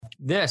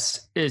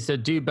This is the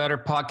Do Better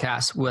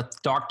podcast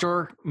with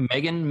Dr.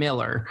 Megan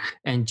Miller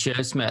and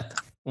Joe Smith,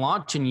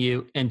 launching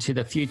you into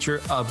the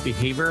future of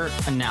behavior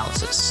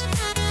analysis.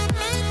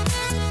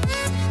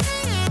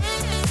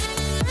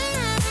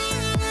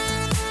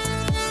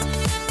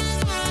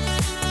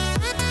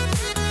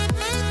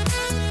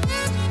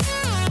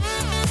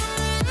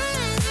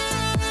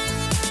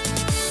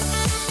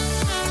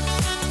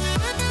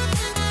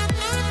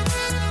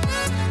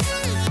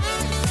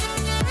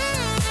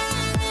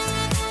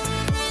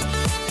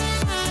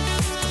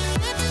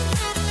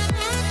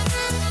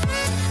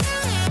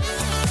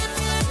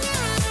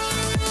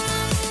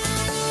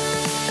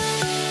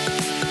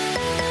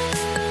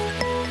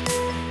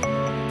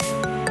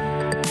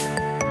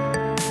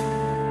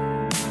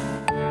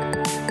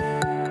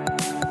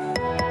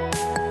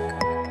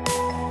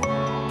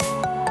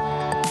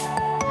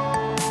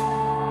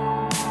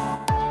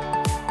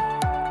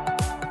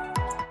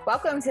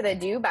 Welcome to the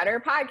Do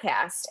Better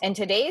podcast. In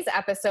today's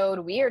episode,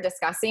 we are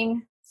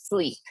discussing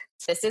sleep.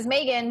 This is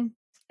Megan.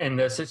 And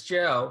this is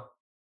Joe.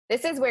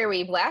 This is where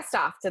we blast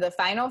off to the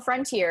final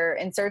frontier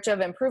in search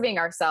of improving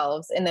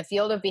ourselves in the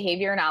field of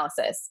behavior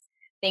analysis.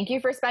 Thank you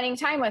for spending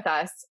time with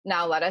us.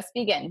 Now let us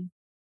begin.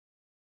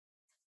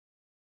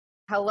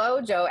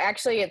 Hello, Joe.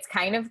 Actually, it's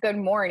kind of good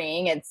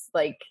morning. It's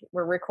like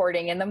we're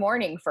recording in the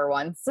morning for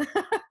once.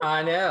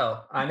 I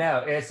know.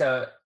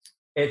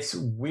 It's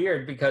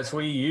weird because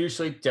we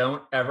usually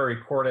don't ever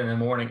record in the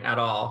morning at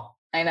all.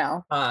 I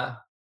know. But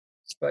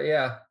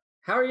yeah,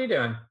 how are you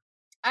doing?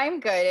 I'm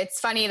good. It's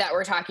funny that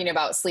we're talking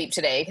about sleep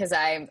today because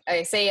I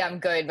say I'm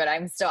good, but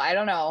I'm still, I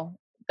don't know,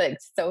 but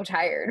so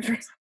tired.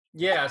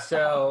 Yeah,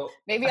 so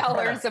maybe I'll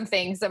learn some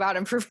things about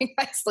improving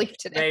my sleep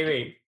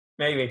today.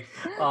 Maybe.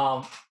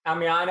 I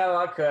know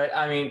I could.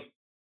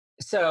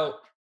 So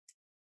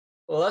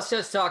let's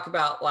just talk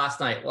about last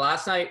night.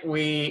 Last night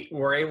we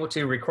were able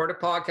to record a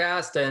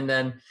podcast, and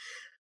then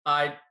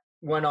I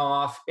went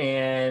off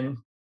and,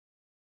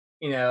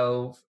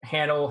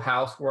 handle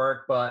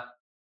housework, but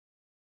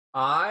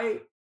I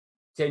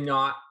did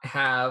not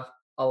have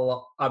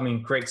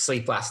great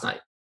sleep last night.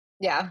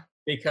 Yeah.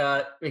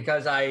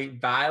 Because I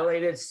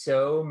violated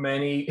so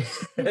many,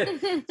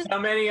 so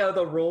many of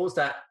the rules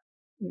that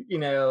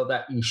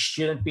you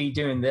shouldn't be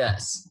doing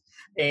this.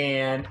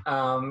 And,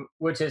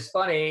 which is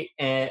funny.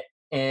 And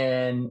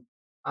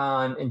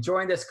I'm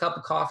enjoying this cup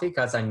of coffee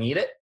because I need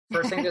it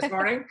first thing this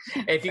morning.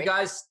 If you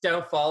guys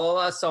don't follow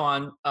us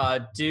on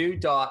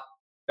do.better.pod,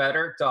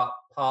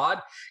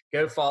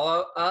 go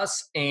follow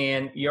us,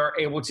 and you're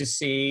able to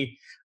see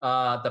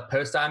the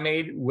post I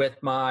made with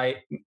my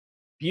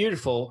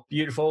beautiful,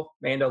 beautiful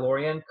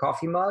Mandalorian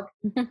coffee mug.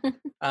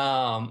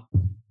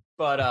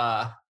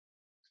 But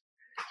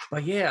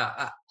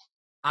yeah,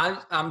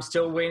 I'm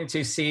still waiting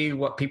to see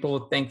what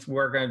people think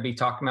we're going to be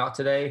talking about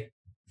today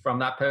from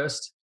that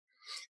post.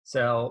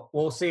 So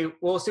we'll see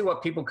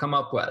what people come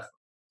up with.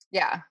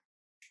 Yeah.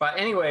 But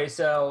anyway,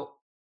 so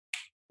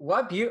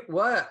what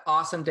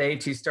awesome day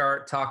to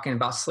start talking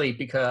about sleep,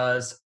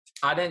 because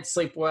I didn't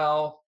sleep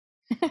well.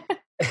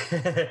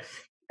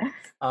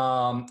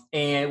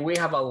 And we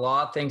have a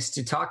lot of things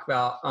to talk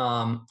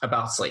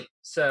about sleep.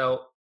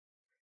 So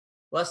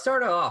let's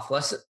start off.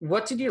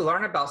 What did you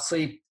learn about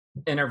sleep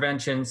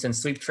interventions and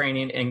sleep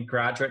training in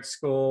graduate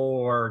school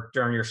or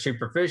during your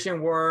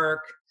supervision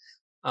work?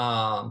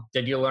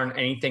 Did you learn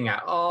anything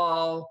at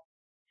all?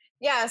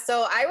 Yeah,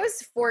 so I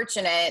was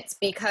fortunate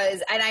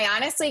because, and I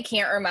honestly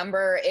can't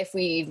remember if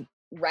we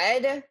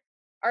read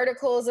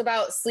articles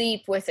about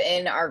sleep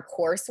within our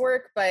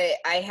coursework, but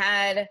I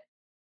had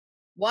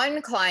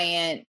one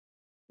client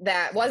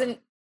that wasn't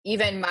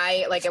even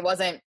it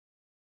wasn't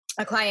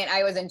a client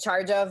I was in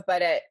charge of,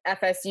 but at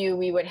FSU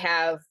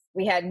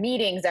we had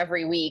meetings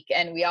every week,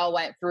 and we all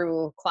went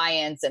through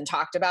clients and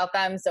talked about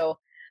them. So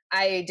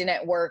I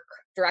didn't work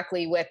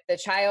directly with the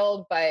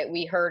child, but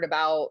we heard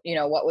about,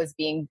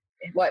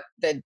 what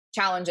the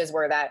challenges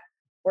were that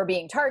were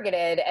being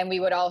targeted. And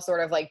we would all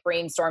sort of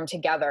brainstorm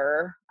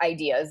together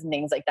ideas and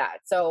things like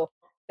that. So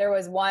there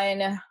was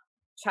one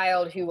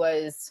child who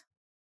was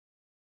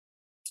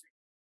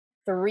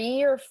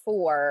 3 or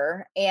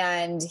 4,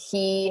 and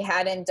he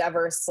hadn't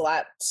ever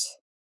slept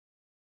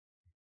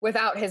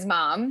without his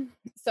mom.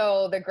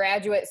 So the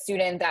graduate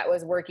student that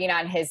was working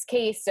on his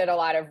case did a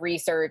lot of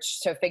research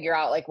to figure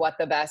out what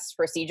the best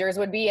procedures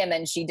would be. And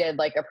then she did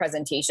a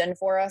presentation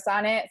for us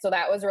on it. So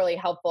that was really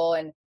helpful.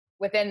 And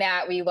within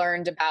that, we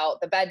learned about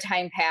the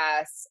bedtime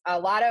pass. A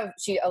lot of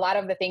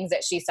the things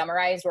that she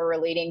summarized were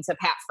relating to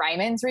Pat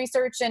Fryman's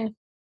research and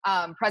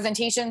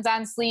presentations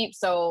on sleep.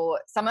 So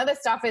some of the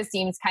stuff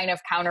seems kind of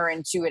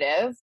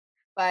counterintuitive,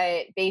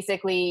 but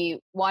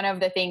basically one of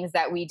the things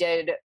that we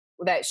did,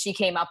 that she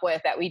came up with,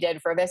 that we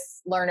did for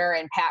this learner,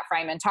 and Pat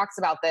Fryman talks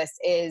about this,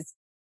 is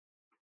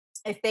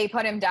if they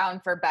put him down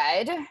for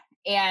bed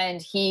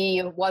and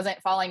he wasn't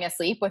falling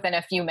asleep within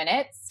a few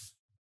minutes,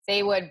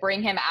 they would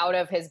bring him out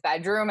of his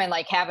bedroom and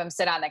have him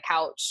sit on the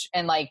couch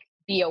and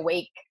be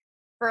awake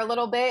for a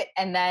little bit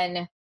and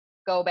then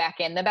go back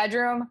in the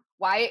bedroom.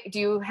 Why do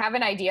you have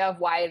an idea of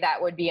why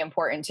that would be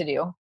important to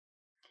do?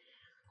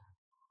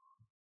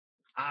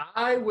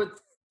 I would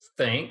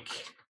think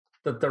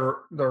that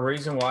the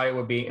reason why it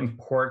would be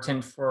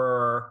important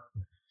for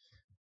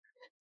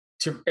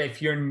to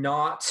if you're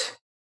not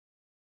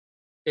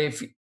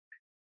if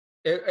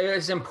it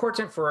is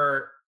important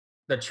for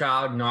the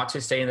child not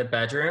to stay in the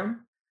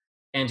bedroom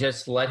and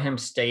just let him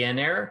stay in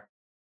there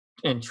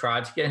and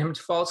try to get him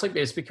to fall asleep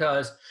is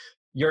because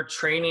you're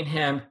training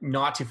him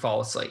not to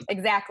fall asleep.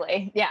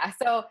 Exactly. Yeah.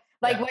 So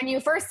like Yeah. when you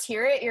first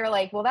hear it, you're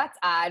like, well, that's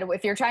odd.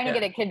 If you're trying to Yeah.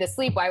 get a kid to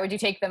sleep, why would you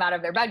take them out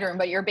of their bedroom?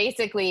 But you're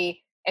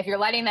basically, if you're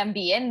letting them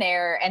be in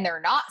there and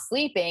they're not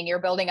sleeping, you're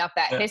building up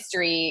that Yeah.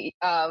 history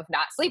of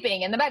not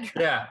sleeping in the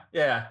bedroom. Yeah.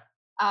 Yeah.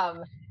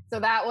 Um, so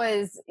that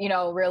was,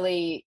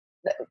 really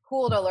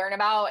cool to learn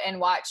about and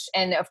watch.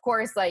 And of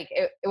course, like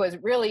it was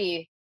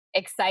really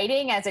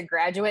exciting as a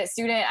graduate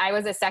student. I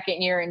was a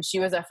second year and she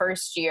was a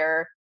first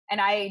year. And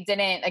I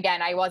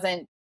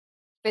wasn't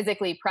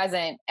physically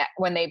present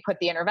when they put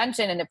the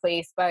intervention into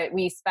place, but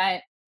we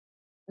spent,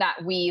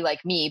 not we like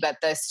me, but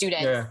the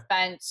students Yeah.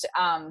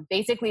 spent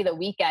basically the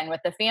weekend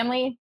with the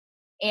family,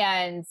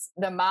 and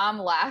the mom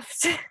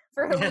left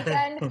for the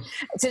weekend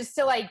just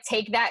to like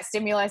take that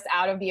stimulus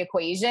out of the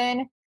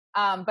equation.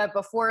 But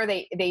before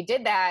they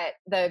did that,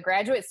 the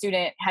graduate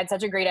student had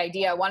such a great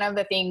idea. One of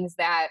the things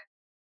that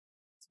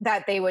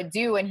they would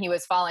do when he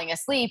was falling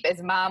asleep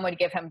is mom would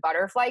give him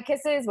butterfly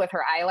kisses with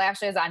her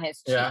eyelashes on his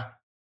cheek. Yeah.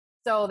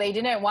 So they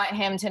didn't want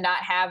him to not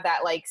have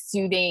that like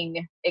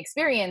soothing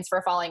experience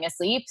for falling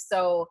asleep.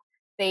 So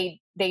they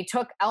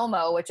took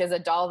Elmo, which is a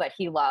doll that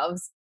he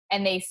loves,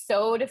 and they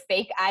sewed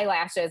fake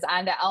eyelashes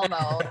onto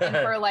Elmo. And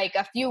for like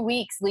a few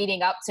weeks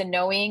leading up to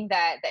knowing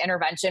that the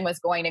intervention was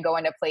going to go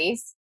into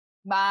place,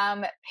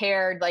 mom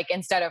paired, like,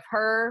 instead of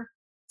her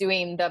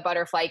doing the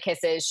butterfly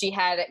kisses, she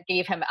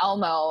gave him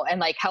Elmo and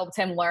like helped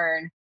him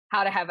learn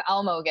how to have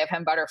Elmo give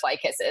him butterfly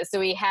kisses.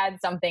 So he had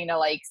something to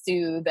like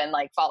soothe and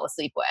like fall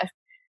asleep with.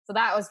 So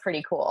that was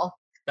pretty cool.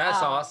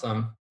 That's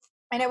awesome.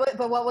 And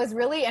but what was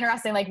really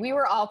interesting, like we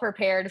were all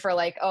prepared for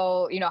like,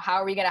 oh, how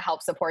are we going to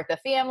help support the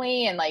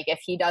family? And like,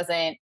 if he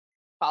doesn't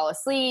fall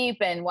asleep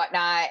and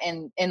whatnot,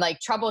 and like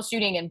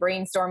troubleshooting and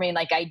brainstorming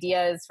like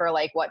ideas for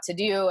like what to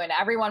do. And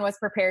everyone was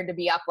prepared to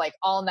be up like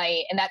all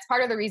night. And that's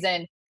part of the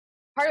reason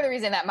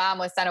that mom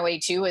was sent away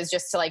too, is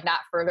just to like not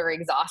further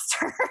exhaust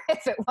her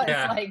if it was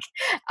like,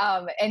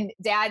 and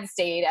dad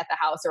stayed at the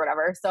house or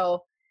whatever.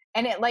 So,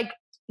 and it like,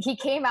 he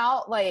came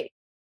out like,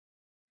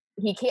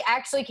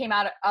 actually came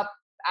out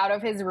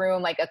of his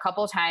room like a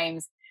couple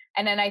times,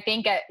 and then I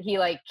think he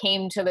like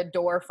came to the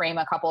door frame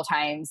a couple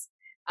times,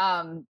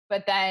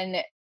 but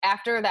then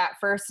after that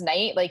first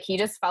night, like he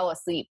just fell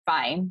asleep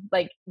fine.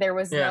 Like there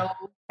was no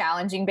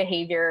challenging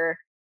behavior.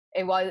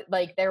 It was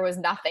like there was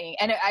nothing,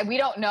 and we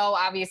don't know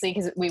obviously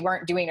because we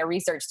weren't doing a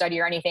research study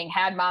or anything.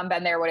 Had mom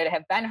been there, would it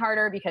have been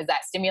harder because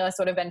that stimulus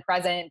would have been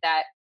present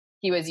that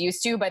he was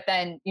used to? But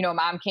then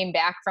mom came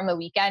back from the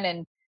weekend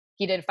and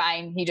he did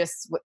fine. He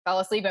just fell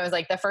asleep. And it was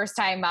like the first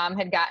time mom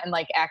had gotten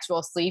like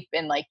actual sleep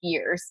in like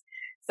years.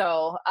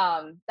 So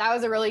that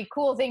was a really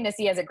cool thing to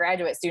see as a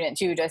graduate student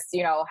too, just,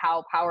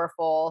 how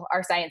powerful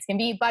our science can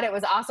be. But it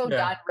was also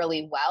done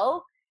really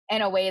well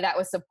in a way that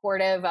was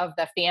supportive of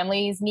the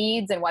family's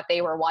needs and what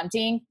they were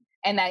wanting.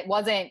 And that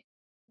wasn't,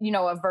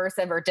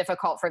 aversive or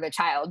difficult for the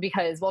child,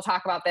 because we'll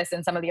talk about this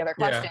in some of the other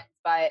questions,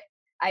 but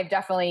I've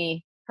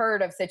definitely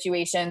heard of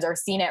situations or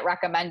seen it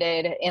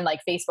recommended in like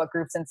Facebook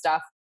groups and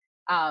stuff,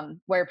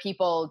 where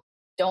people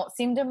don't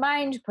seem to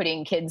mind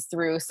putting kids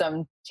through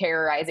some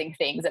terrorizing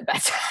things at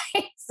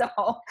bedtime. So,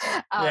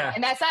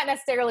 and that's not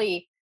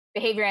necessarily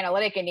behavior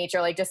analytic in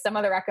nature, like just some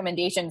of the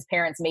recommendations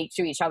parents make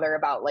to each other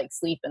about like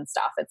sleep and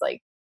stuff. It's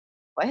like,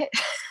 what?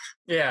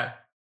 Yeah.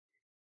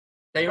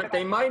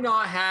 They might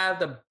not have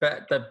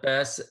the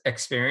best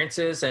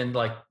experiences and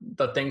like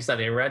the things that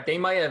they read. They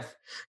might have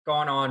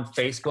gone on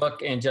Facebook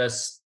and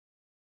just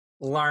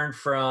learned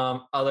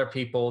from other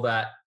people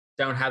that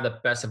don't have the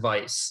best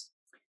advice.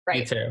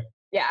 Right. Me too.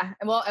 Yeah.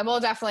 And we'll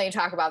definitely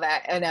talk about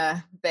that in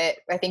a bit.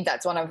 I think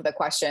that's one of the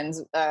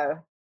questions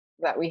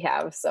that we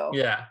have. So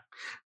yeah.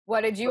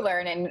 What did you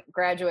learn in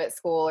graduate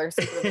school or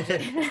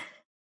supervision?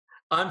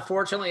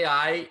 Unfortunately,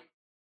 I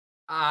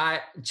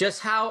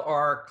just how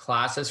our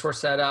classes were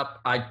set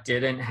up, I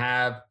didn't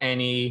have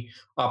any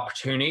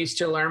opportunities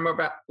to learn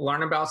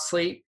about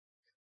sleep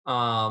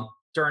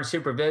during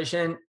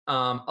supervision.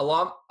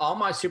 All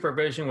my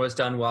supervision was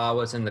done while I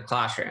was in the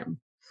classroom,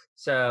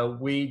 so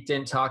we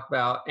didn't talk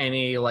about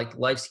any like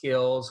life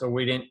skills, or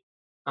we didn't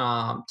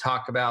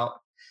talk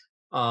about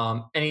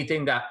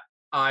anything that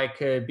I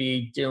could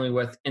be dealing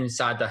with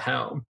inside the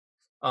home.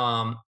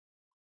 Um,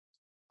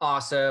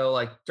 Also,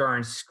 like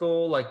during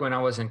school, like when I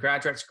was in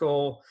graduate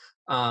school,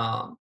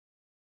 um,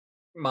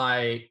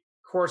 my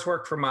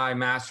coursework for my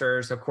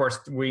master's, of course,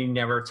 we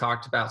never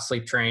talked about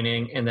sleep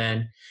training. And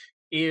then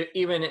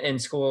even in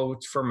school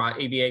for my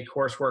ABA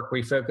coursework,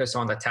 we focused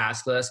on the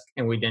task list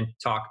and we didn't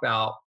talk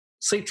about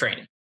sleep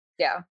training.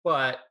 Yeah.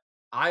 But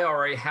I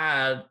already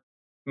had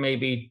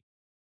maybe,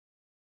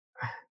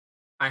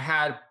 I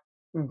had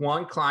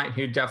one client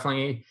who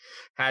definitely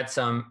had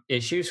some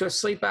issues with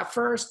sleep at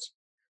first.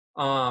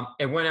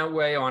 It went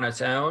away on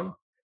its own,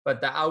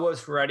 but that I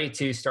was ready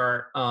to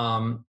start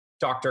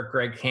Dr.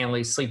 Greg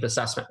Hanley's sleep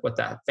assessment with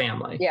that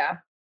family. Yeah.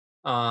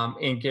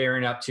 And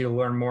gearing up to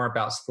learn more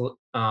about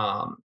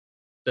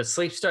the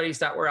sleep studies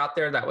that were out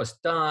there that was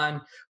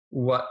done,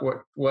 what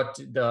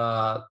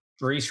the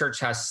research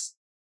has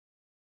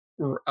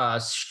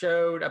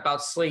showed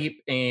about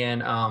sleep,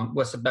 and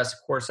what's the best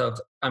what's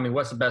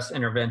the best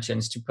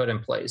interventions to put in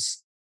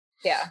place.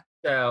 Yeah.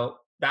 So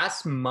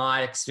that's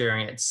my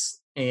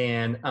experience.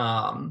 And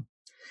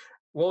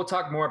we'll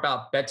talk more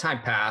about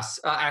bedtime pass.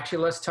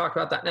 Actually, let's talk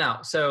about that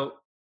now. So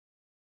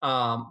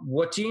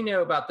what do you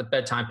know about the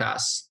bedtime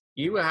pass?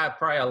 You have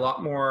probably a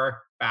lot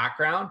more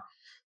background.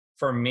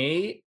 For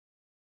me,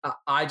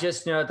 I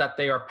just know that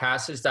they are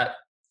passes that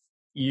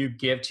you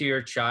give to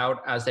your child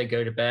as they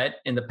go to bed,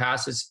 and the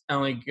pass is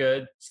only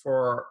good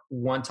for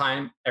one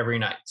time every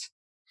night.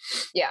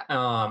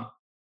 Yeah.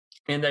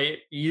 And they're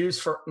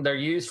used for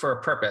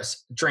a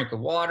purpose: a drink of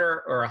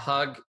water or a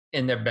hug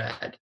in their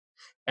bed.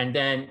 And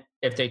then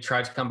if they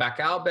try to come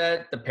back out of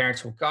bed, the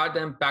parents will guide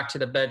them back to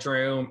the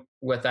bedroom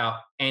without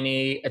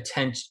any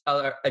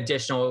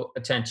additional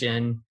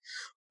attention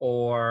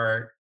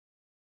or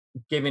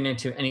giving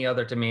into any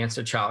other demands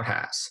the child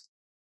has.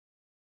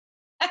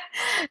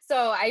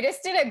 So I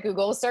just did a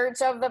Google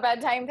search of the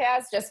bedtime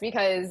pass just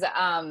because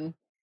I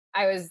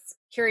was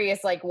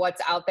curious, like, what's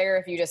out there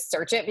if you just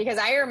search it. Because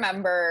I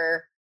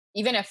remember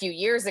even a few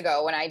years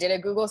ago when I did a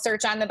Google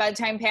search on the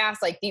bedtime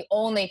pass, like the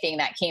only thing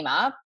that came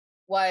up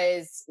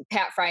was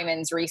Pat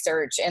Fryman's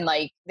research. And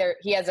like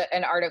he has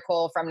an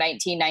article from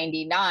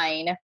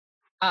 1999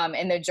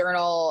 in the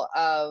Journal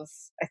of,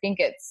 I think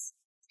it's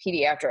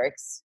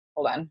Pediatrics.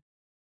 Hold on.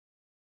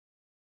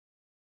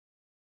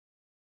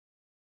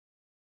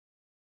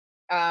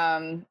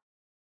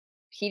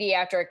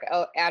 Pediatric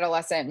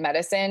adolescent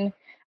medicine.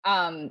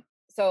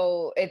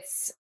 So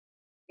it's,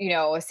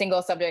 a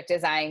single subject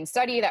design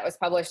study that was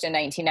published in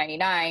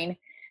 1999.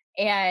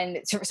 And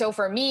so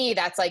for me,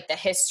 that's like the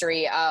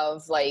history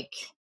of like,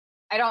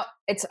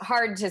 it's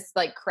hard to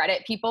like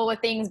credit people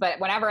with things, but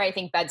whenever I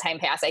think bedtime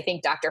pass, I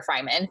think Dr.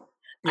 Fryman.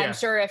 Yeah. I'm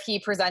sure if he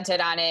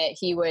presented on it,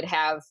 he would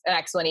have an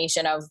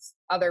explanation of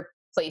other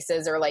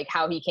places or like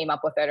how he came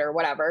up with it or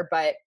whatever.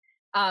 But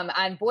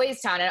on Boys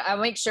Town, and I'll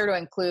make sure to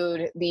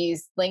include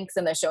these links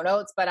in the show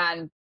notes, but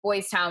on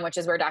Boys Town, which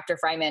is where Dr.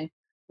 Fryman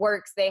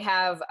works, they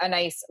have a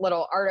nice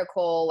little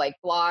article, like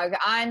blog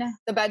on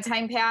the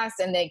bedtime pass,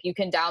 and you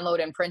can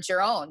download and print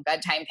your own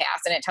bedtime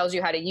pass, and it tells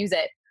you how to use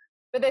it.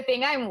 But the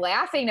thing I'm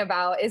laughing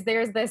about is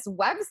there's this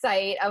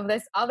website of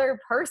this other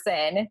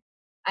person,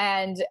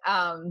 and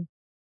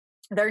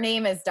their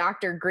name is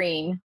Dr.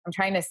 Green. I'm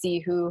trying to see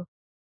who.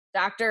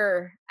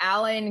 Dr.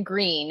 Alan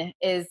Green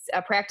is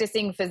a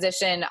practicing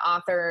physician,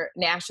 author,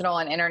 national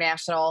and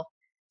international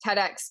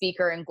TEDx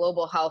speaker, and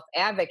global health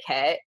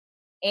advocate.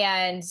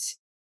 And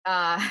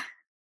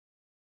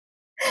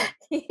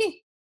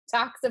he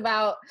talks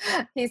about,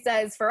 he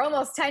says, for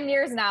almost 10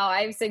 years now,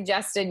 I've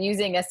suggested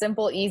using a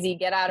simple, easy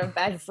get out of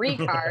bed free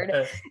card.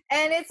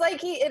 And it's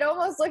like, it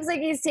almost looks like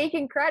he's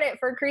taking credit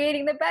for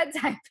creating the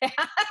bedtime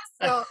pass.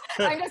 So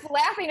I'm just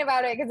laughing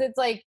about it because it's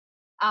like,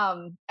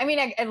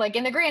 like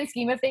in the grand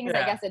scheme of things,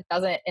 I guess it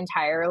doesn't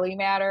entirely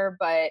matter,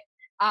 but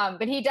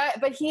he does,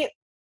 but he,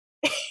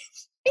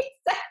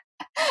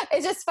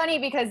 it's just funny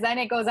because then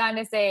it goes on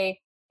to say,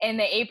 in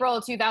the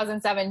April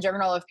 2007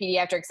 Journal of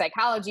Pediatric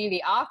Psychology,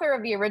 the author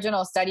of the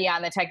original study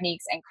on the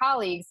techniques and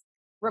colleagues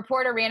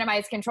report a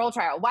randomized control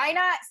trial. Why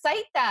not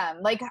cite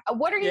them? Like,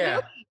 what are you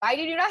doing? Why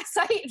did you not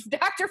cite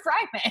Dr.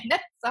 Fryman?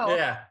 So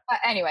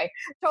anyway,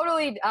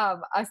 totally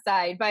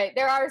aside, but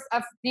there are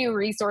a few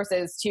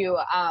resources to,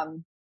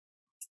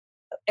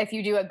 if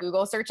you do a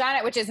Google search on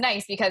it, which is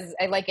nice because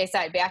like I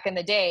said, back in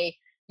the day,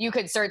 you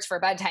could search for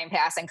bedtime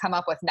pass and come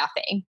up with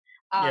nothing.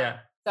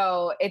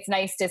 So it's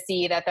nice to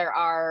see that there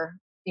are,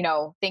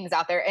 things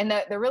out there. And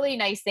the really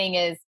nice thing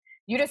is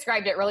you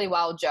described it really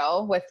well,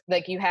 Joe, with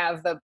like, you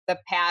have the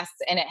pass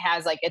and it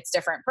has like its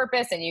different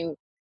purpose and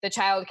the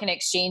child can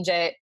exchange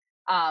it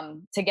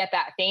to get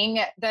that thing.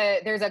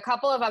 There's a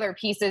couple of other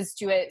pieces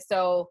to it.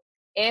 So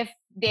if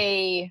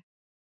they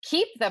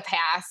keep the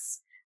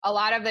pass, a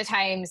lot of the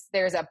times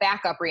there's a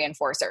backup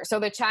reinforcer. So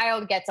the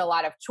child gets a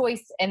lot of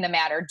choice in the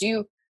matter.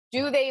 Do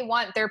they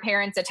want their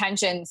parents'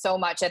 attention so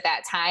much at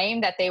that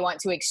time that they want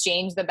to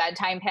exchange the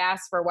bedtime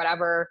pass for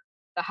whatever,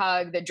 the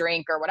hug, the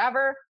drink, or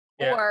whatever?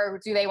 Yeah. Or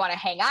do they want to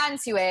hang on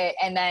to it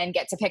and then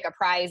get to pick a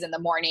prize in the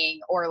morning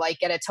or like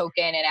get a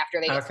token and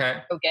after they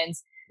get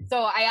tokens? So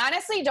I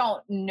honestly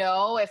don't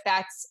know if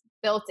that's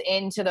built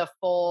into the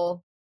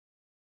full,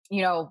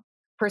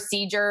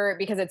 procedure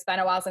because it's been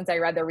a while since I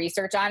read the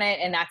research on it.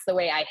 And that's the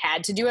way I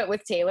had to do it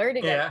with Taylor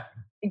to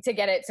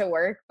get it to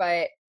work.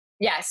 But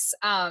yes.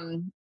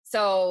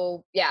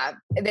 So yeah,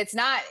 it's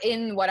not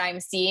in what I'm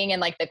seeing in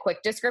like the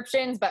quick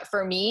descriptions, but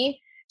for me,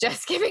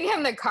 just giving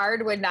him the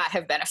card would not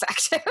have been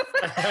effective.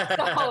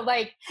 So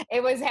like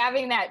it was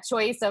having that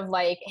choice of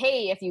like,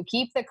 hey, if you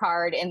keep the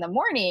card in the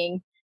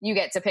morning, you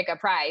get to pick a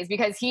prize,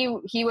 because he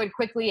would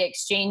quickly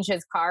exchange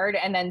his card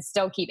and then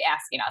still keep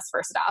asking us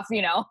for stuff,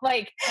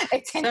 like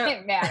it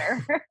didn't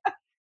matter.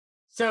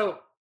 So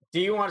do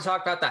you want to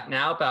talk about that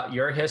now, about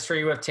your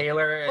history with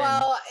Taylor?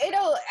 Well,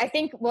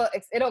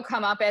 it'll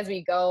come up as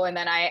we go. And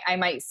then I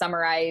might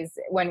summarize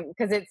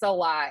because it's a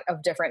lot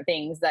of different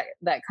things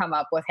that come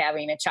up with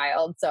having a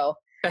child. So,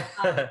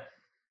 but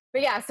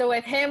yeah, so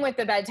with him, with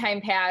the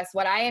bedtime pass,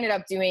 what I ended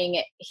up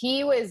doing,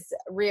 he was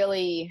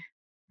really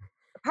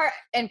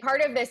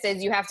part of this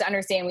is you have to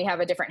understand we have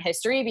a different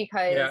history,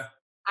 because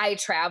I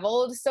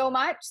traveled so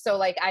much. So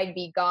like I'd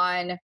be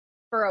gone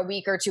for a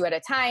week or two at a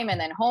time and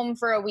then home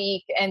for a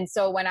week. And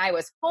so when I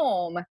was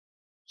home,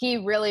 he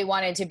really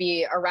wanted to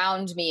be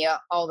around me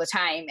all the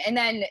time. And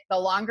then the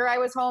longer I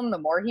was home, the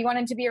more he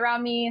wanted to be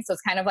around me. So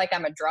it's kind of like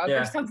I'm a drug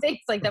or something.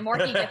 It's like the more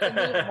he gets of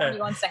me, the more he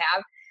wants to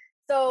have.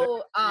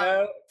 So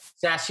no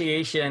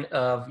satiation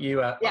of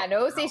you.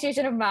 No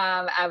satiation of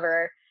mom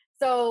ever.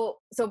 So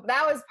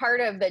that was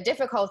part of the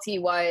difficulty.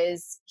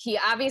 Was he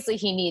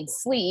needs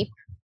sleep.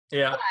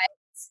 Yeah. But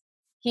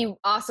he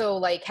also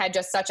like had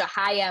just such a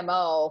high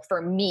MO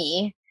for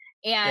me.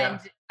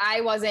 And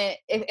I wasn't,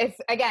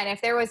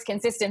 if there was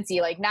consistency,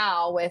 like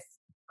now with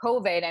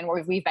COVID and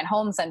we've been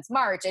home since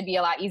March, it'd be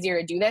a lot easier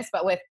to do this.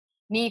 But with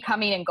me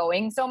coming and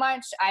going so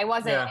much, I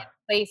wasn't in a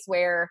place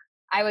where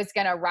I was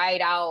going to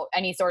ride out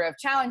any sort of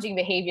challenging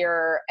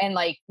behavior and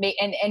like,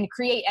 and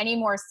create any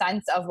more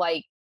sense of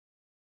like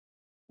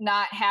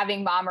not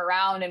having mom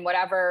around and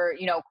whatever,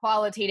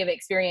 qualitative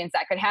experience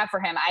that could have for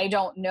him. I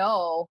don't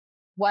know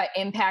what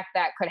impact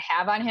that could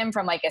have on him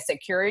from like a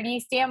security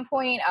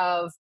standpoint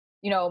of,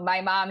 my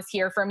mom's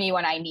here for me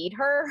when I need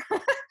her.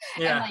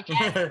 And like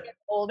as he gets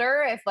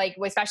older, if like,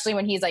 especially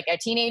when he's like a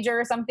teenager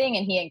or something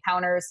and he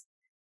encounters,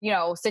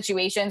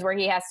 situations where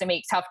he has to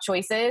make tough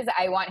choices,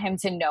 I want him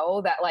to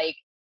know that like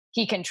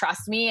he can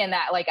trust me and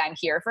that like I'm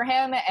here for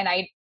him. And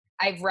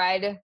I've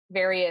read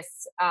various,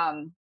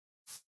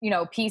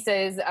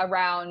 pieces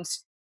around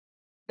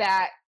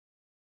that.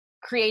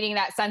 Creating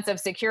that sense of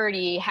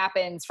security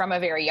happens from a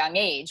very young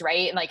age,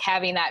 right? And like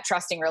having that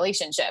trusting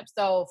relationship.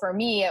 So for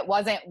me, it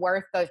wasn't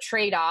worth the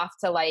trade-off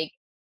to like,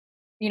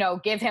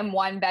 give him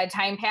one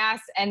bedtime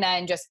pass and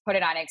then just put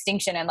it on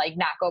extinction and like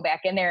not go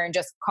back in there and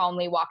just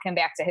calmly walk him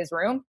back to his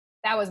room.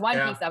 That was one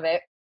piece of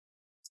it.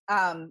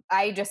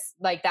 I just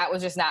like, that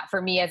was just not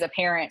for me as a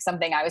parent,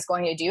 something I was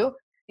going to do.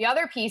 The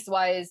other piece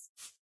was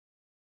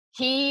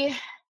he's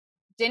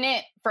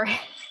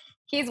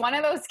one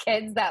of those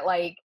kids that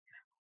like,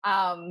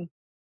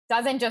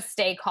 doesn't just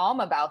stay calm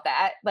about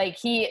that. Like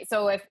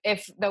so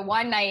if the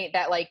one night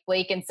that like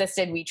Blake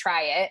insisted we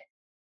try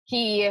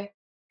it,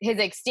 his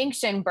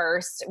extinction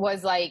burst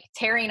was like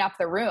tearing up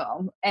the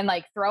room and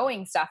like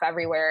throwing stuff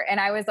everywhere. And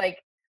I was like,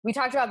 we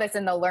talked about this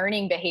in the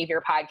learning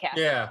behavior podcast.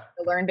 Yeah.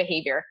 The learn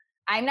behavior.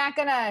 I'm not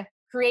going to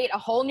create a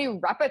whole new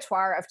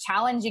repertoire of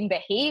challenging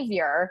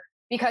behavior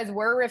because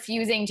we're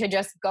refusing to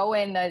just go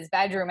in his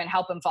bedroom and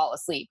help him fall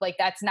asleep. Like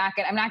I'm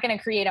not going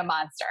to create a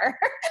monster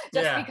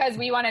just because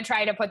we want to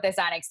try to put this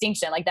on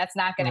extinction. Like that's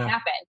not going to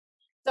happen.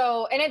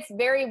 So, and it's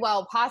very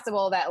well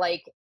possible that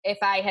like, if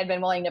I had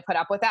been willing to put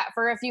up with that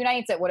for a few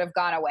nights, it would have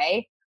gone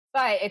away.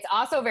 But it's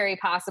also very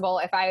possible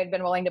if I had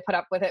been willing to put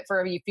up with it for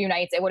a few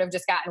nights, it would have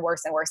just gotten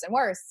worse and worse and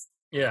worse.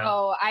 Yeah.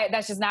 So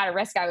that's just not a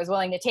risk I was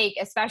willing to take,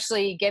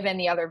 especially given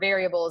the other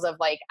variables of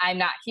like, I'm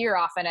not here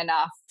often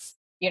enough,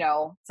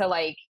 to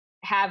like,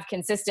 have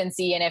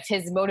consistency. And if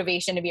his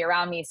motivation to be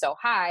around me is so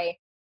high,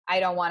 I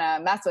don't want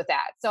to mess with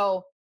that.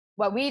 So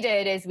what we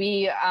did is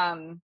we,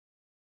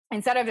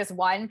 instead of just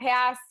one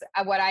pass,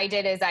 what I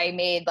did is I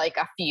made like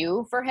a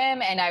few for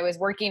him and I was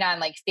working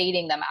on like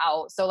fading them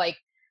out. So like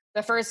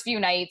the first few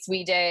nights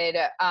we did,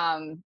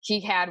 he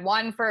had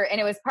one and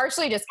it was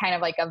partially just kind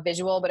of like a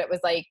visual, but it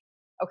was like,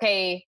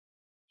 okay,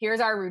 here's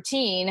our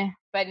routine.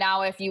 But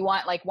now if you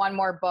want like one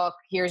more book,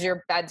 here's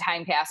your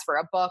bedtime pass for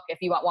a book. If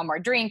you want one more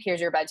drink, here's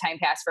your bedtime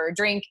pass for a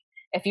drink.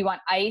 If you want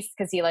ice,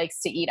 because he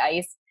likes to eat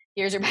ice,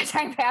 here's your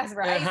bedtime pass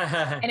for ice.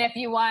 And if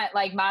you want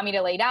like mommy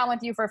to lay down with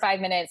you for 5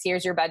 minutes,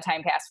 here's your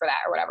bedtime pass for that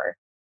or whatever.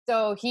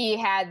 So he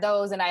had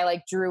those and I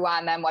like drew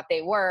on them what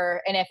they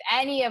were. And if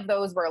any of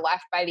those were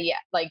left by the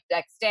like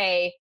next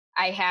day,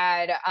 I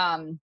had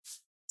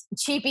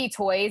cheapy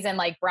toys and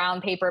like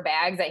brown paper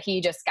bags that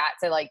he just got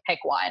to like pick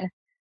one.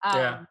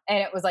 And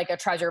it was like a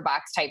treasure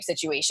box type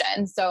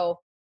situation. So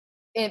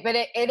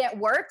it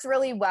worked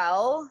really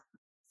well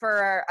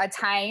for a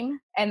time.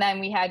 And then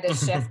we had to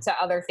shift to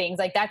other things.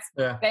 Like that's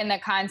been the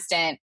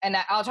constant. And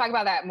I'll talk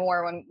about that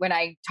more when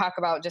I talk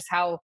about just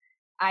how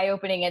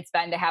eye-opening it's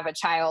been to have a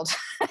child.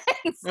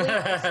 And sleep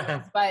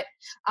issues. But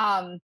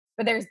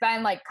there's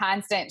been like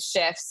constant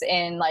shifts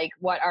in like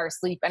what our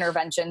sleep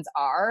interventions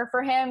are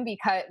for him,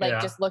 because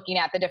like just looking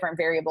at the different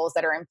variables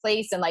that are in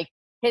place and like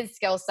his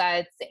skill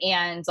sets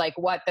and like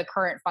what the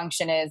current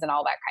function is and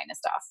all that kind of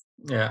stuff.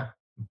 Yeah.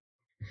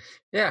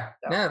 Yeah.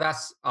 So. No,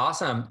 that's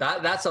awesome.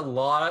 That's a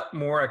lot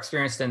more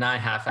experience than I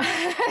have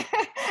had.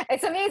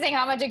 It's amazing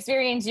how much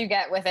experience you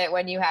get with it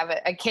when you have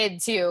a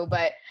kid too.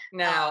 But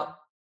now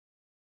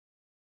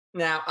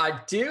Now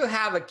I do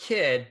have a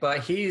kid, but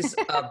he's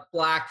a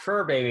black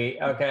fur baby.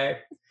 Okay.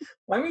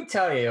 Let me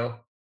tell you,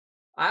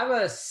 I have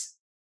a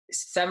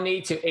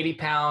 70 to 80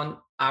 pound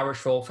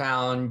Irish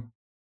Wolfhound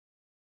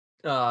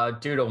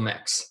doodle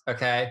mix.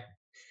 Okay.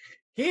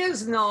 He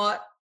is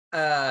not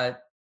uh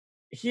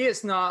he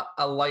is not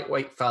a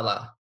lightweight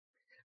fella.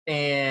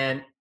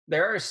 And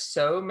there are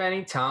so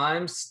many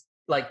times,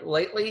 like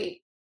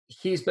lately,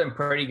 he's been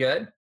pretty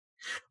good.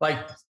 Like,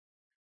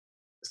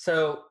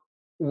 so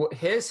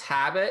his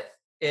habit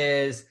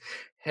is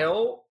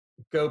he'll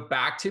go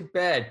back to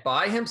bed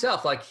by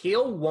himself. Like,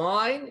 he'll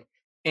whine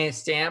and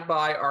stand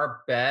by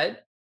our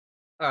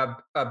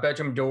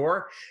bedroom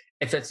door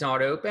if it's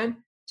not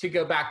open to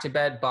go back to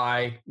bed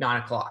by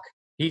 9 o'clock.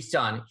 He's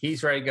done.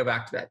 He's ready to go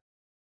back to bed.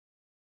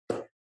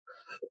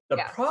 The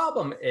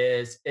problem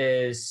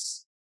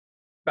is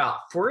about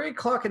 3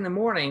 o'clock in the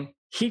morning,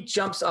 he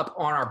jumps up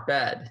on our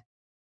bed,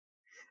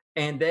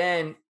 and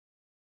then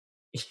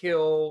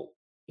he'll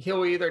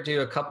either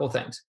do a couple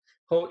things.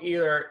 He'll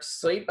either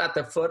sleep at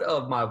the foot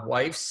of my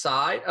wife's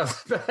side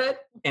of the bed,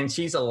 and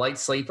she's a light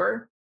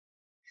sleeper.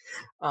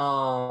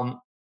 And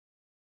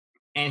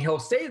he'll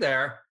stay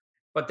there,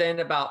 but then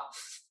about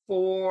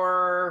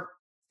 4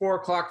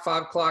 o'clock,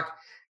 5 o'clock,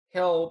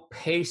 he'll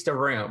pace the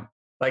room.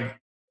 Like,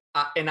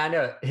 and I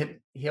know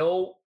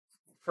he'll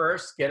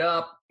first get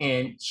up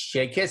and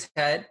shake his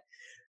head,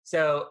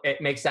 so it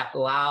makes that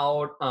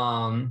loud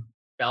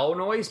bell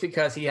noise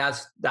because he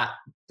has that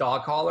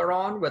dog collar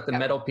on with the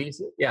metal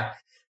piece. Yeah,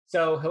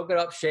 so he'll get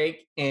up,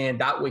 shake, and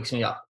that wakes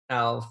me up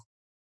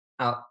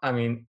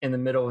in the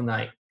middle of the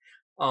night.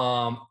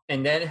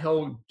 And then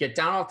he'll get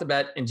down off the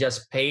bed and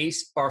just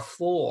pace our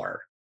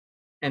floor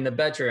in the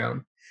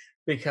bedroom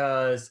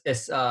because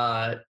it's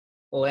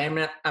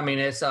laminate.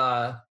 It's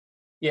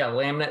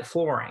laminate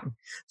flooring,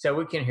 so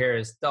we can hear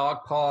his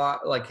dog paw,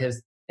 like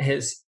his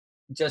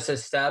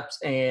steps,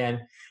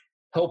 and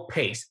he'll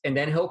pace, and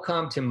then he'll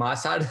come to my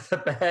side of the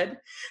bed,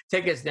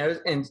 take his nose,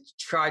 and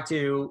try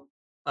to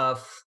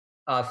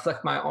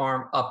flick my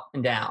arm up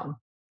and down,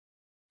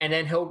 and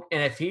then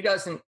if he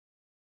doesn't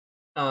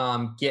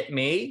get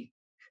me,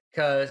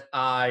 because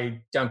I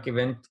don't give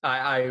in,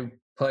 I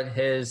put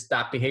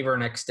that behavior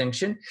in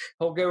extinction,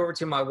 he'll go over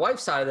to my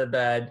wife's side of the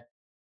bed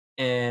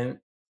and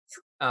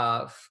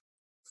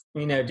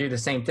do the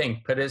same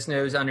thing, put his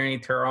nose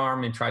underneath her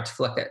arm and try to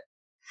flick it.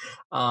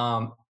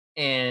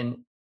 And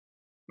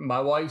my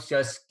wife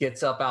just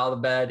gets up out of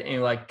the bed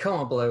and like, come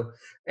on, Blue.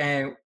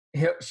 And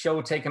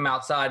she'll take him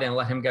outside and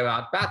let him go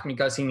out the bathroom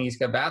because he needs to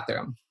go to the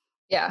bathroom.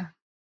 Yeah.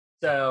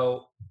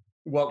 So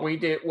what we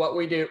do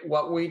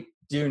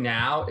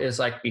now is,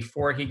 like,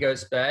 before he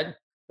goes to bed,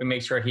 we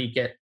make sure he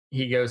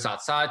goes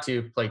outside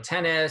to play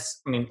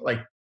tennis.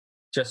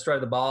 Just throw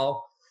the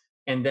ball,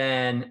 and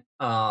then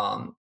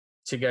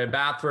to go to the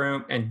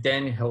bathroom, and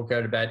then he'll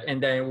go to bed.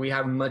 And then we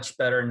have a much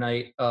better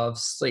night of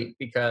sleep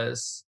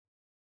because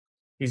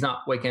he's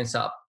not waking us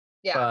up.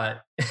 Yeah.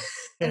 But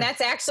and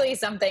that's actually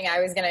something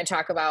I was going to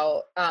talk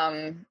about.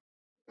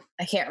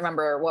 I can't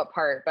remember what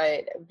part,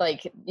 but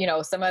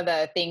some of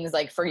the things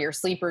like for your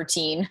sleep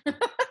routine,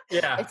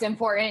 yeah, it's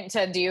important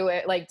to do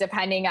it, like,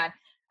 depending on,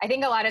 I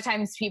think a lot of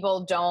times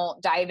people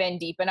don't dive in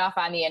deep enough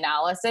on the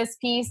analysis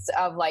piece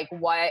of like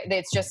what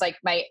it's just like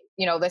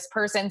this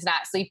person's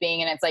not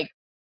sleeping, and it's like,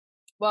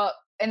 well,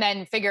 and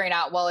then figuring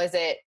out, well, is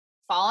it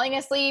falling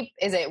asleep?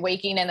 Is it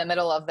waking in the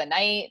middle of the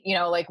night?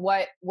 Like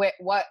what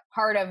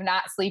part of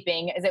not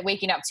sleeping, is it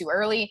waking up too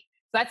early?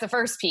 So that's the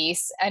first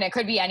piece. And it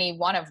could be any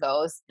one of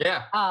those.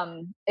 Yeah.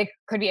 It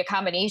could be a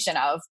combination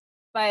of,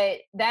 but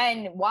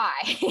then why?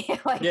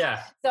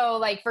 So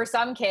like for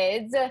some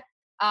kids,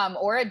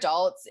 or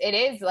adults, it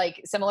is like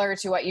similar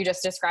to what you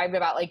just described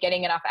about like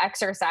getting enough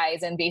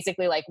exercise and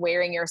basically like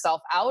wearing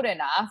yourself out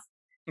enough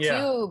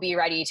to be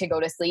ready to go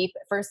to sleep.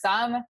 For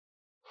some,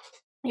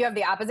 you have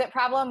the opposite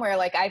problem where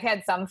like I've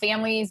had some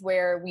families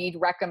where we'd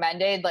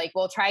recommended, like,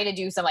 we'll try to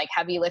do some like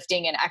heavy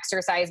lifting and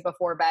exercise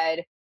before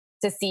bed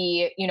to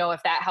see,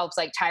 if that helps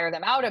like tire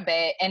them out a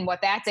bit. And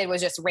what that did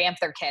was just ramp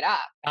their kid up.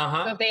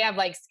 Uh-huh. So if they have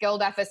like skill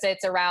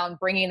deficits around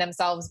bringing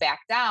themselves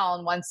back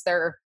down once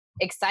they're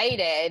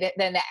excited,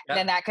 then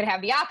that could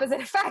have the opposite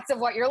effects of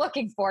what you're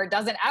looking for. It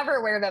doesn't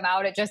ever wear them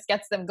out. It just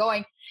gets them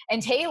going.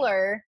 And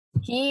Taylor,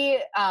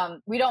 we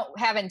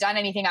haven't done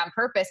anything on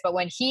purpose, but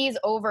when he's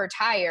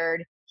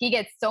overtired, he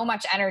gets so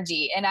much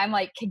energy. And I'm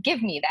like,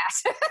 give me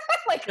that.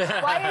 Like,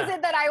 why is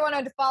it that I want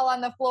to fall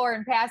on the floor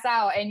and pass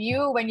out? And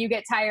you, when you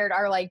get tired,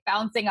 are like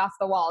bouncing off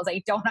the walls.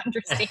 I don't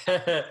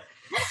understand.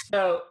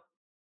 So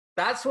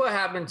that's what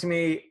happened to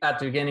me at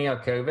the beginning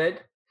of COVID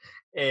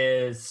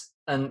is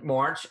in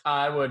March.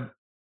 I would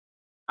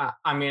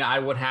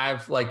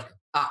have like,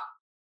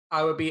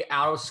 I would be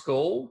out of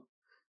school.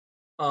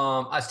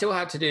 I still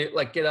had to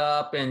get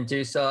up and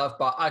do stuff,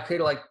 but I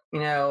could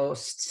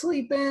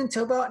sleep in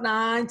till about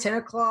 9-10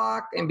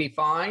 o'clock and be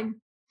fine.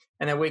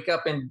 And then wake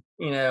up and,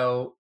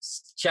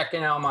 check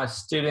in on my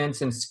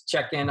students and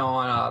check in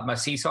on my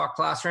Seesaw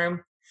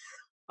classroom.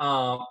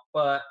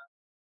 But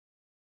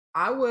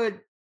I would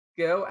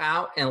go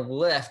out and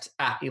lift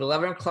at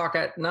 11 o'clock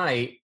at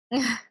night,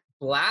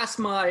 blast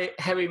my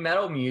heavy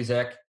metal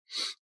music,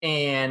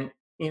 and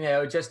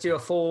just do a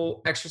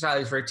full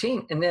exercise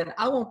routine, and then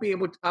I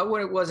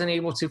wasn't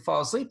able to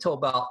fall asleep till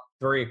about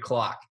 3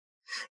 o'clock.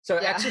 So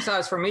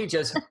exercise for me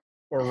just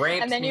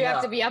ramps. And then you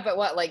have to be up at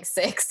what, like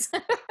 6?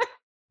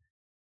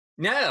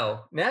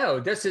 No,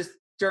 this is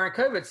during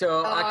COVID,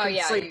 so I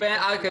could sleep in.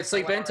 I could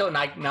sleep until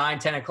like 9,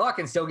 10 o'clock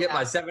and still get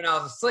my 7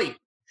 hours of sleep.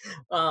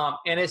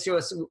 And it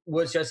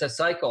was just a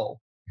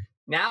cycle.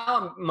 Now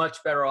I'm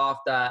much better off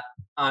that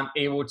I'm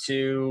able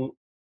to,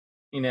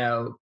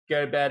 go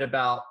to bed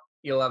about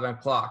 11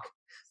 o'clock.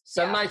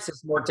 Some nights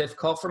it's more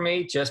difficult for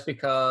me just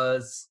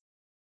because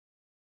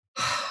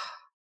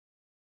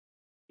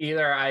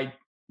either I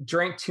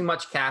drink too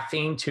much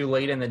caffeine too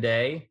late in the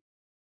day,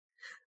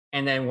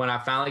 and then when I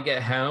finally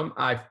get home,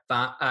 I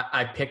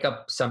pick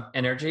up some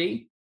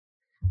energy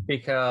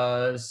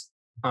because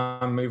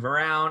I'm moving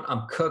around,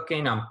 I'm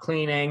cooking, I'm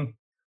cleaning,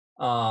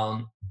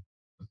 and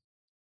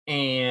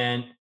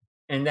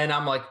then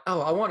I'm like,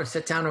 oh, I want to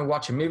sit down and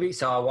watch a movie,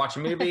 so I'll watch a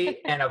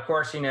movie, and of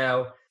course,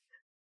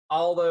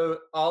 all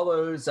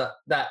those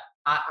that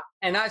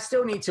I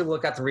still need to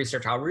look at the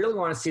research. I really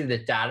want to see the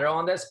data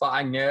on this, but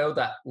I know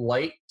that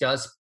light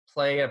does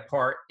play a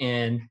part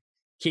in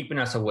keeping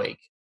us awake.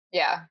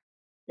 Yeah.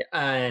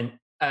 And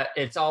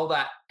it's all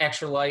that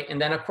extra light. And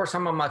then, of course,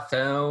 I'm on my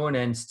phone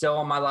and still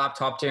on my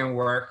laptop doing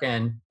work,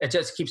 and it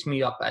just keeps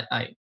me up at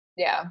night.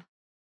 Yeah.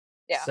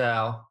 Yeah.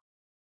 So,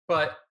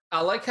 but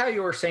I like how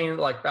you were saying,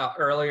 like, about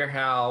earlier,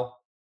 how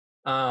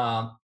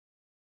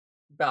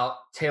about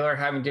Taylor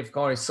having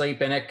difficulty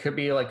sleep, and it could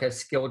be like a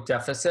skill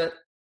deficit.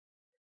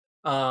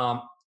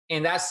 And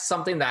that's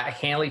something that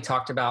Hanley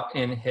talked about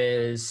in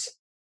his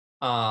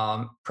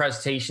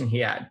presentation he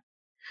had.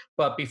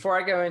 But before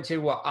I go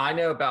into what I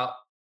know about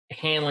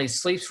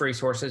Hanley's sleep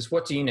resources,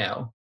 what do you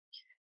know?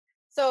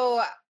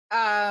 So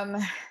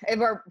it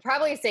will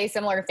probably say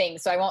similar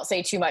things, so I won't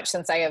say too much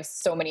since I have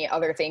so many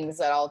other things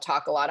that I'll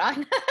talk a lot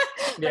on.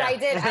 But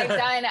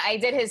I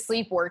did his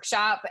sleep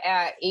workshop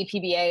at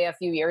APBA a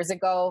few years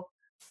ago.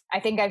 I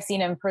think I've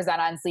seen him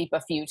present on sleep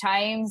a few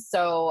times.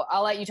 So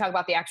I'll let you talk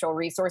about the actual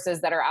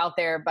resources that are out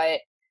there. But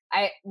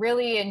I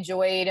really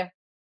enjoyed,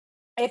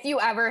 if you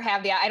ever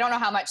have I don't know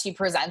how much he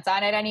presents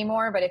on it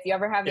anymore, but if you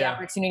ever have the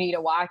opportunity to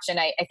watch,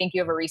 and I think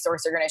you have a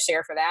resource you're going to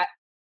share for that,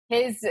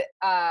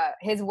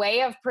 his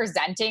way of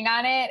presenting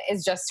on it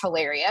is just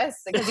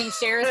hilarious because he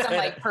shares some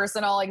like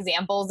personal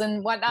examples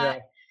and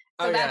whatnot.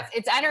 So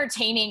it's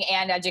entertaining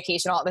and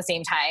educational at the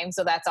same time.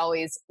 So that's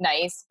always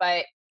nice.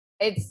 But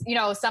it's,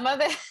 some of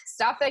the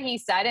stuff that he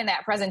said in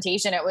that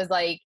presentation, it was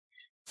like,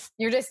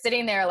 you're just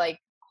sitting there like,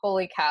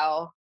 holy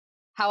cow,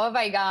 how have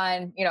I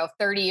gone,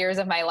 30 years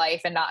of my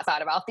life and not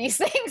thought about these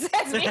things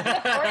as being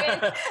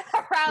important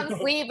around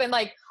sleep? And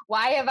like,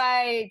 why have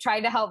I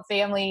tried to help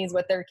families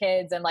with their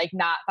kids and like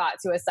not thought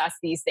to assess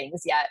these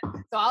things yet?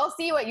 So I'll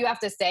see what you have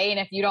to say. And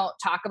if you don't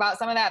talk about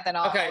some of that, then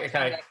I'll. Okay.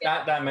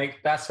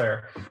 That's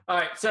fair. All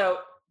right. So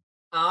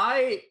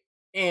I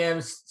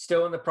am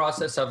still in the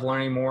process of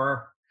learning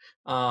more.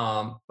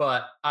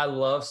 But I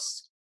love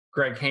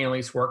Greg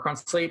Hanley's work on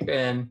sleep,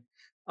 and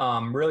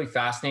really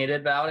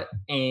fascinated about it.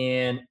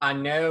 And I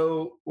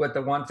know with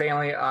the one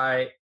family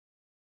I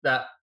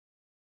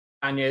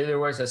knew there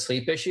was a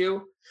sleep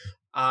issue.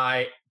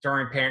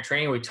 During parent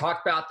training, we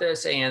talked about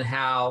this and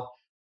how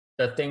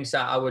the things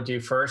that I would do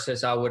first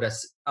is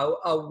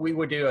we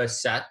would do a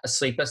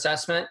sleep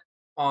assessment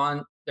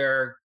on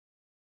their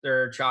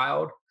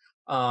child.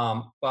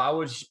 But I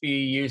would just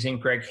be using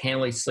Greg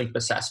Hanley's sleep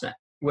assessment,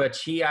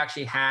 which he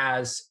actually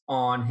has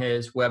on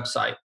his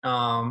website,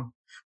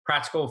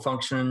 Practical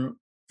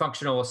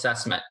Functional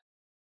Assessment.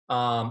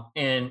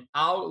 And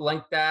I'll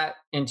link that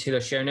into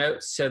the show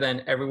notes so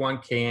then everyone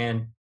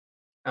can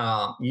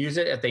use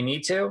it if they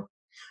need to.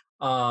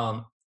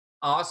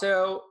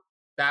 Also,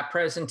 that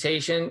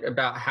presentation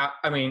about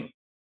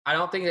I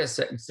don't think it's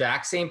the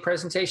exact same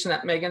presentation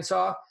that Megan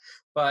saw,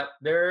 but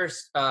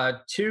there's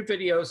 2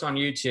 videos on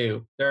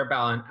YouTube. They're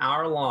about an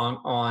hour long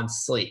on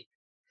sleep.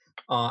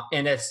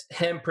 And it's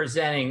him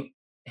presenting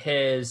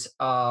his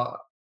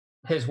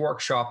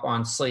workshop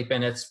on sleep,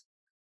 and it's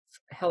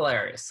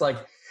hilarious.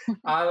 Like,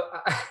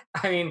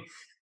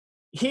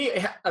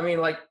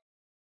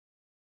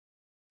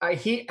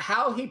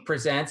 how he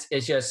presents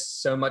is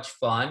just so much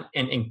fun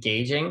and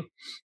engaging.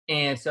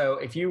 And so,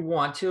 if you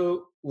want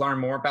to learn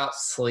more about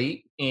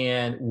sleep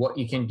and what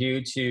you can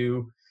do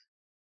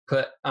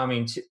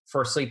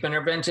for sleep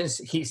interventions,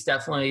 he's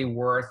definitely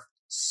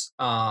his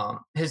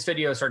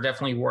videos are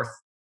definitely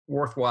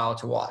worthwhile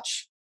to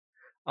watch.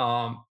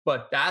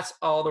 But that's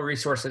all the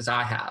resources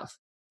I have.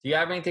 Do you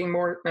have anything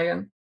more,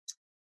 Megan?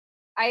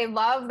 I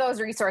love those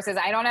resources.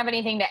 I don't have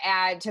anything to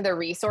add to the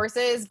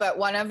resources, but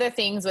one of the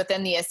things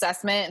within the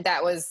assessment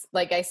that was,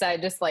 like I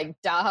said, just like,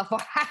 duh,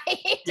 why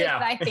did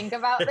I think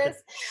about this?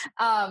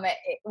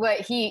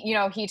 What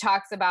he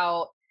talks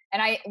about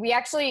And we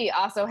actually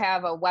also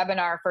have a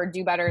webinar for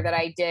Do Better that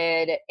I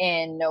did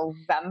in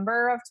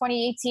November of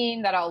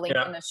 2018 that I'll link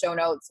in the show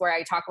notes, where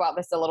I talk about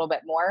this a little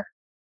bit more.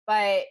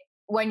 But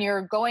when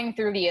you're going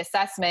through the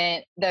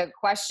assessment, the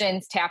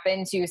questions tap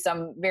into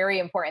some very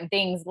important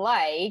things,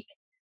 like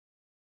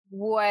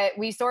what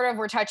we sort of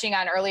were touching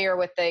on earlier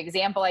with the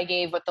example I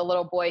gave with the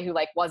little boy who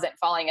like wasn't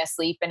falling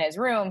asleep in his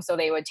room, so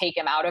they would take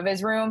him out of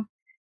his room.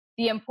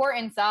 The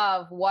importance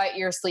of what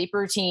your sleep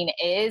routine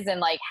is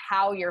and like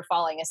how you're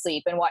falling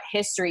asleep and what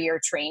history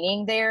you're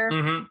training there.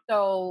 Mm-hmm.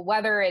 So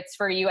whether it's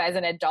for you as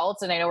an adult,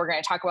 and I know we're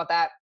going to talk about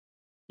that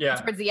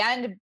towards the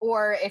end,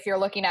 or if you're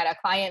looking at a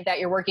client that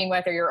you're working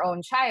with or your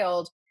own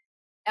child,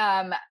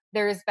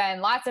 there's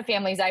been lots of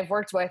families I've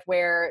worked with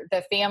where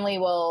the family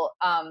will,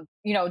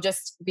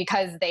 just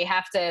because they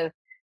have to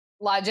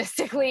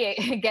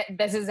logistically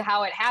this is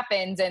how it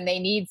happens and they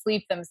need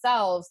sleep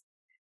themselves,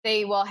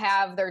 they will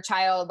have their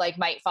child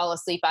might fall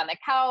asleep on the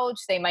couch.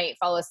 They might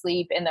fall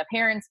asleep in the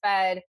parent's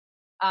bed.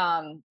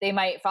 They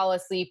might fall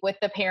asleep with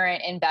the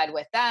parent in bed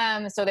with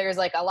them. So there's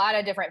a lot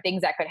of different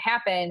things that could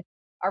happen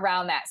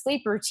around that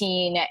sleep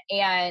routine.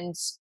 And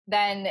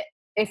then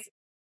if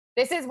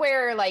this is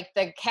where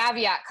the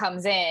caveat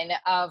comes in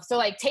of,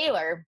 so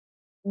Taylor,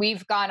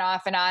 we've gone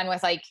off and on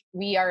with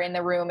we are in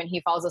the room and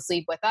he falls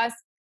asleep with us,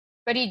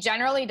 but he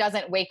generally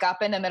doesn't wake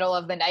up in the middle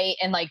of the night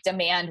and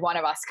demand one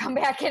of us come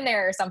back in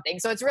there or something.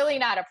 So it's really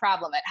not a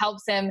problem. It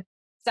helps him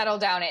settle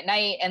down at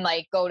night and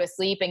go to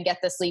sleep and get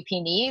the sleep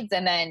he needs.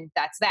 And then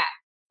that's that.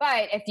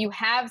 But if you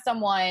have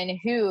someone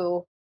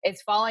who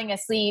is falling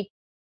asleep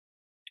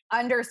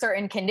under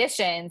certain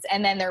conditions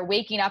and then they're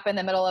waking up in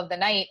the middle of the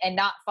night and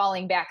not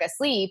falling back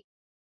asleep,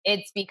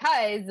 it's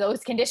because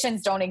those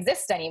conditions don't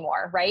exist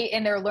anymore, right?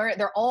 And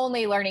they're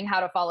only learning how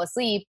to fall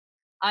asleep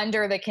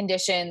under the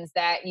conditions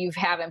that you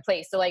have in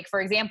place. So for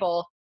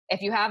example,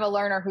 if you have a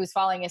learner who's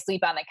falling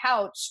asleep on the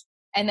couch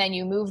and then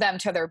you move them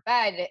to their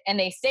bed and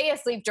they stay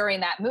asleep during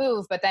that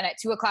move, but then at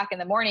 2:00 in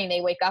the morning, they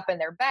wake up in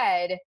their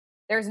bed,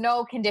 there's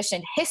no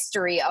conditioned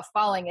history of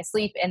falling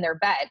asleep in their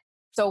bed.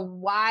 So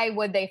why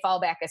would they fall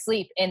back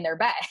asleep in their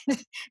bed,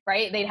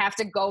 right? They'd have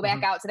to go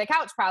back out to the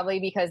couch probably,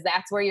 because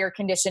that's where you're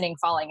conditioning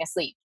falling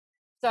asleep.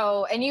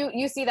 So, and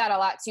you see that a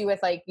lot too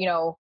with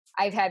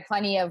I've had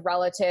plenty of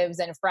relatives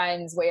and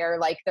friends where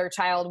their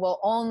child will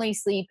only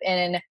sleep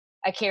in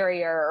a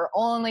carrier or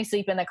only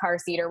sleep in the car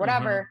seat or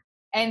whatever.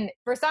 And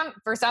for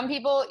some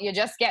people, you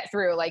just get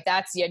through,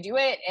 you do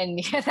it. And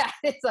that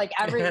it's you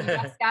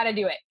just got to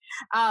do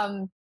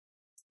it.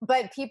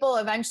 But people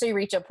eventually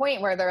reach a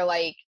point where they're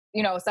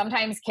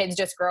sometimes kids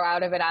just grow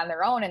out of it on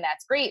their own and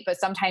that's great, but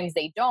sometimes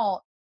they don't.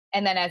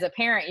 And then as a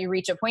parent, you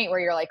reach a point where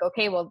you're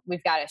okay, well,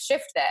 we've got to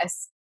shift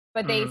this,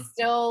 but they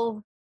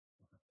still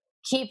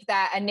keep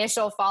that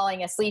initial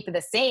falling asleep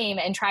the same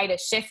and try to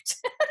shift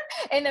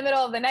in the middle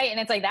of the night. And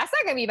it's that's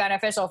not going to be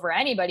beneficial for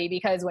anybody,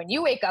 because when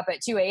you wake up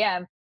at 2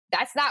 a.m.,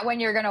 that's not when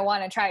you're going to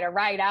want to try to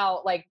ride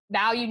out.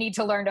 Now you need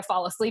to learn to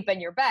fall asleep in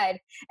your bed,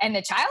 and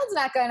the child's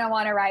not going to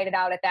want to ride it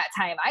out at that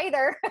time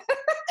either,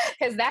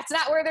 because that's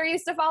not where they're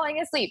used to falling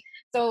asleep.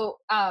 So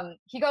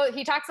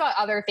he talks about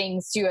other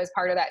things too as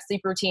part of that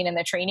sleep routine and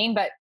the training.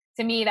 But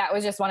to me, that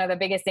was just one of the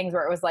biggest things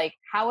where it was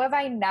how have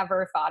I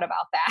never thought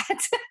about that?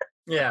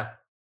 Yeah.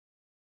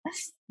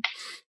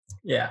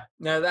 Yeah.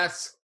 No,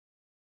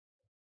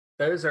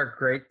 those are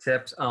great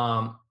tips.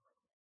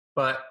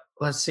 But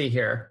let's see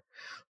here.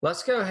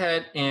 Let's go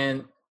ahead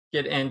and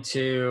get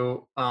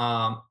into,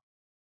 I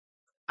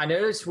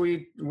noticed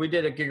we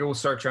did a Google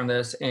search on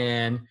this,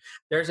 and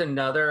there's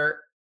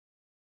another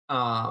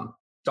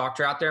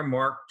doctor out there,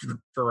 Mark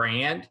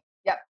Durand,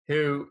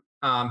 who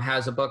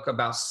has a book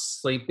about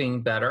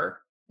sleeping better.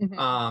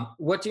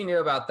 What do you know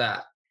about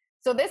that?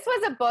 So this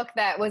was a book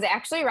that was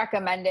actually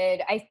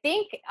recommended. I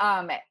think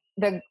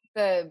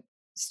the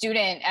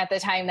student at the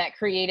time that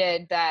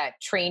created that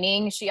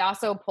training, she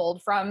also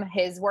pulled from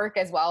his work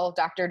as well,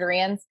 Dr.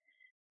 Durand's.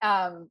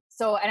 And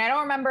I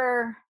don't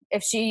remember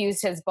if she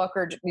used his book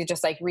or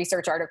just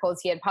research articles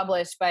he had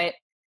published, but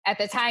at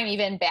the time,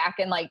 even back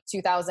in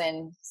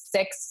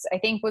 2006, I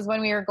think was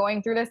when we were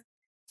going through this,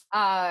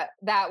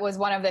 that was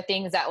one of the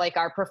things that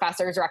our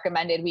professors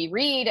recommended we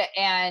read.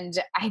 And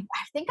I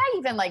think I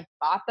even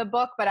bought the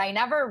book, but I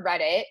never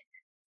read it.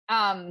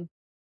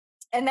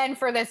 And then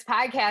for this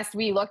podcast,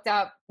 we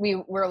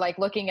were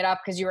looking it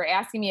up because you were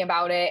asking me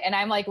about it. And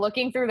I'm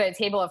looking through the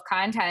table of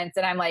contents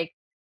and I'm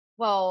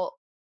well,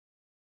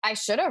 I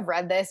should have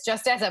read this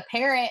just as a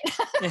parent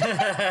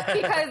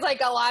because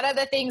a lot of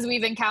the things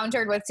we've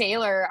encountered with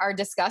Taylor are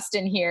discussed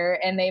in here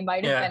and they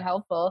might have been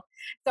helpful.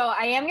 So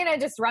I am going to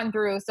just run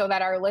through so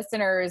that our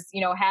listeners,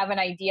 have an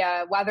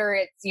idea, whether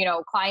it's,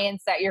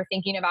 clients that you're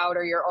thinking about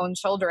or your own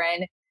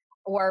children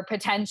or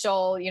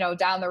potential,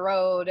 down the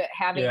road,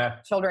 having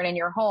children in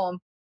your home.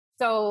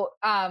 So,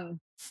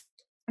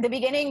 the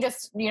beginning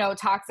just,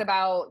 talks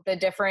about the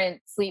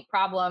different sleep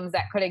problems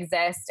that could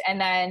exist. And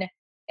then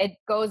it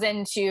goes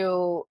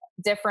into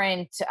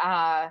different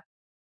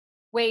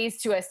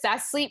ways to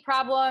assess sleep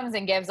problems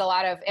and gives a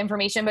lot of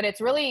information, but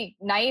it's really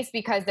nice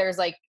because there's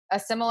a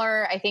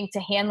similar, I think, to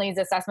Hanley's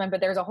assessment,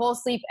 but there's a whole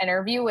sleep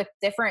interview with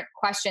different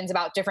questions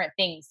about different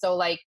things. So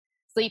like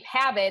sleep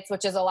habits,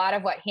 which is a lot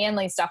of what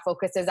Hanley stuff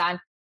focuses on.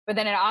 But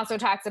then it also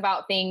talks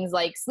about things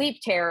like sleep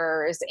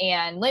terrors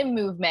and limb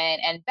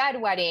movement and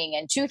bedwetting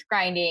and tooth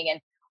grinding and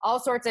all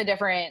sorts of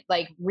different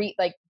like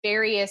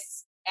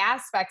various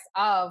aspects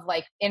of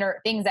like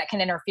things that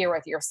can interfere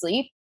with your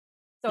sleep.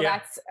 So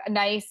that's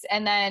nice.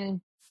 And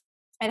then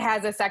it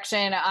has a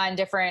section on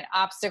different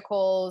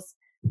obstacles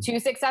to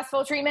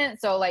successful treatment.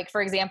 So like,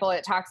 for example,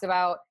 it talks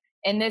about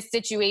in this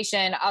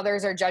situation,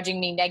 others are judging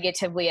me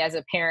negatively as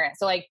a parent.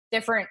 So like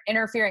different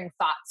interfering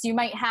thoughts you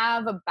might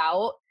have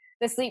about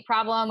the sleep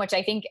problem, which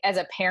I think as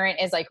a parent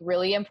is like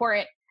really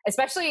important,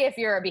 especially if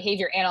you're a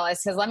behavior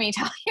analyst, because let me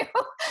tell you,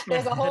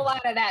 there's a whole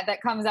lot of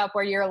that comes up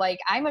where you're like,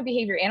 I'm a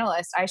behavior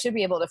analyst. I should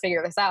be able to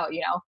figure this out,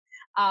 you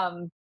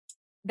know?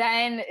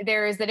 Then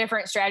there's the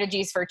different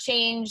strategies for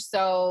change.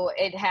 So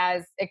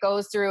it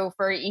goes through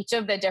for each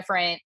of the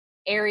different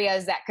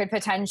areas that could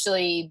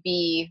potentially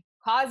be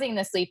causing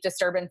the sleep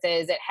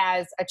disturbances. It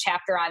has a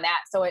chapter on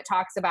that. So it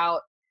talks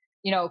about,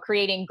 you know,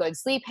 creating good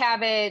sleep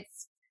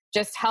habits,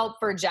 just help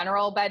for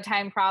general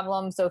bedtime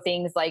problems. So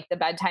things like the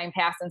bedtime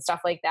pass and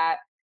stuff like that.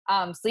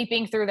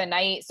 Sleeping through the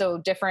night. So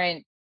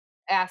different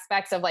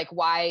aspects of like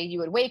why you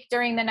would wake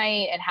during the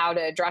night and how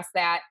to address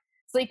that.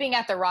 Sleeping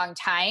at the wrong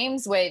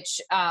times,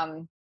 which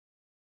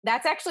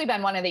that's actually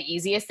been one of the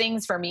easiest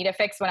things for me to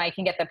fix when I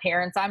can get the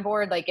parents on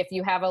board. Like if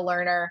you have a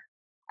learner,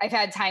 I've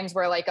had times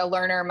where like a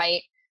learner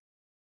might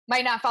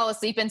not fall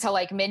asleep until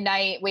like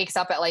midnight, wakes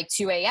up at like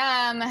 2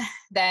 a.m.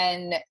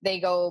 Then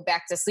they go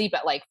back to sleep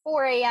at like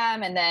 4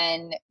 a.m. and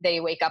then they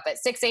wake up at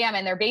 6 a.m.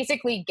 and they're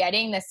basically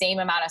getting the same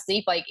amount of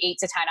sleep, like 8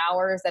 to 10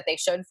 hours that they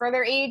should for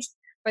their age,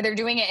 but they're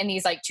doing it in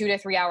these like 2 to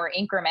 3 hour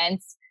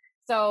increments.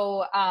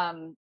 So,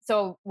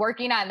 so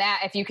working on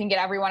that, if you can get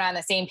everyone on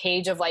the same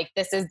page of like,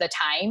 this is the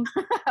time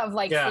of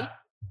like sleep.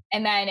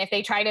 And then if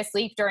they try to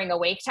sleep during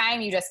awake time,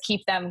 you just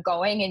keep them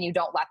going and you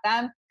don't let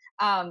them.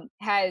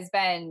 Has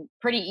been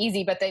pretty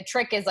easy, but the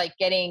trick is like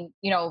getting,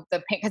 you know,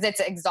 because it's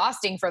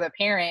exhausting for the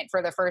parent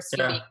for the first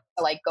few weeks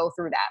to like go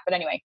through that. But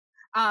anyway,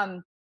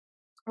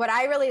 what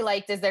I really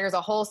liked is there's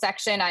a whole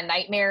section on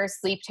nightmares,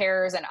 sleep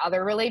terrors, and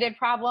other related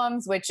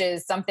problems, which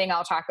is something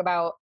I'll talk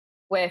about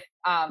with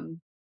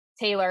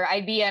Taylor.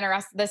 I'd be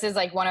interested. This is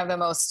like one of the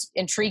most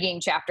intriguing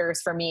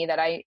chapters for me that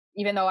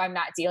even though I'm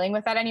not dealing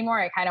with that anymore,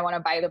 I kind of want to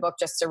buy the book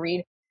just to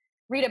read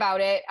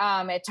about it.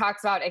 It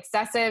talks about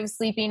excessive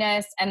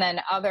sleepiness and then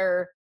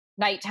other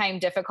nighttime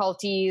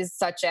difficulties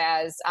such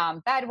as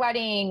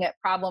bedwetting,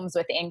 problems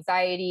with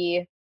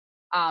anxiety,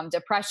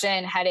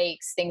 depression,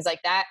 headaches, things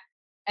like that.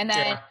 And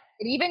then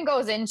it even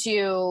goes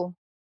into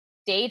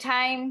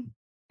daytime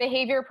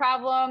behavior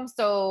problems.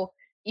 So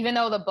even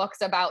though the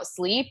book's about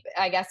sleep,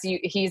 I guess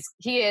he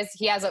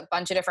has a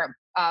bunch of different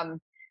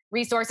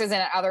resources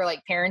and other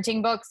like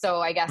parenting books. So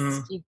I guess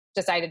he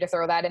decided to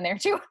throw that in there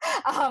too.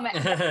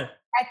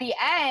 At the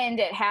end,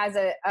 it has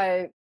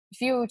a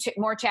few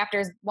more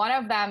chapters. One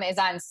of them is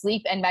on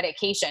sleep and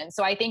medication.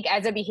 So I think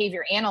as a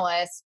behavior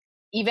analyst,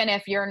 even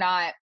if you're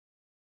not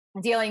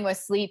dealing with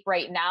sleep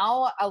right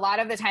now, a lot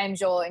of the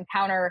times you'll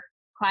encounter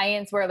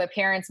clients where the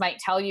parents might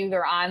tell you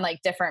they're on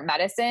like different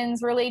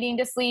medicines relating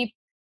to sleep,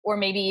 or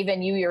maybe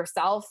even you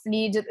yourself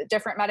need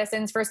different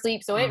medicines for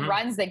sleep. So it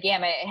runs the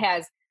gamut. It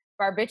has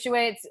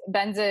barbiturates,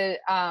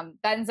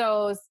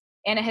 benzos,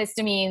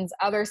 antihistamines,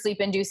 other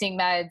sleep-inducing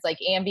meds like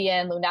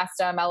Ambien,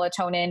 Lunesta,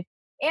 melatonin,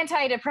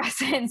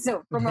 antidepressants,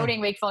 so promoting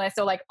wakefulness.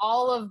 So like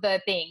all of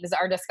the things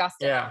are discussed.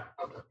 Yeah.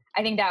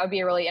 I think that would be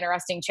a really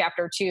interesting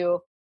chapter too.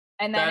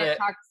 And then it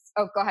talks,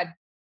 oh, go ahead.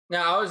 No,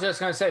 I was just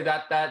going to say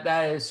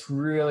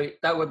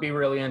that would be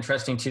really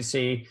interesting to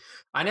see.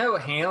 I know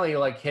Hanley,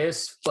 like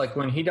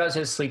when he does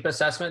his sleep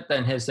assessment,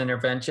 then his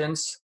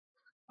interventions,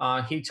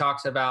 he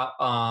talks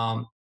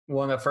about,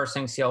 one of the first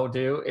things he'll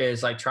do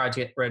is like try to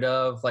get rid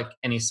of like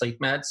any sleep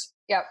meds.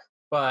 Yep.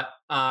 But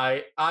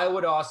I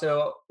would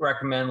also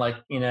recommend, like,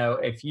 you know,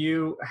 if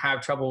you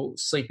have trouble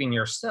sleeping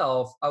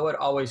yourself, I would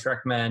always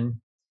recommend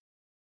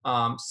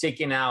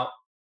seeking out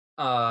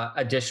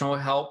additional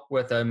help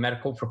with a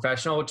medical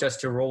professional just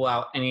to rule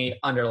out any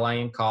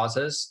underlying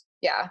causes.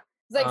 Yeah.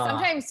 It's like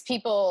sometimes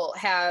people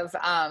have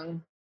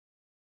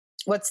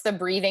what's the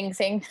breathing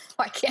thing?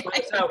 Why can't I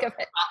think of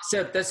it?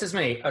 So this is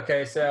me.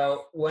 Okay.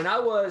 So when I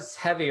was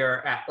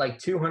heavier at like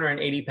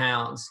 280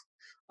 pounds,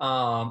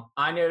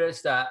 I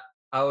noticed that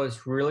I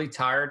was really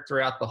tired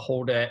throughout the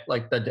whole day,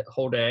 like the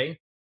whole day.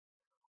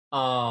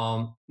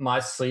 My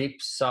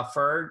sleep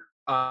suffered.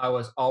 I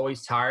was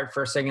always tired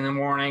first thing in the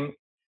morning.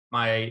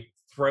 My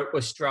throat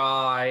was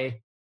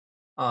dry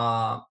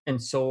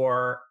and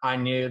sore. I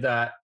knew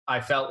that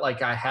I felt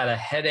like I had a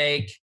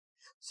headache.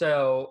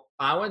 So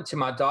I went to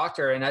my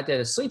doctor and I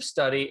did a sleep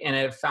study, and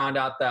it found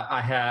out that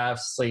I have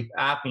sleep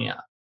apnea.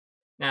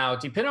 Now,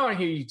 depending on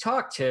who you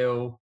talk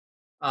to,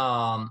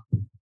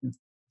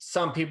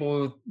 some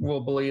people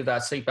will believe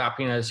that sleep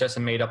apnea is just a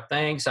made up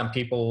thing. Some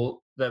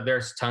people,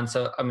 there's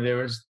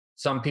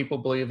some people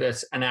believe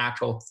it's an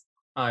actual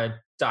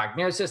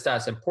diagnosis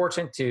that's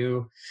important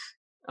to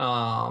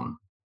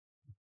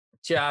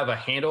to have a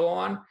handle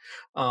on.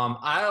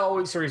 I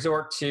always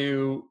resort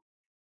to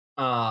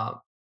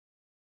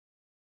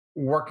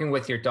working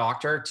with your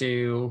doctor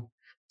to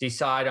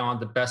decide on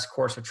the best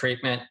course of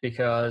treatment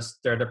because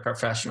they're the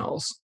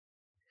professionals.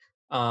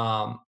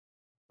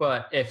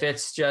 But if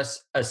it's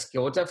just a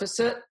skill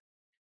deficit,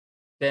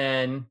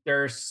 then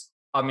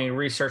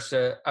research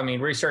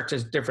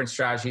is different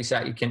strategies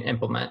that you can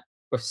implement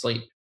with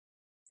sleep.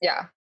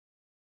 Yeah.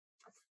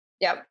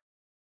 Yep.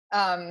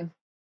 And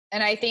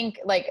I think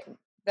like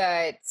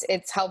that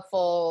it's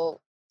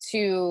helpful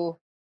to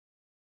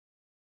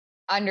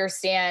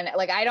understand,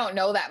 like, I don't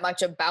know that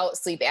much about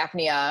sleep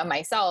apnea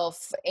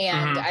myself.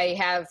 And Mhm. I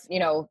have,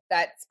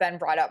 that's been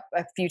brought up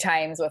a few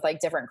times with like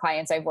different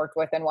clients I've worked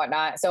with and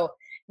whatnot. So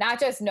not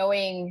just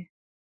knowing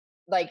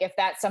like if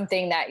that's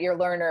something that your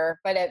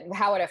learner, but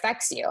how it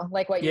affects you,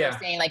 like what you were Yeah.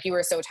 saying, like you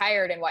were so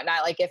tired and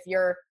whatnot, like if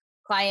your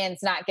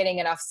client's not getting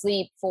enough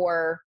sleep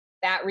for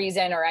that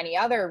reason or any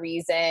other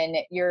reason,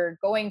 you're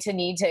going to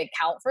need to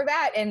account for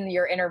that in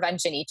your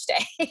intervention each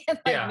day. Like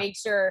Yeah. make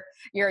sure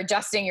you're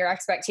adjusting your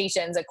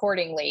expectations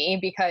accordingly,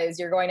 because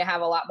you're going to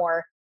have a lot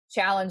more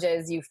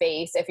challenges you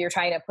face if you're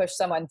trying to push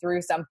someone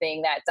through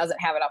something that doesn't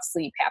have enough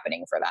sleep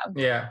happening for them.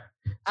 Yeah.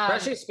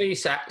 Especially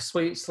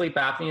sleep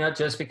apnea,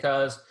 just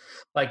because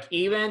like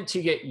even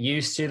to get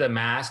used to the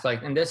mask,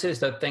 like, and this is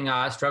the thing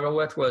I struggle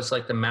with, was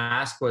like the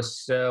mask was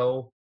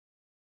so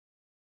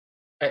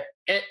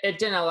it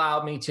didn't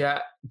allow me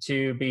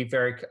to be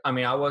very,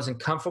 I wasn't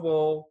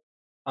comfortable.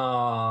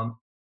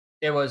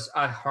 It was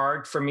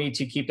hard for me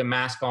to keep the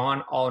mask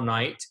on all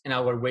night, and I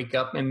would wake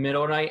up in the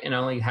middle of the night and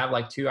only have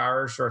like 2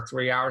 hours or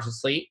 3 hours of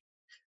sleep,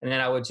 and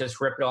then I would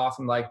just rip it off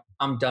and like,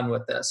 I'm done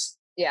with this,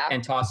 Yeah.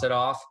 and toss it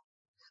off.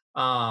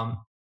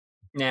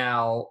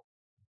 Now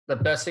the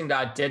best thing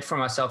that I did for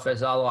myself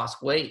is I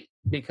lost weight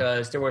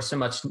because there was so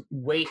much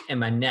weight in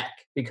my neck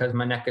because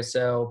my neck is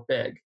so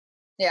big.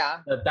 Yeah.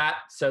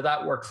 So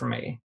that worked for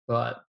me,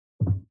 but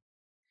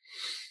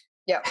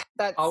Yep.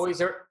 That's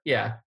always,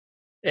 yeah,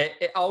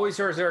 it always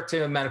resort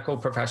to a medical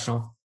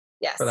professional.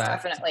 Yes, For that.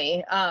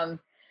 definitely.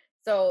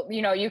 So,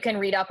 you can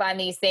read up on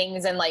these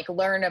things and like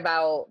learn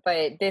about,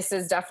 but this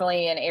is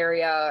definitely an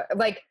area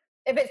like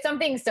if it's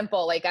something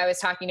simple, like I was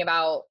talking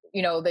about,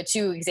 the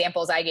two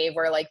examples I gave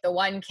were like the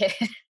one kid,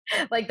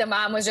 like the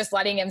mom was just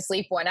letting him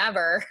sleep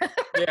whenever.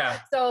 Yeah.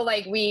 So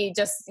like we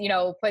just,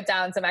 put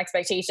down some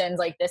expectations,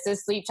 like this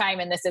is sleep time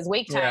and this is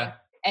wake time. Yeah.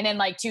 And in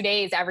like 2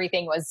 days,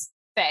 everything was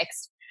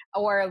fixed.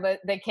 Or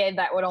the kid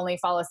that would only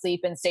fall asleep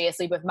and stay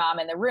asleep with mom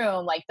in the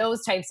room, like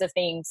those types of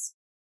things,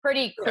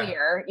 pretty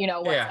clear,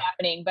 what's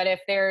happening. But if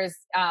there's,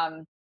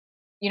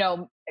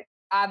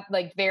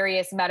 like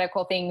various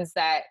medical things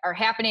that are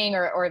happening,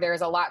 or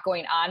there's a lot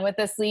going on with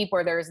the sleep,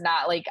 or there's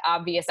not like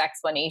obvious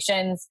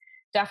explanations,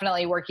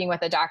 definitely working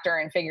with a doctor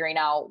and figuring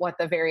out what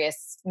the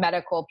various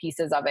medical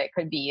pieces of it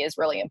could be is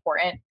really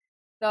important.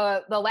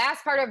 The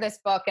last part of this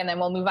book, and then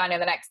we'll move on to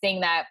the next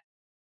thing, that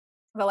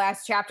the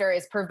last chapter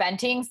is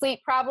preventing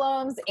sleep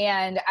problems.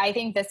 And I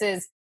think this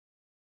is,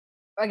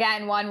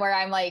 again, one where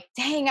I'm like,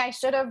 dang, I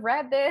should have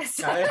read this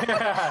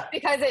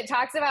because it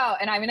talks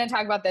about, and I'm going to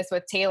talk about this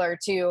with Taylor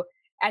too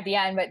at the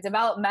end, but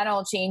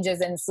developmental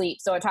changes in sleep.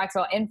 So it talks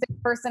about infant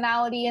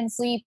personality in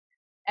sleep,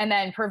 and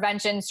then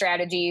prevention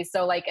strategies.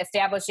 So like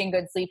establishing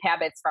good sleep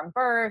habits from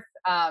birth,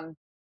 and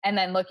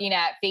then looking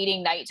at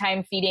fading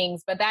nighttime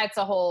feedings. But that's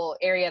a whole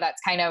area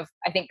that's kind of,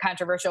 I think,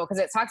 controversial because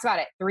it talks about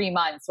it 3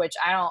 months, which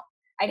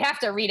I'd have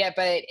to read it,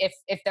 but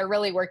if they're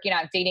really working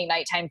on fading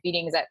nighttime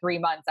feedings at 3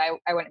 months,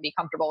 I wouldn't be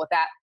comfortable with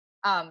that.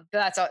 But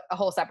that's a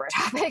whole separate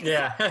topic.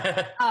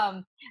 Yeah.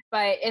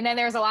 And then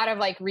there's a lot of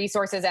like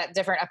resources at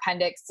different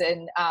appendix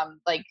and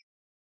like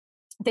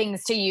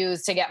things to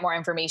use to get more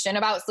information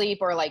about sleep,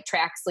 or like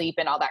track sleep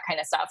and all that kind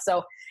of stuff.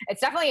 So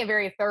it's definitely a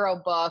very thorough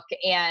book.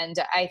 And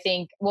I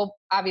think we'll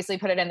obviously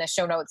put it in the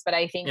show notes, but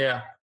I think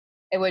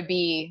it would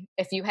be,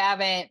 if you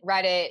haven't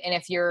read it, and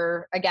if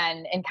you're,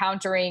 again,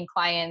 encountering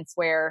clients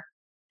where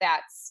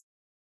that's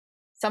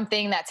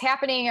something that's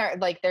happening, or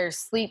like there's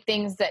sleep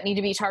things that need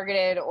to be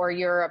targeted, or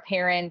you're a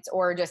parent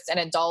or just an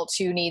adult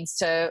who needs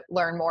to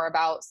learn more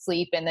about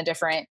sleep and the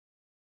different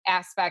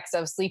aspects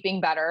of sleeping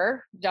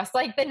better, just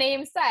like the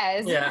name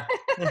says,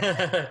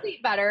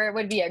 sleep better, it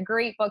would be a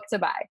great book to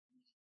buy.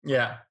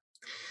 Yeah.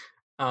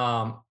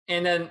 And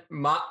then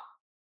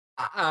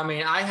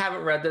I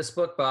haven't read this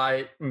book, but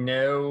I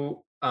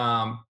know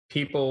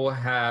people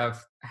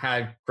have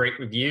had great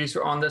reviews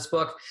on this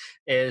book.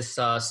 Is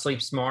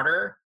Sleep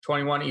Smarter: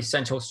 21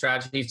 Essential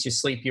Strategies to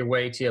Sleep Your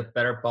Way to a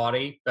Better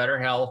Body, Better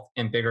Health,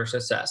 and Bigger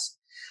Success,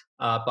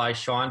 by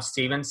Shawn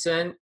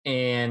Stevenson.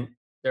 And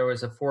there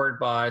was a foreword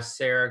by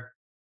Sarah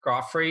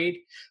Gottfried,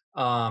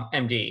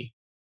 MD.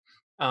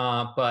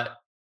 But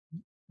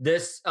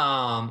this,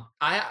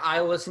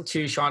 I listened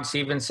to Shawn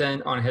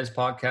Stevenson on his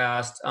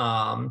podcast,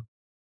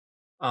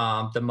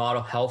 the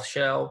Model Health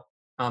Show.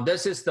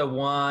 This is the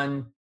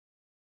one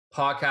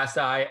podcast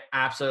that I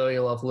absolutely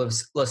love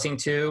listening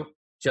to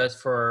just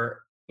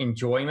for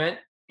enjoyment,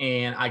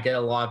 and I get a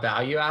lot of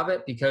value out of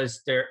it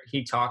because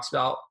he talks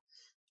about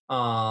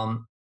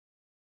um,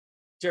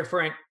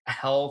 different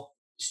health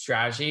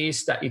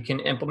strategies that you can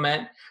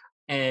implement.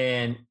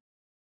 And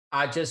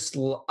I just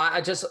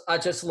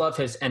love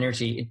his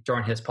energy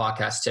during his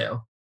podcast too.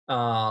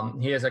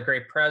 He has a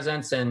great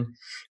presence, and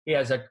he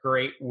has a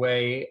great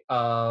way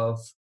of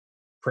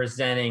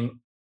presenting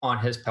on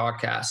his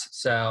podcast.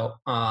 So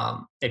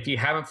if you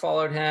haven't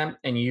followed him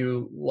and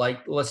you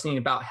like listening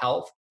about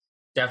health,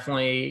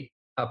 definitely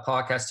a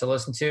podcast to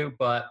listen to.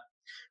 But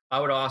I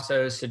would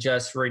also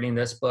suggest reading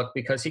this book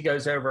because he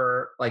goes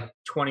over like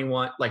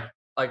 21, like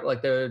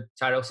the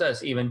title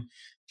says, even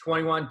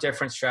 21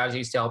 different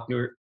strategies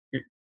to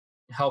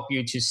help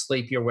you to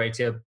sleep your way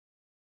to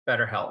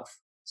better health.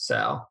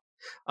 So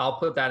I'll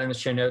put that in the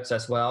show notes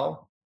as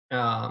well.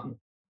 Um,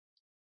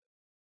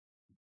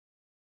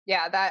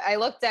 Yeah, that I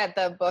looked at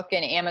the book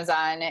in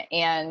Amazon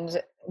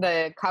and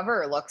the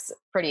cover looks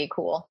pretty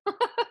cool.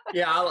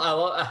 yeah,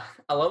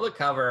 I love the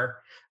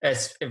cover.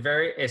 It's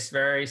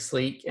very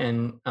sleek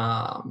and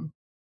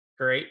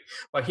great.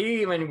 But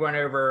he even went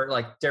over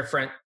like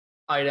different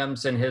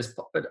items in his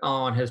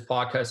on his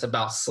podcast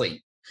about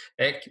sleep.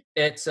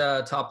 It's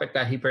a topic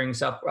that he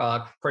brings up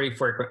pretty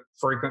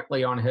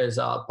frequently on his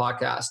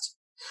podcast.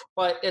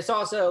 But it's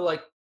also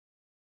like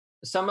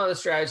some of the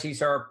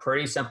strategies are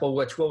pretty simple,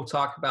 which we'll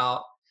talk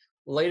about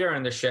later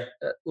in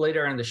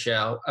the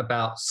show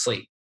about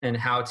sleep and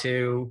how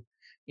to,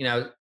 you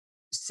know,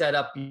 set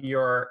up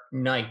your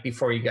night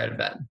before you go to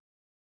bed.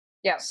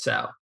 Yeah.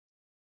 So,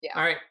 yeah.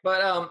 All right,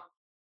 but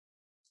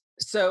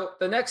so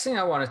the next thing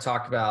I want to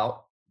talk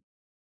about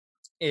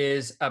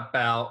is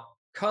about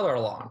color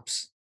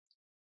alarms.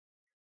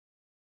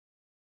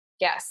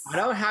 Yes. I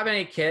don't have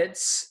any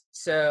kids,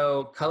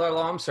 so color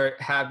alarms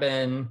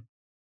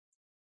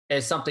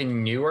is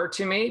something newer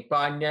to me, but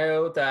I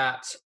know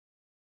that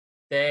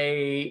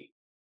they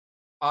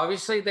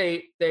obviously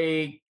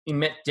they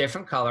emit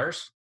different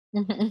colors.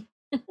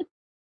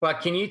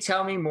 But can you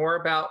tell me more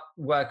about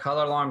what a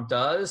color alarm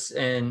does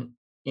and,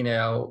 you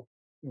know,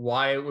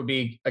 why it would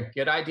be a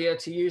good idea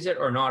to use it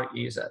or not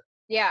use it?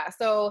 Yeah.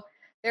 So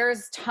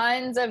there's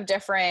tons of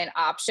different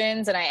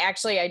options. And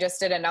I just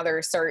did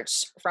another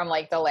search from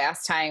like the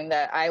last time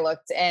that I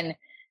looked, and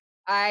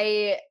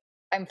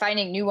I'm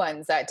finding new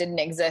ones that didn't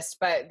exist.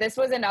 But this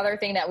was another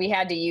thing that we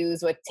had to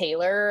use with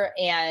Taylor,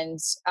 and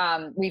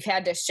we've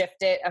had to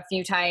shift it a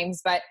few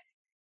times. But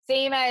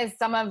same as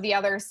some of the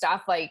other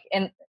stuff, like,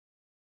 and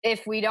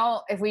if we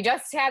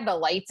just had the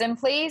lights in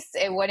place,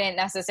 it wouldn't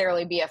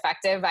necessarily be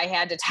effective. I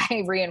had to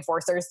tie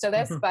reinforcers to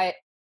this, but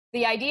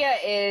the idea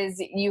is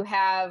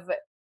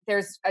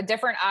there's a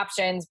different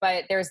options,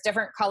 but there's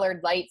different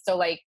colored lights. So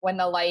like when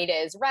the light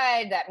is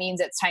red, that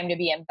means it's time to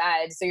be in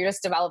bed. So you're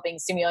just developing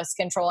stimulus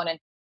control in an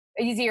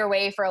easier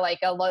way for like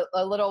a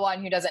little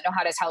one who doesn't know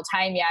how to tell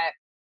time yet.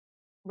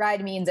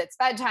 Red means it's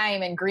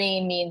bedtime, and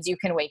green means you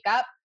can wake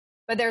up.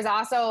 But there's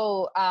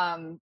also,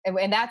 and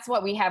that's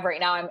what we have right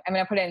now. I'm going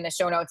to put it in the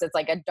show notes. It's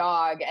like a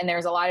dog, and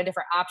there's a lot of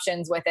different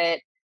options with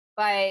it,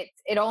 but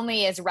it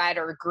only is red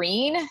or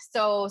green.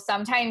 So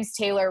sometimes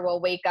Taylor will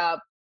wake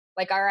up,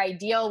 like our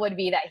ideal would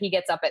be that he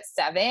gets up at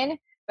 7,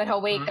 but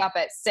he'll wake up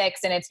at 6,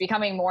 and it's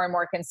becoming more and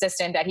more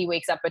consistent that he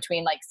wakes up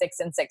between like 6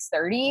 and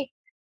 6:30.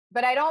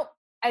 But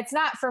it's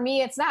not, for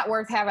me, it's not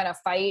worth having a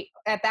fight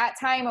at that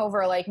time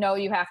over like, no,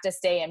 you have to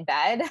stay in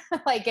bed.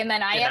 Like, and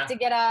then I have to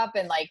get up,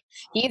 and like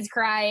he's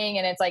crying,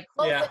 and it's like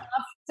close enough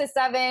to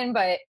 7,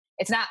 but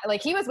it's not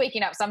like he was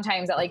waking up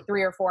sometimes at like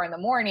 3 or 4 in the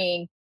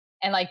morning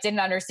and like didn't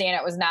understand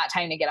it was not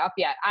time to get up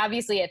yet.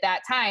 Obviously at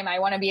that time, I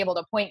want to be able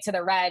to point to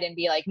the red and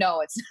be like,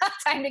 no, it's not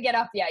time to get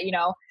up yet, you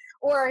know?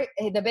 Or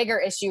the bigger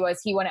issue was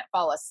he wouldn't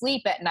fall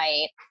asleep at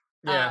night.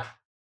 Yeah.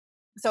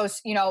 So,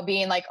 you know,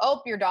 being like,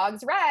 oh, your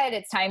dog's red,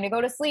 it's time to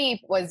go to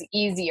sleep was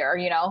easier,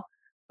 you know?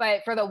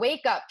 But for the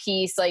wake up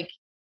piece, like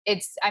I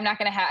don't want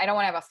to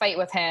have a fight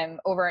with him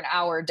over an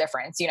hour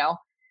difference, you know?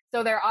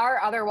 So there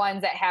are other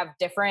ones that have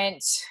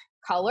different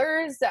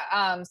colors.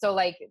 So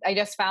like I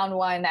just found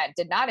one that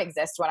did not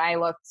exist when I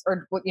looked,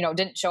 or, you know,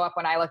 didn't show up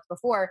when I looked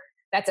before.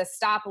 That's a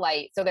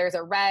stoplight. So there's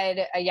a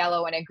red, a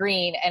yellow, and a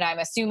green. And I'm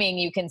assuming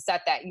you can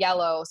set that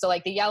yellow. So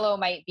like the yellow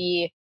might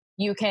be,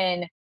 you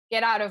can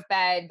get out of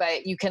bed,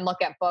 but you can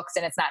look at books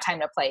and it's not time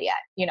to play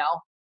yet, you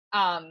know?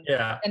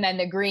 And then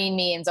the green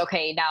means,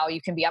 okay, now you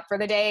can be up for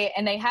the day.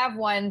 And they have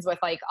ones with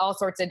like all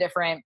sorts of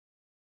different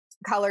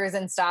colors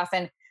and stuff.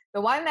 And the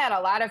one that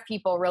a lot of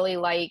people really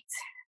liked,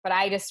 but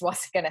I just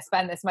wasn't going to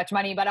spend this much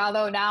money. But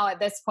although now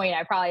at this point,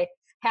 I probably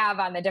have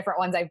on the different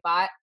ones I've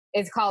bought,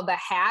 is called the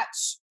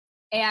Hatch.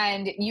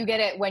 And you get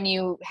it when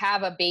you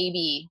have a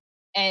baby,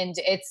 and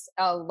it's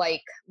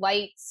like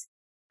lights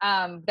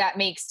that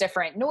makes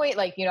different noise.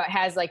 Like, you know, it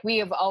has like, we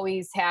have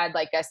always had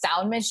like a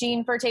sound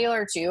machine for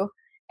Taylor too.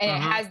 And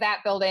it has that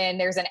built in.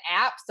 There's an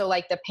app. So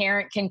like the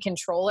parent can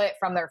control it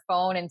from their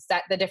phone and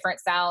set the different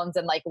sounds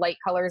and like light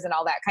colors and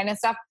all that kind of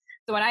stuff.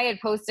 So when I had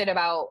posted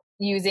about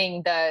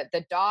using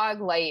the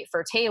dog light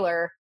for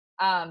Taylor,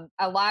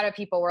 a lot of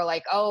people were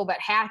like, oh, but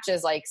Hatch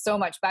is like so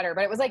much better,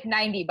 but it was like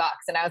 $90.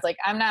 And I was like,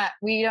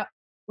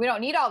 we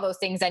don't need all those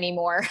things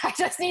anymore. I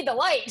just need the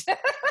light.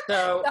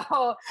 So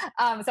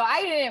So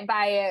I didn't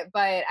buy it,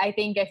 but I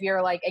think if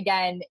you're like,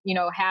 again,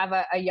 have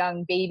a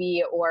young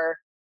baby, or,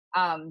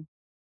 um,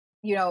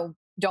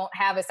 don't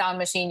have a sound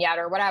machine yet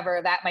or whatever,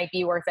 that might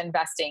be worth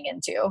investing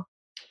into.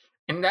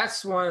 and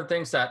that's one of the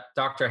things that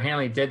Dr.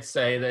 Hanley did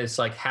say, that it's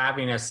like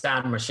having a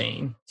sound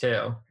machine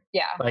too.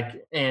 Yeah.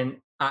 Like, and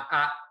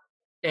I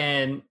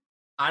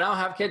don't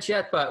have kids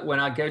yet, but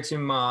when I go to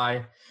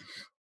my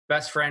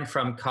best friend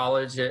from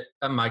college,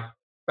 my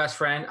best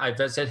friend, I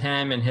visit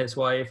him and his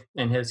wife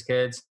and his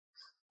kids.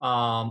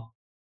 Um,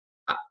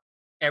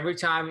 every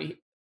time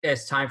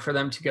it's time for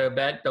them to go to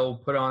bed, they'll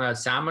put on a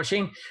sound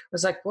machine. I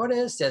was like, what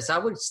is this? I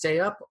would stay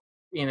up,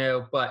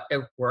 but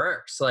it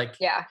works. Like,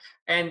 Yeah.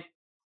 and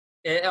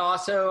it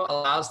also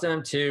allows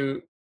them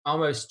to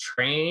almost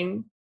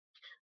train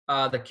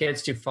the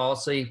kids to fall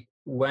asleep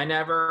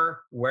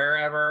whenever,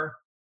 wherever,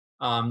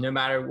 no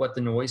matter what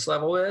the noise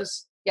level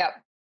is. Yep.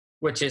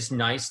 Which is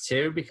nice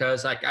too,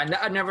 because like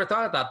I never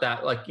thought about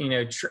that. Like,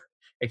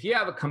 if you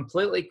have a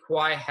completely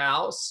quiet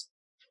house,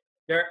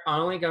 they're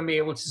only going to be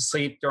able to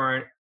sleep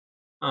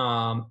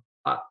um,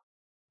 uh,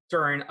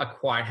 during a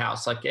quiet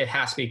house. Like, it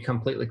has to be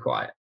completely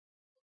quiet.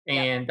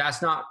 And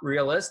that's not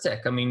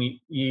realistic. I mean,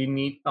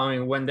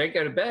 when they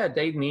go to bed,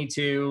 they need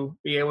to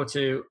be able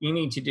to, you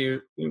need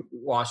to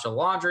wash the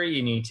laundry,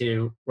 you need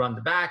to run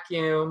the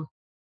vacuum.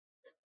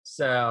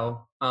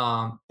 So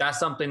that's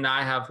something that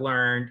I have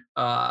learned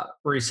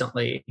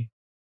recently,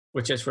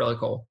 which is really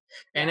cool.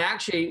 And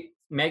actually,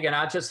 Megan,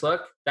 I just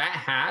looked, that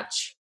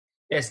hatch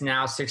is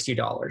now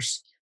 $60.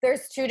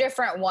 There's two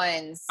different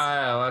ones.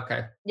 Oh,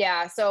 okay.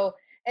 Yeah. So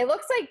it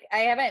looks like, I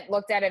haven't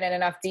looked at it in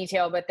enough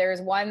detail, but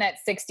there's one that's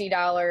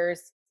 $60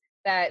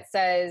 that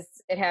says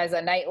it has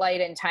a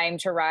nightlight and time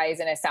to rise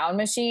and a sound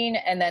machine.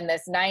 And then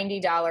this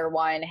 $90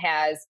 one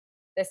has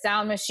the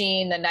sound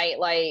machine, the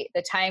nightlight,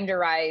 the time to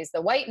rise,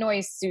 the white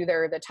noise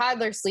soother, the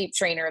toddler sleep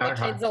trainer, the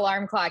kids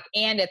alarm clock,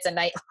 and it's a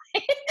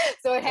nightlight.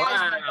 So it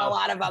has like a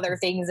lot of other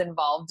things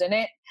involved in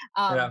it.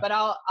 But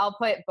I'll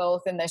put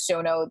both in the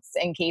show notes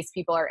in case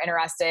people are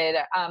interested.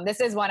 This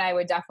is one I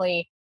would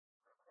definitely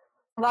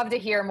love to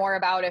hear more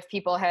about if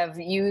people have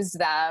used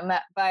them.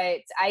 But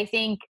I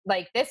think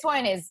like this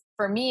one is,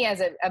 for me as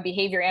a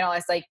behavior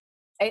analyst, like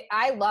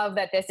I love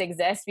that this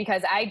exists,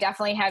 because I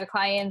definitely had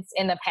clients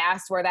in the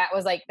past where that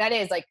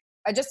is like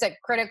just a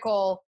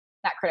critical,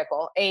 not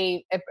critical,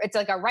 it's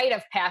like a rite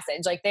of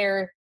passage. Like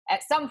they're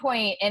at some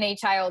point in a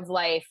child's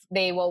life,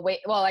 they will wait.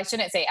 Well, I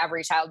shouldn't say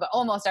every child, but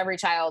almost every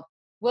child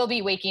will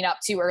be waking up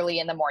too early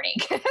in the morning,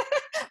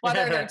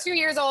 whether they're 2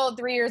 years old,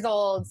 3 years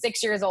old,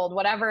 6 years old,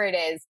 whatever it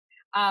is.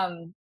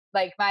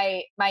 Like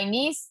my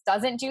niece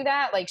doesn't do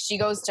that. Like she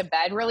goes to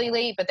bed really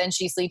late, but then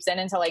she sleeps in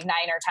until like 9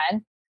 or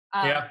 10.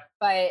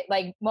 But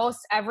like most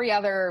every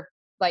other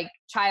like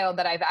child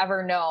that I've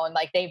ever known,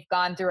 like they've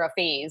gone through a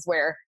phase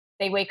where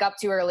they wake up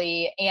too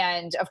early.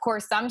 And of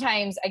course,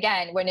 sometimes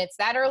again, when it's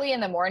that early in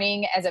the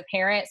morning as a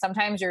parent,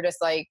 sometimes you're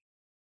just like,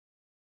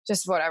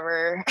 just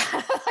whatever,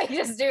 like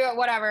just do it,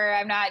 whatever.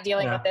 I'm not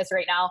dealing with this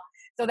right now.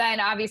 So then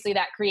obviously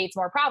that creates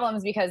more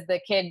problems, because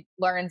the kid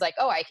learns like,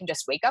 oh, I can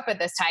just wake up at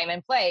this time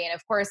and play. And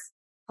of course,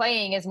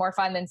 playing is more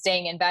fun than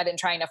staying in bed and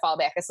trying to fall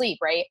back asleep,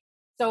 right?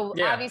 So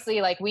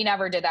obviously, like we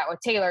never did that with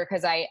Taylor,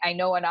 because I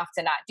know enough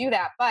to not do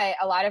that. But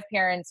a lot of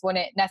parents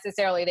wouldn't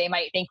necessarily, they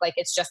might think like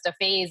it's just a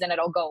phase and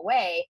it'll go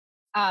away.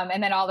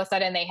 And then all of a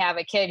sudden they have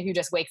a kid who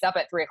just wakes up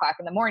at 3 o'clock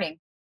in the morning.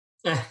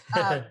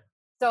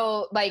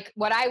 So like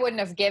what I wouldn't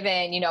have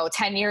given,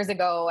 10 years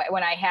ago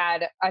when I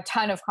had a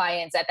ton of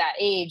clients at that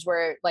age,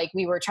 where like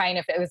we were trying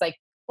to, it was like,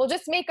 well,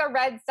 just make a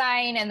red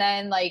sign and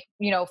then like,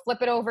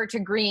 flip it over to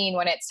green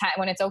when it's time,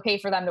 when it's okay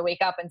for them to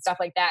wake up and stuff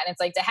like that. And it's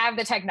like to have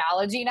the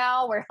technology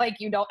now where like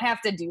you don't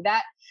have to do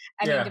that.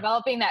 I mean,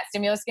 developing that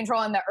stimulus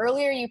control, and the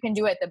earlier you can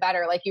do it, the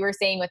better. Like you were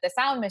saying with the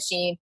sound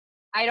machine,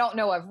 I don't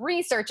know of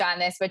research on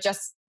this, but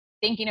just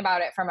thinking about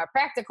it from a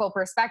practical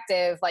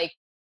perspective, like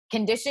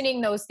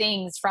conditioning those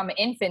things from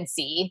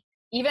infancy,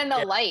 even the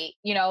light,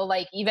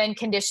 like even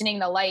conditioning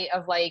the light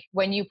of like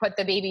when you put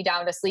the baby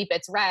down to sleep,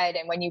 it's red.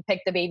 And when you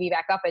pick the baby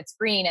back up, it's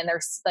green. And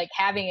there's like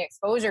having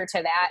exposure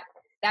to that.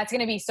 That's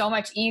going to be so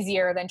much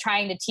easier than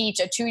trying to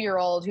teach a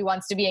 2-year-old who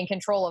wants to be in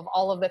control of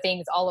all of the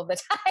things all of the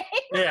time.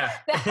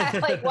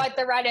 That, like what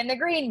the red and the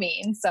green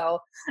mean. So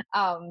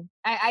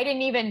I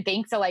didn't even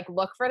think to like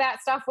look for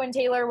that stuff when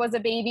Taylor was a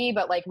baby,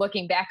 but like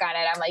looking back on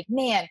it, I'm like,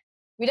 man,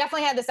 we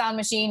definitely had the sound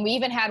machine. We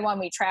even had one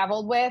we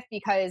traveled with,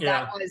 because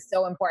that was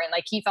so important.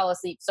 Like he fell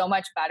asleep so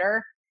much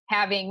better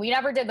we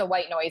never did the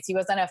white noise. He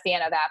wasn't a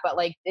fan of that, but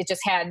like it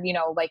just had,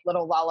 like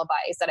little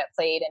lullabies that it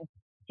played, and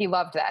he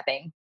loved that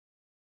thing.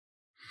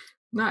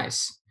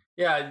 Nice.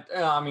 Yeah.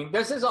 I mean,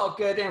 this is all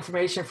good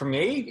information for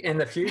me in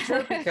the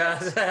future,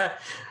 because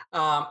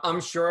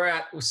I'm sure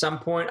at some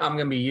point I'm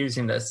going to be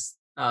using this.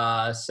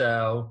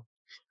 So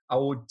I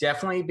will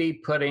definitely be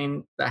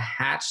putting the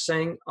hatch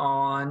thing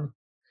on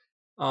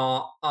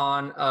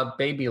a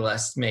baby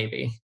list,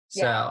 maybe.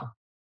 So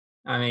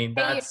I mean, Hey,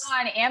 that's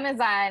on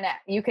Amazon,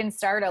 you can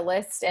start a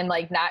list and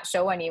like not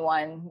show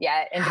anyone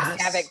yet and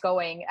just have it yes.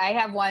 going. I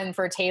have one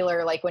for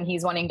Taylor, like when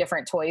he's wanting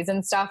different toys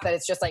and stuff, that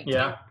it's just like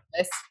Taylor's Yeah.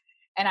 list.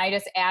 And I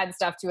just add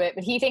stuff to it.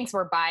 But he thinks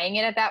we're buying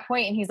it at that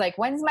point, and he's like,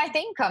 "When's my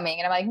thing coming?"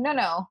 And I'm like, "No,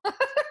 no,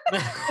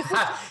 this is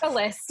a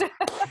list."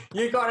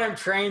 You got him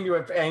trained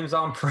with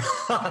Amazon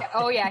Prime.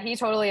 Oh yeah, he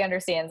totally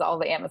understands all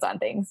the Amazon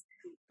things.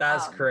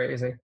 That's Um,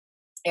 crazy.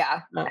 yeah.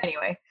 Uh,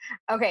 Anyway,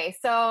 okay.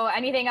 So,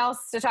 anything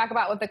else to talk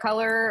about with the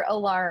color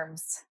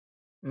alarms?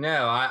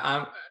 No,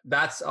 I'm.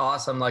 That's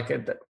awesome. Like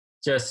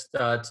just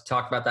to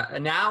talk about that,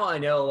 and now I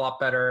know a lot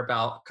better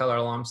about color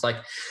alarms. Like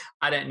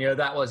I didn't know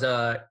that was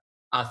a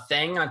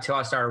thing until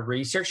I started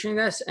researching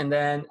this, and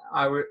then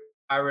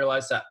I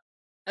realized that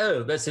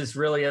oh, this is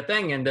really a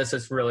thing, and this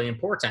is really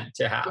important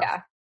to have.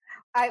 Yeah.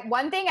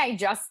 One thing I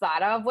just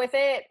thought of with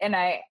it, and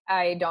I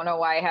don't know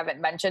why I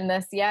haven't mentioned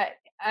this yet.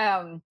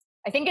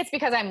 I think it's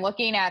because I'm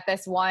looking at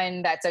this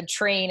one that's a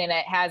train and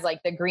it has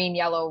like the green,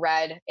 yellow,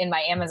 red in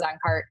my Amazon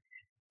cart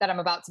that I'm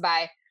about to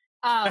buy.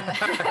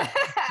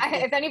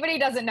 If anybody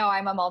doesn't know,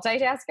 I'm a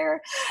multitasker.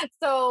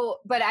 So,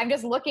 but I'm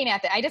just looking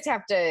at it. I just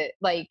have to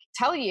like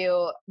tell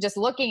you, just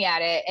looking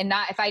at it, and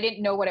not if I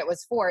didn't know what it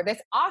was for. This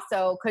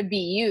also could be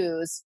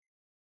used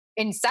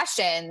in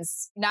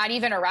sessions, not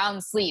even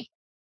around sleep.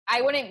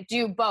 I wouldn't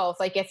do both.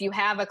 Like if you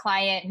have a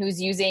client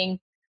who's using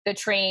the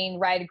train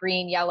red,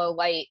 green, yellow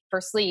light for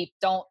sleep,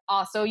 don't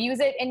also use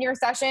it in your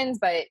sessions,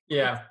 but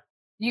Yeah,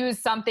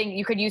 use something,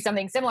 you could use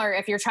something similar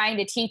if you're trying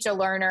to teach a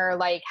learner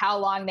like how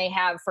long they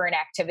have for an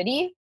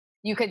activity.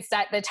 You could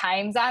set the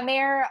times on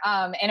there.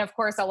 And of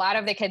course, a lot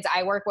of the kids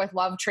I work with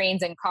love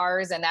trains and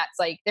cars, and that's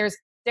like there's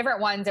different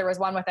ones. There was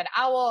one with an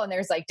owl, and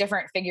there's like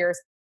different figures.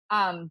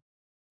 Um,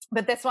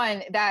 but this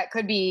one that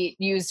could be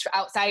used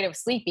outside of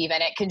sleep.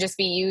 Even it can just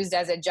be used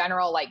as a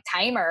general like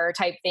timer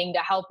type thing to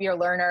help your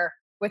learner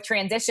with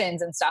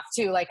transitions and stuff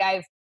too. Like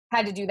I've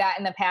had to do that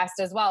in the past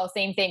as well.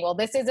 Same thing. Well,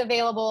 this is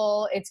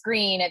available, it's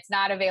green. It's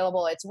not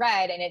available, it's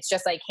red. And it's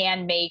just like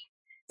hand make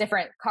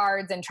different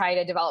cards and try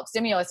to develop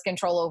stimulus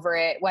control over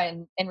it,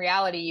 when in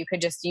reality you could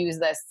just use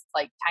this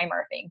like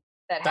timer thing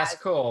that that's has,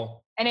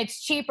 cool. and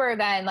it's cheaper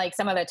than like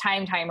some of the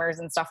time timers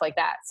and stuff like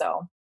that.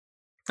 So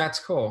That's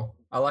cool.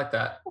 I like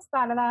that. just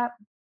thought of that.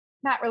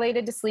 Not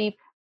related to sleep.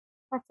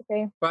 That's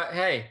okay. But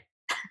hey,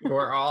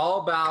 we're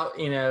all about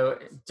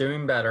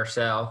doing better.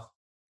 So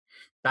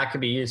that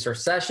could be used for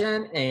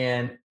session,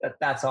 and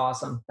that's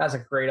awesome. That's a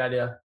great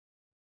idea.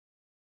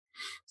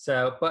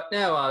 So, but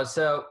no,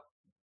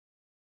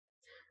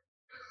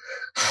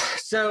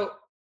 so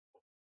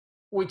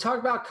we talked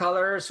about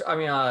colors. I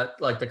mean,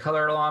 like the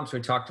color alarms. We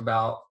talked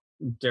about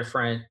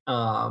different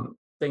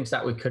things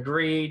that we could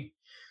read.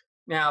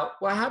 Now,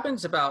 what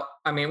happens about?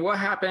 I mean, what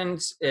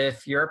happens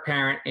if you're a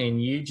parent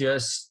and you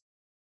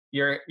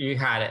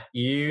had it?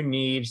 You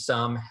need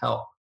some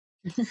help.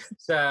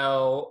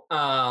 So,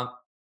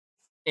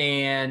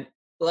 and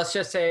let's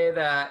just say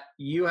that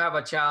you have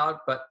a child,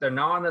 but they're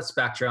not on the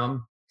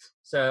spectrum.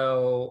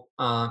 So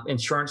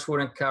insurance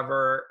wouldn't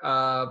cover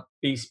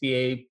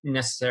BCBA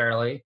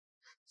necessarily.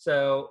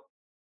 So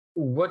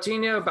what do you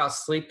know about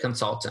sleep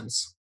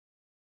consultants?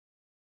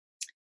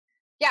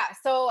 Yeah,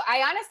 so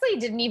I honestly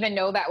didn't even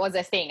know that was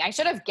a thing. I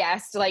should have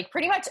guessed like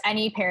pretty much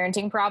any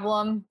parenting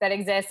problem that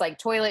exists, like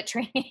toilet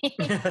training,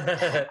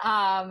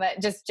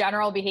 just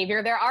general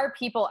behavior. There are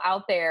people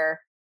out there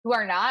who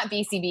are not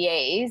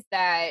BCBAs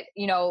that,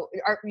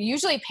 are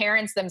usually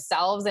parents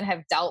themselves and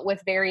have dealt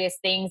with various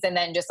things and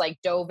then just like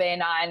dove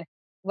in on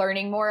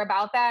learning more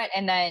about that.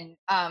 And then,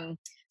 so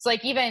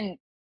like even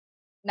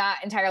not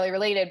entirely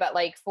related, but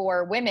like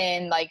for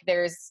women, like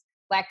there's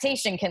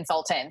lactation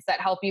consultants that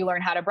help you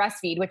learn how to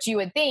breastfeed, which you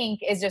would think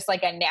is just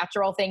like a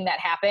natural thing that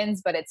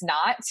happens, but it's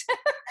not.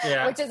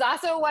 Yeah. Which is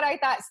also what I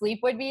thought sleep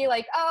would be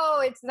like.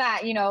 Oh, it's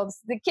not,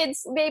 the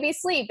kids maybe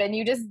sleep and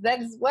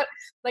that's what,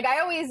 like,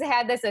 I always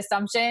had this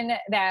assumption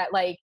that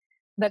like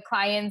the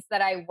clients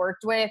that I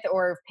worked with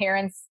or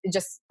parents,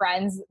 just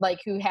friends, like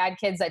who had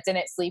kids that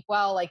didn't sleep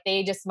well, like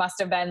they just must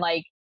have been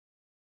like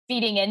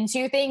feeding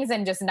into things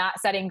and just not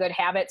setting good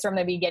habits from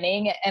the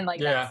beginning. And like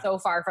that's Yeah. so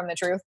far from the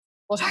truth.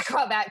 We'll talk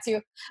about that too.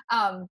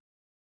 Um,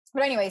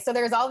 but anyway, so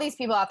there's all these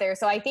people out there.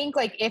 So I think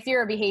like if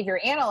you're a behavior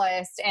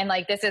analyst and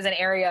like this is an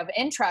area of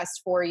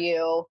interest for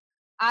you,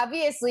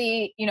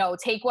 obviously,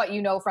 take what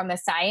you know from the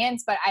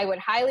science, but I would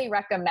highly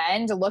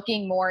recommend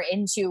looking more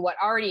into what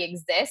already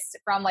exists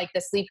from like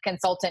the sleep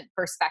consultant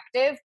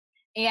perspective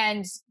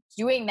and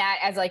doing that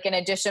as like an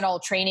additional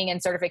training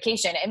and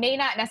certification. It may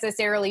not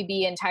necessarily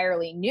be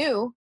entirely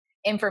new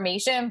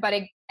information, but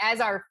as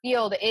our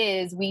field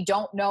is, we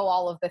don't know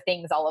all of the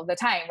things all of the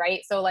time,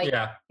 right? So like,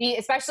 Yeah.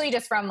 especially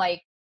just from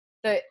like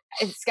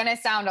it's going to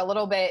sound a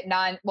little bit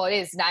it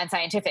is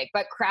non-scientific,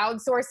 but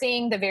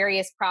crowdsourcing the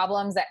various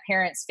problems that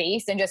parents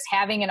face and just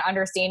having an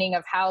understanding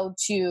of how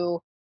to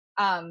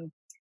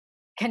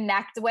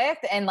connect with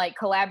and like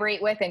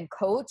collaborate with and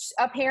coach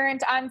a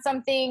parent on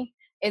something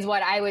is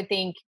what I would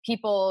think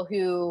people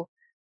who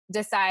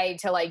decide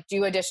to like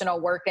do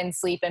additional work in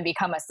sleep and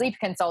become a sleep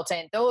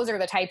consultant, those are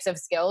the types of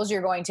skills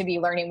you're going to be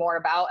learning more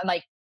about, and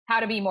like how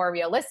to be more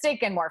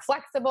realistic and more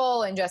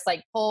flexible and just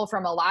like pull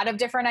from a lot of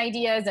different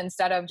ideas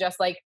instead of just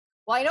like,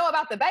 well, I know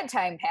about the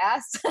bedtime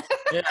pass.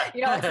 Yeah.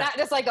 It's not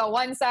just like a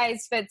one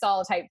size fits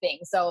all type thing.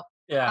 So,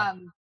 Yeah.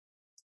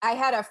 I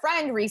had a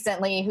friend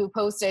recently who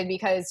posted,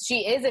 because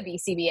she is a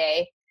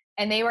BCBA,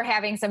 and they were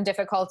having some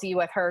difficulty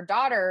with her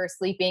daughter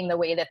sleeping the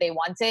way that they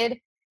wanted,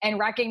 and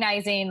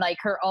recognizing like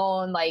her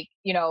own, like,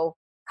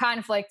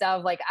 conflict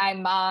of like,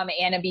 I'm mom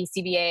and a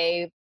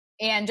BCBA.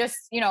 And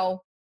just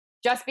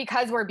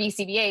because we're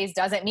BCBAs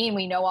doesn't mean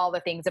we know all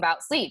the things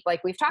about sleep,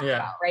 like we've talked Yeah.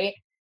 about, right?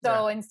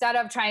 So instead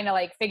of trying to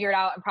like figure it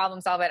out and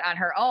problem solve it on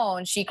her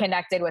own, she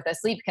connected with a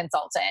sleep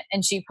consultant,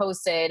 and she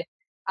posted.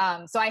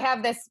 So I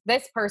have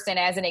this person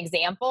as an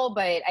example,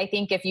 but I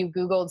think if you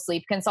Googled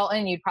sleep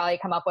consultant, you'd probably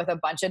come up with a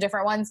bunch of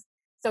different ones.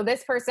 So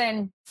this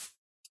person,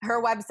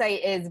 her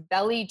website is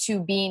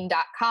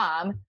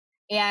belly2bean.com.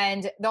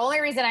 And the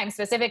only reason I'm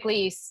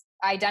specifically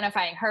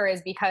identifying her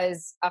is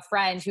because a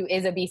friend who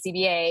is a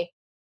BCBA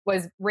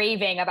was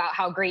raving about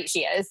how great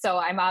she is. So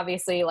I'm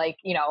obviously like,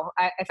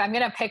 if I'm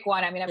going to pick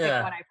one, I'm going to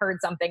pick one I've heard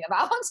something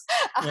about.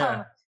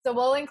 So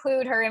we'll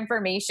include her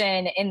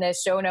information in the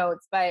show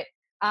notes, but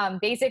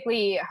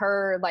basically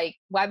her like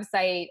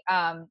website,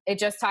 it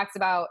just talks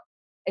about,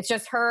 it's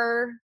just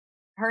her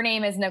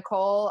name is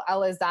Nicole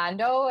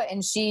Elizondo,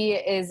 and she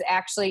is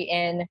actually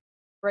in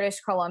British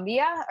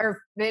Columbia,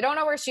 or they don't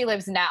know where she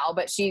lives now,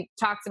 but she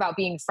talks about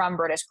being from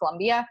British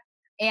Columbia.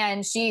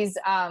 And she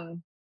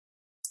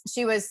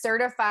was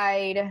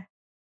certified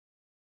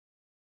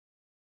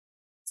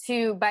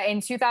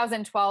in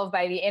 2012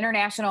 by the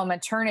International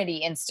Maternity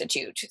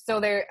Institute. So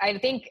I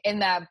think in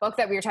that book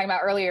that we were talking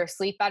about earlier,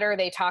 Sleep Better,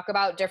 they talk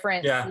about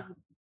different sleep,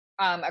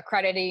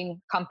 accrediting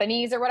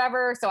companies or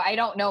whatever. So I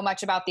don't know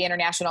much about the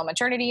International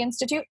Maternity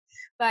Institute,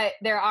 but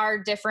there are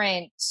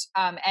different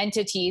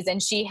entities,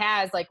 and she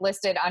has like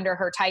listed under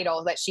her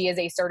title that she is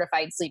a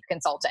certified sleep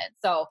consultant.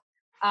 So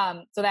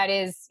that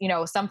is,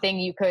 something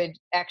you could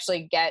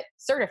actually get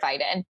certified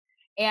in.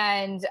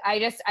 And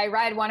I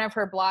read one of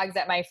her blogs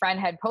that my friend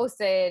had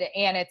posted,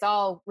 and it's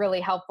all really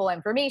helpful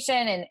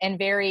information and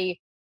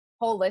very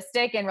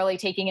holistic, and really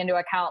taking into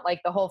account like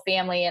the whole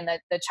family and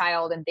the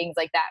child and things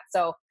like that.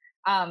 So,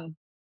 I'm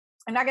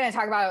not going to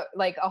talk about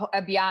like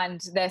a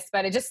beyond this,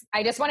 but I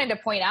just wanted to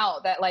point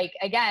out that like,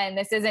 again,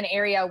 this is an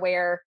area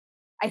where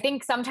I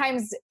think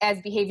sometimes as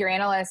behavior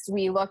analysts,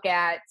 we look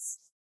at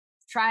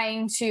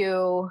trying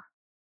to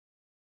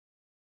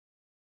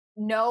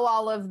know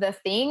all of the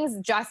things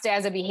just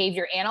as a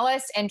behavior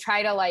analyst and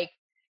try to like,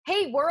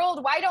 hey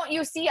world, why don't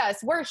you see us?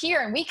 We're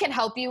here and we can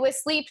help you with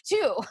sleep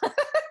too.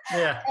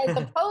 As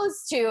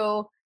opposed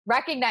to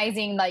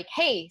recognizing like,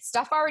 hey,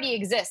 stuff already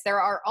exists.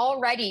 There are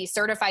already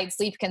certified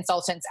sleep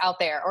consultants out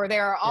there, or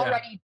there are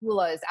already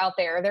doulas out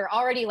there. There are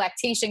already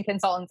lactation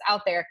consultants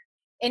out there.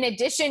 In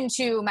addition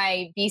to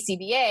my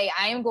BCBA,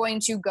 I am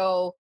going to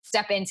go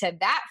step into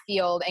that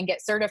field and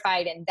get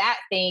certified in that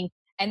thing.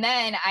 And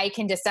then I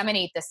can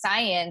disseminate the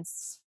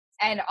science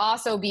and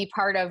also be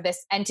part of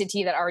this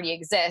entity that already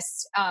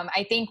exists.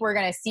 I think we're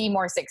going to see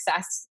more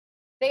success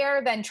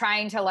there than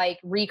trying to like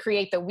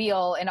recreate the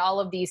wheel and all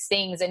of these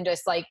things and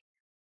just like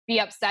be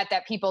upset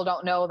that people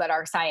don't know that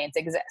our science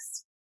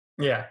exists.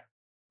 Yeah.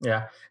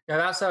 Now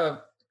that's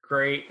a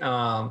great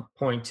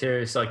point too.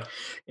 It's like,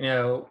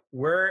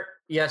 we're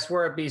a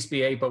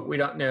BCBA, but we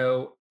don't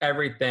know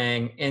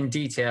everything in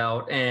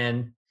detail.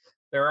 And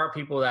there are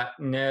people that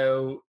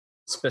know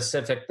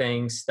specific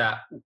things that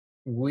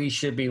we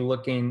should be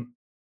looking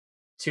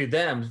to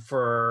them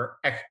for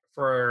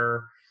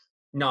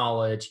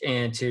knowledge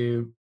and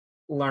to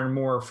learn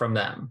more from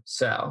them.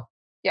 So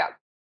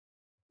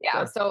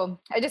yeah.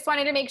 So I just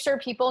wanted to make sure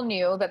people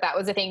knew that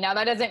was a thing. Now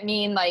that doesn't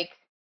mean like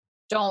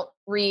don't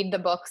read the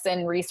books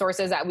and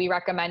resources that we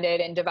recommended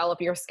and develop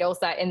your skill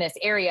set in this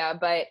area,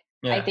 but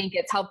I think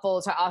it's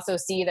helpful to also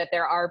see that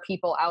there are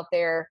people out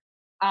there.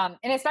 And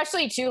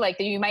especially too, like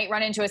you might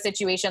run into a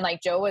situation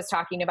like Joe was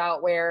talking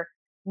about where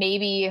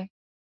maybe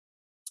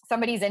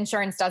somebody's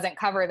insurance doesn't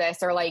cover this,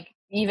 or like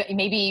even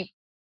maybe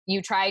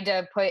you tried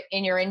to put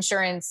in your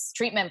insurance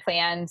treatment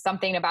plan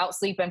something about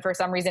sleep and for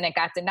some reason it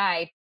got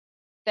denied.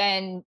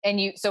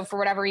 So for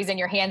whatever reason,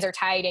 your hands are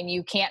tied and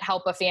you can't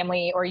help a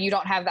family, or you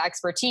don't have the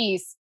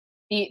expertise.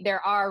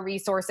 There are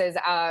resources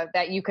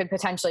that you could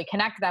potentially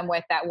connect them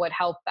with that would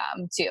help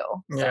them too.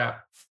 So.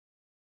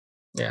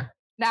 Yeah.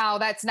 Now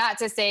that's not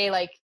to say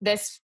like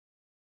this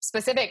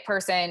specific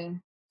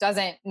person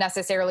doesn't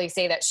necessarily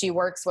say that she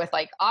works with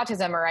like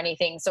autism or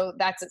anything. So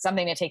that's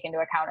something to take into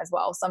account as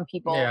well. Some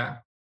people,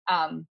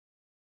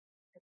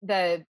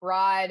 the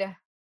broad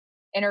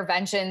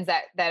interventions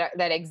that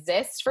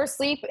exist for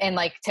sleep and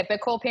like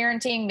typical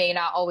parenting may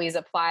not always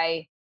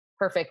apply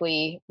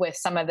perfectly with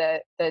some of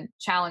the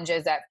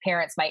challenges that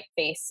parents might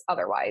face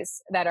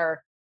otherwise that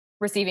are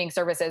receiving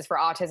services for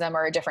autism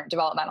or a different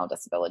developmental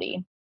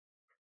disability.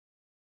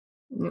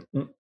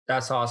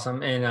 That's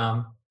awesome.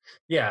 And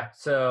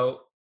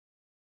so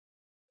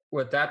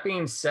with that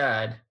being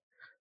said,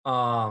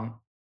 um,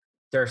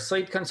 they're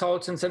sleep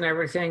consultants and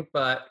everything,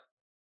 but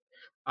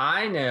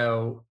I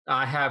know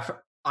I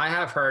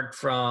have heard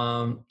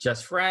from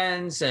just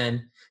friends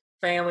and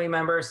family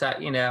members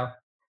that, you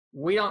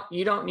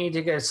don't need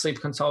to get a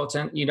sleep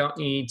consultant. You don't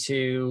need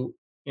to,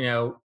 you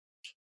know,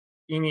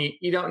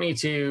 you don't need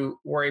to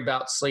worry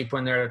about sleep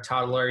when they're a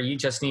toddler. You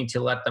just need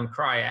to let them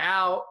cry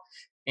out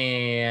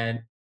and,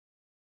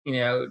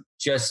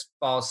 just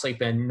fall asleep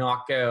and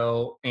not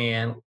go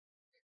in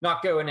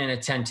and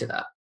attend to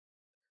that.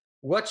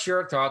 What's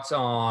your thoughts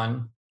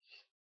on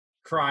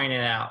crying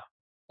it out?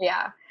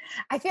 Yeah.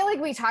 I feel like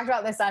we talked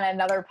about this on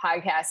another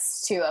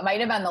podcast too. It might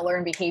have been the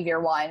learned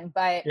behavior one,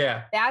 but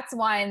Yeah. that's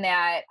one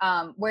that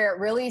where it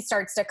really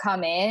starts to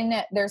come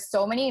in. There's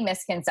so many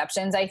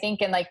misconceptions, I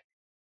think, and like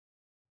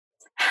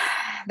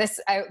this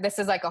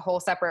is like a whole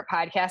separate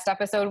podcast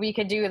episode we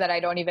could do that I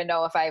don't even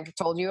know if I've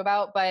told you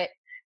about, but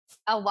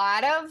a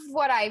lot of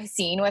what I've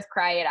seen with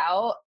Cry It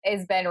Out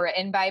has been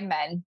written by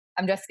men.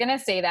 I'm just going to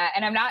say that.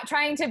 And I'm not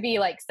trying to be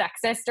like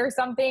sexist or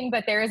something,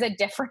 but there is a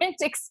different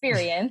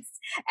experience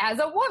as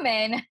a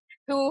woman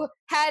who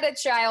had a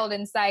child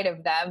inside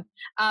of them.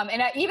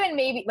 And even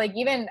maybe like,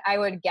 even I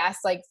would guess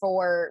like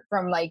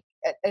from like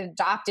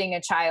adopting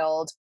a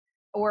child,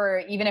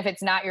 or even if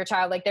it's not your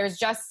child, like there's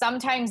just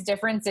sometimes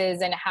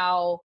differences in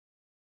how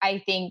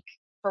I think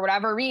for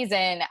whatever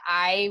reason,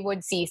 I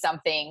would see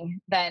something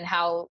than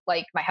how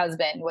like my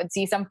husband would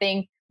see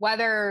something,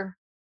 whether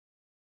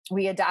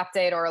we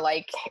adopted or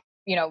like,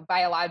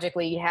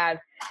 biologically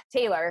had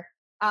Taylor.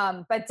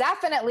 But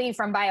definitely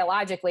from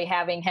biologically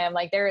having him,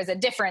 like there is a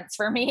difference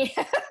for me.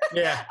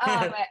 Yeah.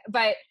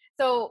 But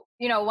so,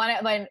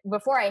 when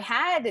before I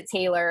had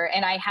Taylor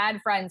and I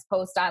had friends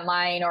post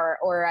online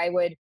or I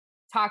would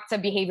talk to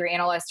behavior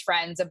analyst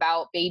friends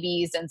about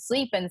babies and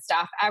sleep and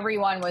stuff,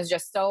 everyone was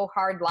just so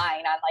hard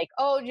line on like,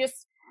 oh,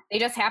 they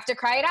just have to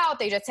cry it out.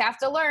 They just have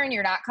to learn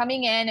you're not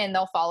coming in and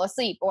they'll fall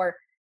asleep. Or,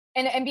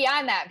 and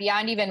beyond that,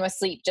 beyond even with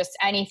sleep, just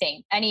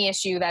anything, any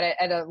issue that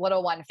a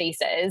little one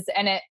faces.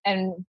 And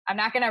I'm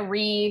not going to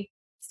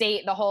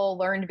restate the whole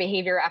learned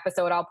behavior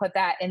episode. I'll put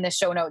that in the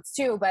show notes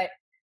too. But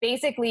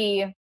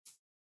basically,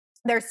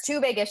 there's two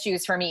big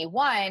issues for me.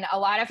 One, a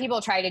lot of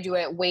people try to do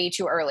it way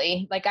too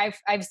early. Like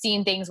I've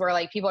seen things where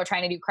like people are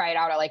trying to do cry it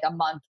out at like a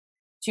month,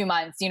 2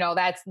 months,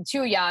 that's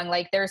too young.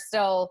 Like they've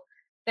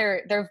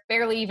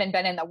barely even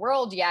been in the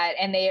world yet.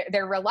 And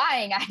they're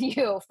relying on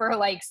you for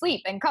like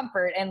sleep and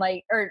comfort and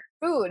like, or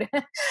food.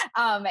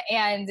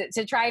 And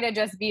to try to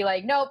just be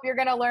like, nope, you're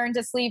going to learn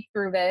to sleep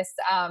through this,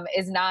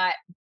 is not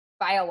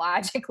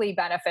biologically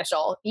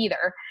beneficial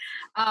either.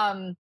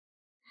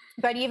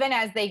 But even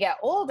as they get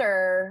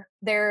older,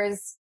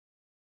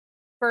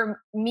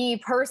 for me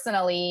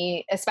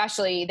personally,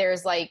 especially,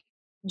 there's like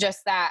just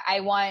that I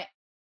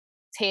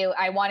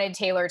wanted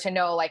Taylor to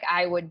know like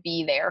I would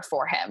be there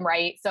for him.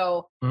 Right.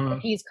 So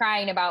if he's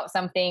crying about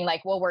something,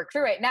 like we'll work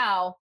through it.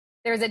 Now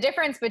there's a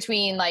difference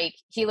between like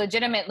he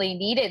legitimately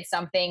needed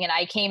something and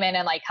I came in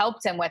and like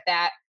helped him with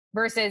that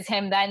versus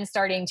him then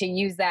starting to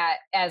use that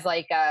as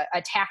like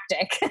a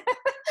tactic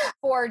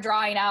for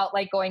drawing out,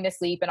 like going to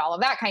sleep and all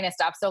of that kind of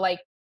stuff. So like,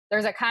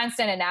 there's a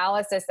constant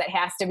analysis that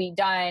has to be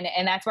done.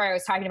 And that's where I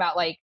was talking about,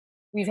 like,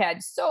 we've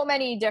had so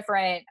many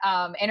different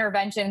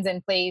interventions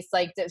in place,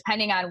 like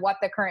depending on what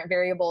the current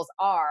variables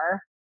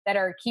are that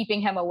are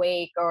keeping him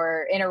awake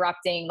or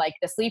interrupting like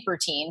the sleep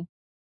routine.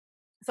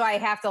 So I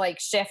have to like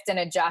shift and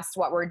adjust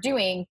what we're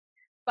doing.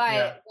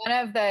 But one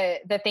of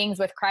the things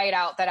with Cry It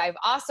Out that I've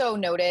also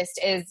noticed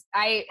is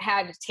I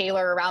had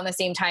Taylor around the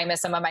same time as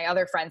some of my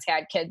other friends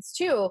had kids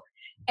too.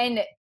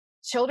 And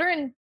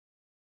children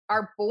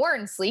are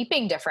born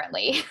sleeping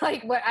differently.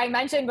 Like what I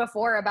mentioned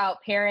before about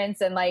parents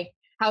and like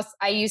how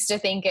I used to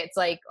think it's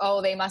like,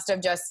 oh, they must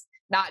have just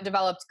not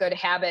developed good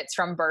habits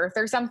from birth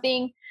or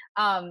something.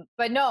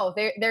 But no,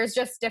 there's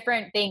just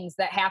different things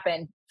that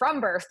happen from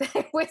birth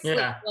with sleep.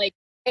 Like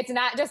it's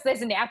not just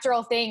this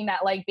natural thing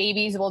that like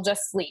babies will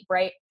just sleep,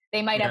 right?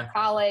 They might have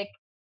colic.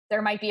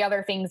 There might be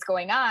other things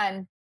going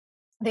on.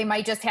 They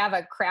might just have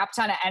a crap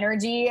ton of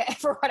energy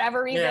for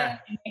whatever reason. Yeah.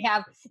 They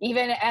have,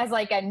 even as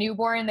like a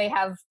newborn, they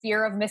have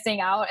fear of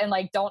missing out and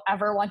like don't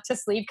ever want to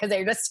sleep because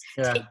they're just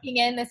taking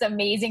in this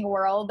amazing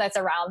world that's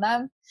around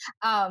them.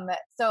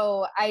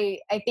 So I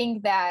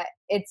think that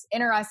it's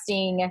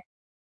interesting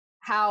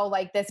how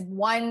like this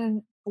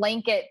one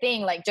blanket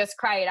thing, like just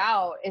cry it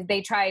out, is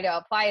they try to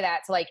apply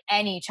that to like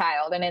any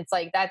child. And it's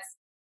like, that's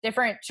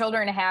different.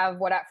 Children have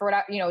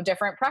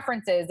different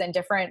preferences and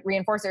different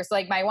reinforcers. So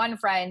like my one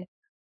friend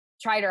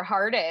tried her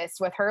hardest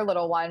with her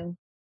little one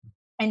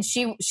and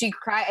she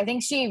cried. I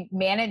think she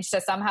managed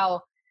to somehow,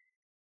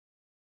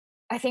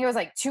 I think it was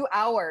like 2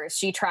 hours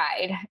she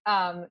tried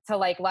to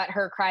like let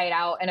her cry it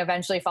out and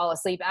eventually fall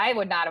asleep. I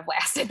would not have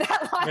lasted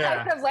that long. I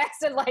would have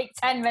lasted like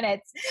 10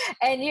 minutes.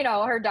 And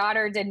her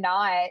daughter did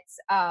not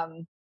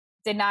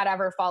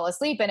ever fall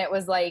asleep. And it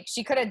was like,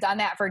 she could have done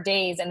that for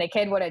days and the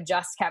kid would have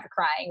just kept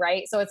crying.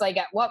 Right. So it's like,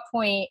 at what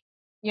point,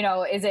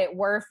 is it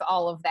worth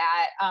all of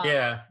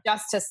that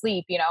just to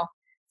sleep,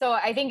 So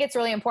I think it's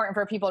really important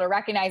for people to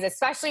recognize,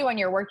 especially when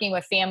you're working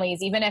with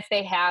families, even if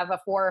they have a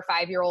 4 or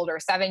 5 year old or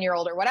 7 year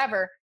old or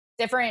whatever,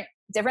 different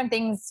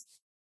things.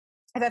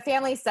 If a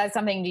family says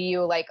something to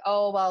you like,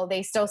 oh, well,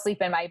 they still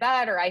sleep in my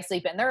bed or I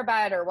sleep in their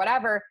bed or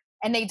whatever,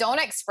 and they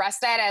don't express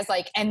that as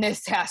like, and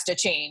this has to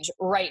change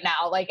right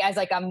now, like as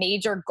like a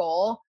major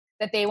goal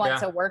that they want Yeah.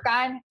 to work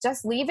on,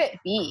 just leave it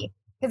be.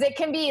 Because it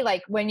can be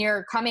like when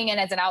you're coming in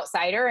as an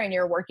outsider and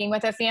you're working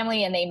with a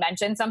family and they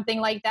mention something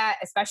like that,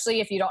 especially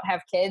if you don't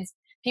have kids,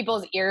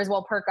 people's ears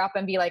will perk up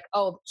and be like,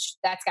 oh,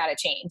 that's got to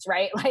change,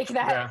 right? Like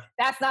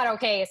that's not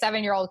okay. A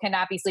 7-year-old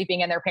cannot be sleeping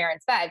in their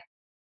parents' bed.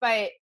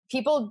 But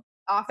people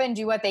often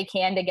do what they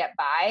can to get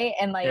by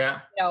and like,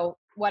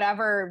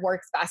 whatever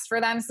works best for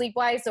them sleep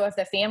wise. So if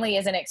the family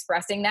isn't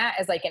expressing that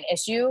as like an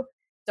issue,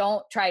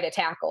 don't try to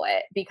tackle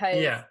it because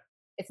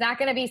it's not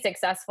going to be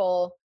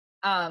successful.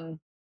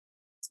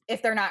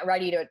 If they're not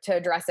ready to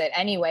address it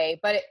anyway.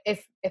 But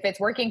if it's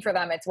working for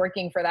them, it's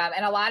working for them.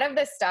 And a lot of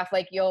this stuff,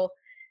 like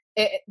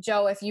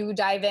Joe, if you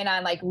dive in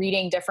on like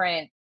reading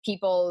different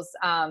people's,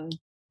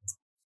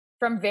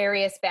 from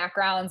various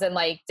backgrounds and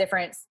like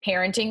different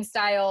parenting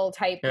style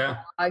type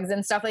blogs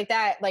and stuff like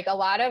that, like a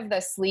lot of the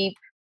sleep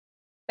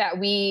that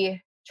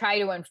we try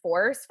to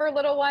enforce for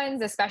little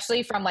ones,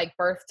 especially from like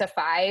birth to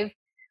 5,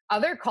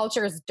 other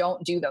cultures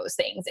don't do those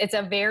things. It's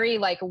a very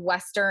like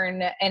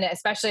Western and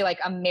especially like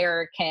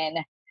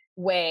American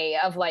way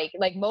of like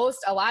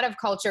a lot of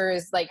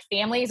cultures, like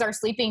families are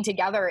sleeping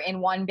together in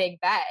one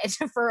big bed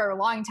for a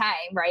long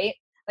time, right?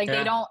 Like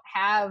they don't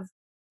have,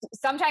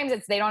 sometimes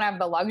they don't have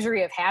the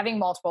luxury of having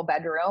multiple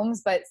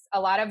bedrooms, but a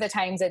lot of the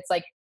times it's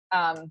like,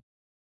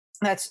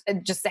 that's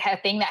just a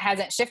thing that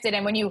hasn't shifted.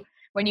 And when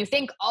you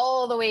think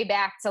all the way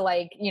back to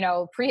like,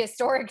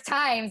 prehistoric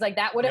times, like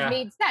that would have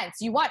made sense.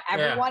 You want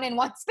everyone in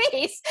one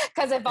space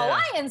because if a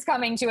lion's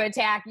coming to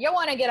attack, you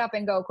want to get up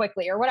and go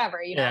quickly or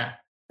whatever,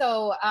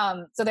 So,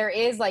 so there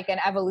is like an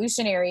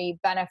evolutionary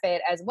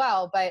benefit as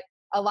well, but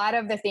a lot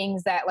of the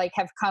things that like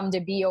have come to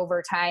be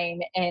over time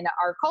in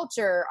our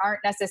culture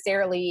aren't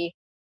necessarily,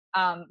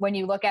 when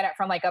you look at it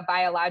from like a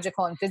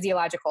biological and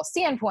physiological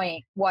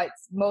standpoint,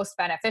 what's most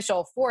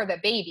beneficial for the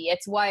baby.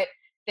 It's what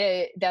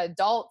the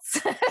adults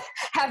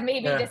have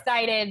maybe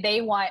decided they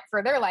want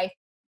for their life.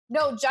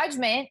 No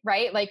judgment,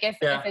 right? Like if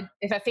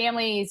a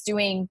family is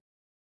doing,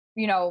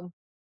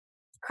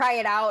 cry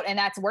it out and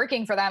that's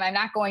working for them, I'm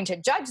not going to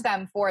judge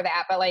them for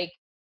that. But like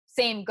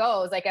same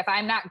goes, like if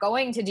I'm not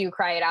going to do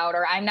cry it out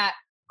or I'm not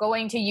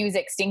going to use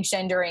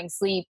extinction during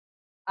sleep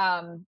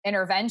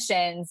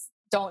interventions,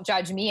 don't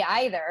judge me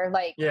either.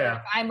 Like if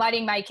I'm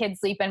letting my kids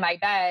sleep in my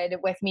bed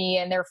with me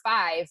and they're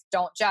 5,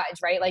 don't judge,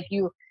 right? Like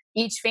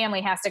each family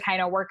has to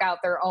kind of work out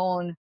their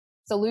own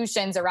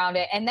solutions around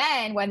it. And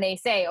then when they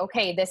say,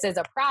 okay, this is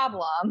a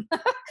problem,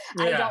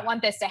 I don't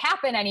want this to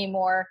happen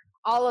anymore,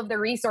 all of the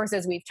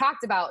resources we've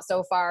talked about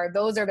so far,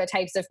 those are the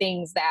types of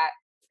things that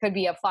could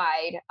be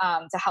applied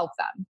to help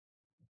them.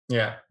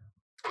 Yeah.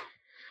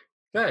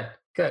 Good.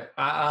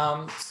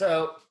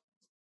 So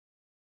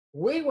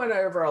we went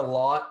over a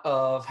lot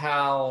of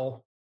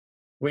how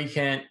you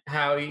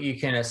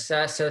can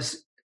assess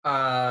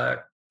a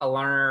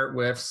learner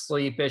with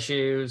sleep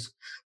issues,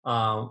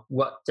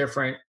 what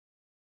different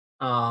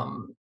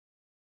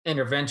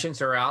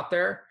interventions are out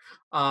there.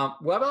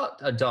 What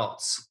about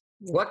adults?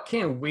 What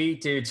can we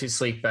do to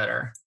sleep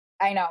better?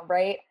 I know,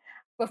 right?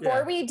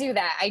 Before we do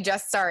that,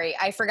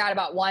 I forgot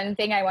about one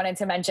thing I wanted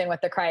to mention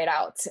with the cry it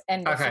out.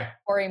 And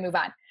before we move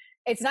on,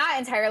 it's not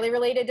entirely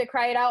related to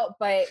cry it out,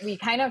 but we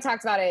kind of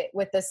talked about it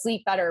with the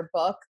Sleep Better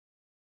book.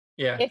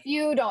 Yeah. If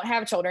you don't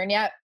have children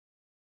yet,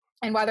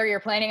 and whether you're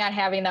planning on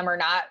having them or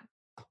not,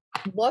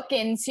 look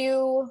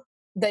into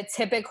the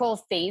typical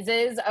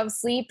phases of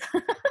sleep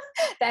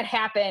that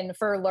happen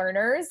for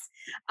learners.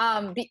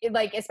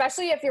 Like,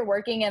 especially if you're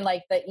working in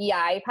like the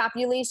EI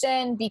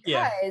population,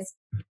 because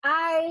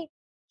I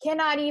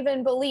cannot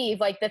even believe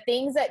like the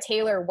things that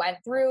Taylor went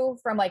through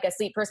from like a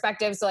sleep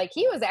perspective. So like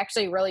he was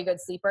actually a really good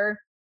sleeper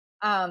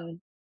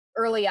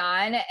early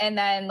on. And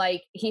then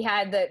like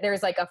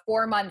there's like a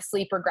 4-month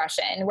sleep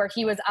regression where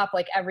he was up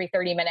like every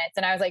 30 minutes.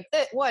 And I was like,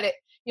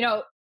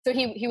 so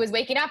he was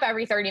waking up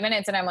every 30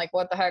 minutes and I'm like,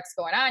 what the heck's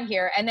going on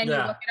here? And then you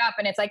look it up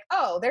and it's like,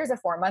 oh, there's a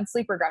 4-month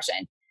sleep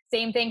regression.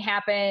 Same thing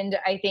happened,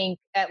 I think,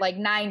 at like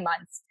 9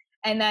 months.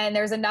 And then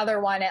there's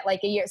another one at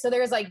like a year. So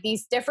there's like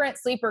these different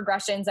sleep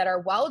regressions that are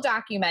well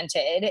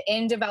documented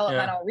in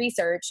developmental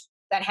research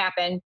that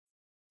happen.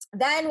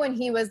 Then when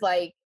he was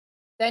like,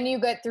 then you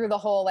get through the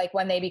whole, like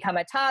when they become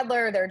a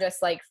toddler, they're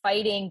just like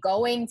fighting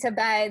going to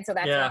bed. So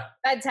that's when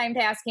bedtime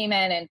task came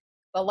in and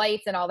the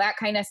lights and all that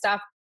kind of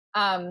stuff.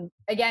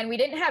 Again, we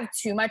didn't have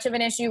too much of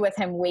an issue with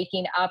him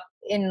waking up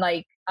in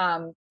like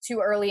too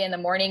early in the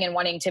morning and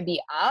wanting to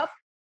be up.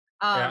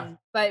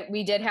 But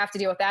we did have to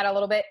deal with that a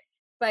little bit.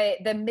 But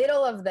the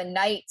middle of the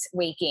night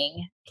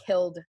waking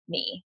killed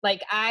me.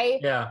 Like I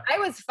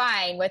was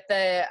fine with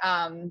the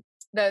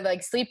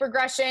like sleep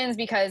regressions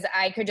because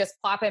I could just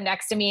plop him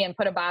next to me and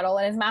put a bottle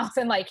in his mouth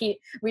and like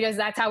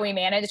that's how we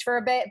managed for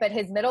a bit. But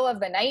his middle of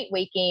the night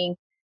waking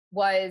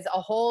was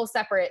a whole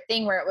separate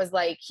thing where it was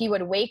like he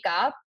would wake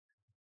up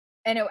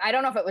and I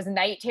don't know if it was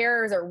night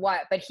terrors or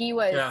what, but he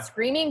was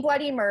screaming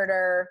bloody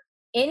murder,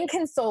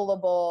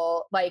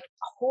 inconsolable, like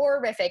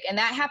horrific. And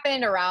that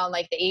happened around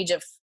like the age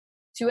of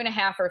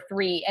 2.5 or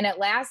 3. And it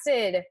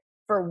lasted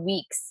for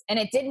weeks. And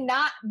it did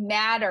not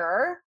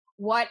matter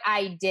what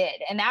I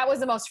did. And that was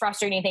the most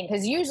frustrating thing.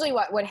 Because usually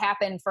what would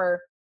happen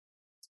for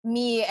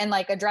me and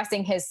like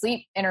addressing his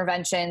sleep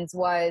interventions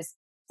was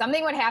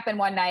something would happen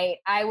one night.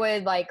 I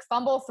would like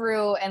fumble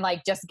through and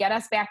like just get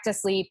us back to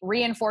sleep,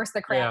 reinforce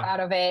the crap out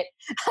of it.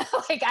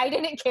 Like I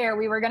didn't care.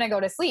 We were going to go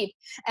to sleep.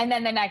 And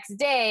then the next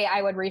day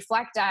I would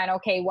reflect on,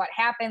 okay, what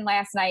happened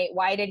last night?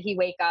 Why did he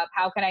wake up?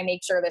 How can I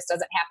make sure this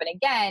doesn't happen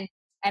again?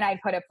 And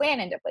I'd put a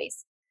plan into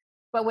place.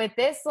 But with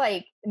this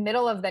like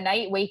middle of the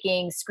night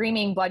waking,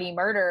 screaming bloody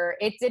murder,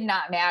 it did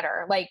not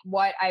matter like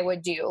what I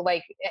would do,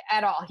 like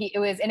at all.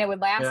 And it would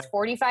last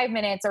 45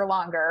 minutes or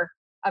longer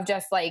of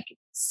just like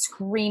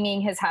screaming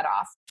his head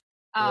off.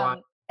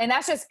 Wow. And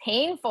that's just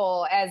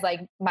painful as like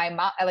my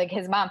mom, like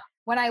his mom.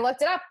 When I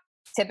looked it up,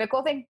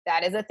 typical thing,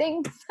 that is a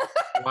thing.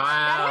 Wow.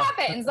 That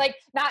happens. Like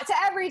not to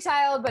every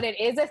child, but it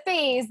is a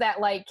phase that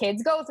like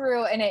kids go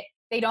through, and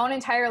they don't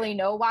entirely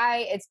know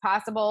why. It's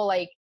possible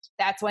like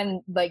that's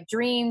when like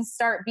dreams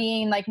start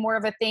being like more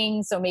of a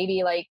thing. So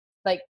maybe like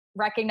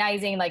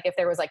recognizing like if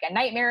there was like a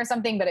nightmare or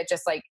something, but it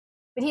just like,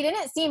 but he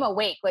didn't seem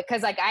awake. Like,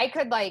 cause like I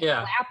could like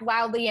clap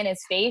loudly in his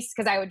face.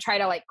 Cause I would try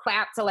to like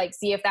clap to like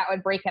see if that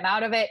would break him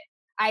out of it.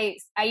 I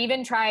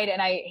even tried,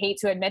 and I hate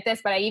to admit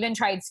this, but I even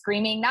tried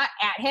screaming, not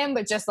at him,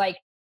 but just like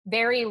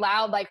very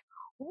loud, like,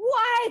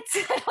 what?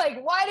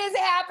 Like, what is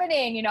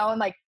happening? You know? And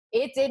like,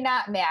 it did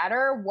not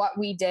matter what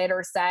we did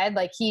or said.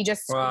 Like he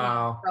just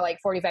screamed for like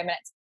 45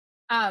 minutes.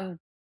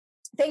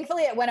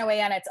 Thankfully it went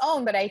away on its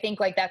own, but I think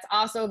like that's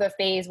also the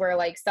phase where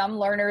like some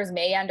learners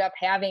may end up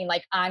having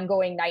like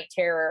ongoing night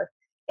terror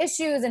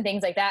issues and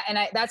things like that. And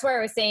that's where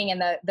I was saying in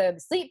the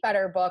Sleep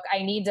Better book,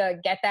 I need to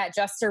get that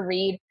just to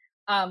read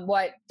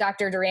what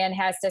Dr. Duran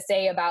has to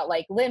say about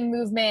like limb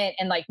movement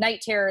and like night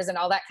terrors and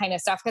all that kind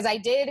of stuff. Cause I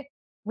did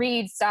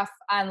read stuff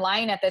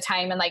online at the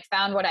time and like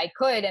found what I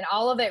could. And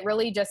all of it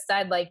really just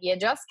said like, you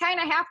just kind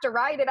of have to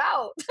ride it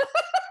out.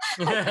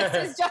 Like,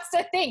 this is just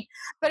a thing.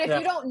 But if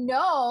you don't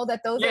know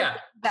that those are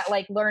that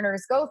like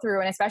learners go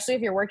through, and especially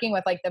if you're working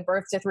with like the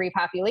birth to 3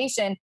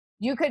 population,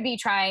 you could be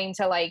trying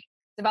to like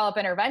develop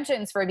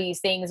interventions for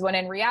these things when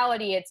in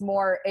reality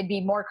it'd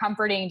be more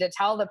comforting to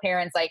tell the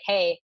parents like,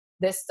 hey,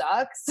 this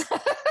sucks.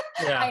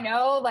 I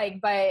know, like,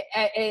 but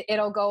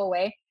it'll go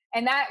away.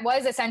 And that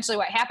was essentially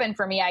what happened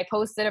for me. I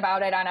posted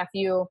about it on a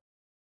few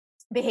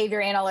behavior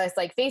analysts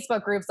like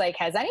Facebook groups, like,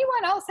 has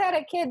anyone else had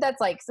a kid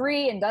that's like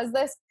 3 and does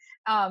this?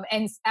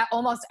 And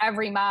almost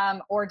every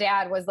mom or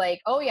dad was like,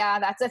 oh yeah,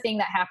 that's a thing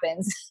that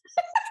happens.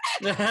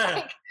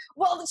 Like,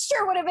 well, it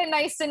sure would have been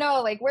nice to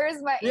know, like,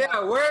 where's my,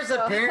 where's the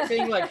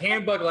parenting like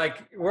handbook?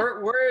 Like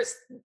where's,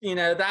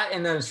 that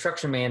in the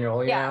instruction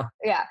manual, you know?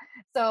 Yeah.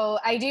 So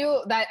I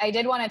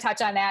did want to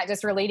touch on that,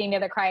 just relating to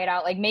the Cry It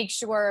Out, like make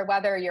sure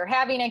whether you're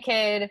having a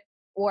kid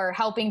or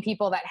helping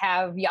people that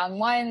have young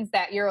ones,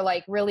 that you're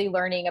like really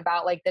learning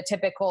about like the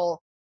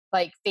typical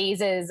like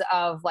phases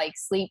of like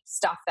sleep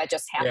stuff that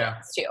just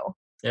happens too.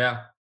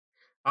 Yeah.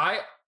 I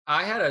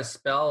had a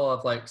spell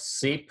of like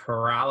sleep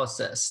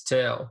paralysis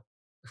too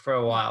for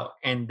a while,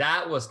 and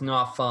that was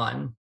not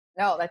fun.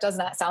 No, that does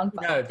not sound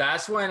fun. No,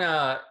 that's when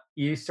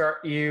you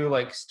start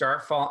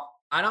fall.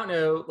 I don't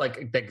know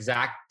like the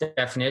exact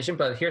definition,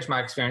 but here's my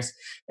experience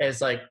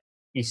is like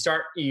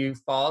start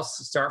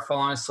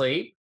falling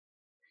asleep,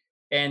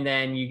 and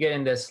then you get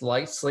in this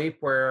light sleep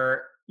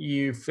where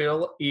you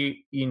feel you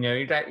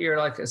know that you're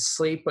like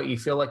asleep, but you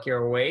feel like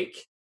you're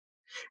awake.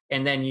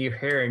 And then you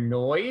hear a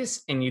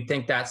noise and you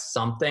think that's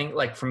something.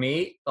 Like for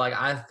me, like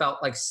I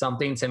felt like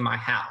something's in my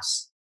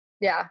house.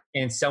 Yeah.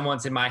 And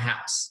someone's in my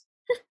house.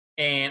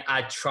 And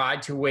I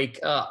tried to wake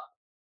up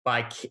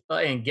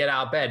and get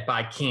out of bed, but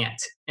I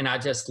can't. And I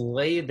just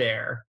lay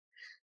there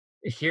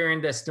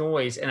hearing this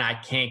noise and I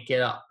can't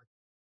get up.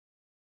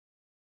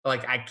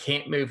 Like I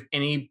can't move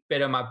any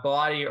bit of my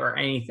body or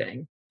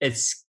anything.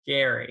 It's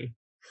scary.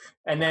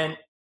 And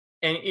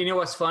you know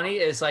what's funny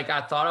is like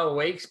I thought I was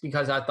awake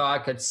because I thought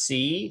I could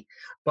see,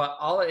 but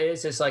all it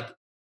is like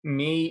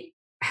me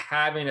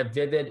having a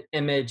vivid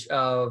image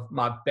of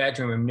my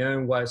bedroom and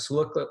knowing what it's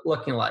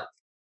looking like.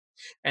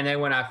 And then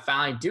when I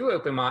finally do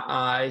open my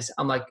eyes,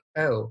 I'm like,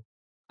 oh,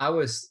 I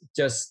was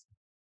just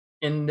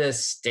in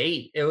this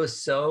state.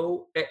 It's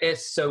so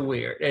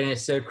weird and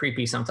it's so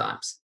creepy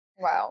sometimes.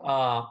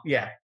 Wow.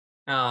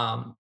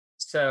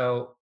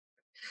 So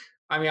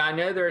I mean, I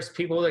know there's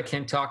people that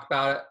can talk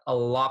about it a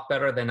lot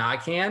better than I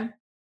can.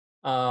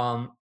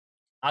 I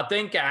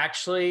think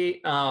actually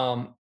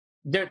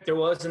there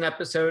was an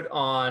episode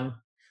on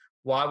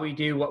why we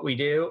do what we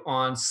do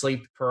on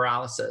sleep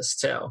paralysis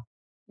too.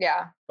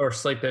 Yeah. Or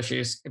sleep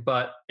issues.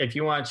 But if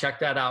you want to check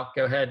that out,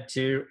 go ahead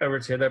over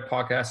to their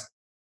podcast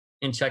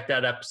and check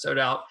that episode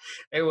out.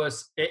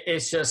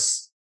 It's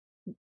just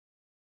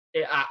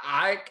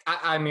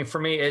I mean, for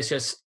me,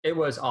 it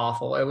was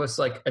awful. It was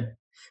it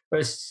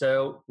was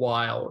so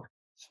wild.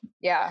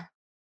 Yeah.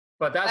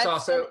 But that's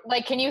also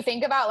like, can you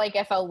think about like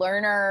if a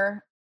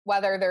learner,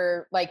 whether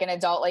they're like an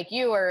adult like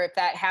you, or if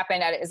that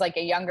happened is like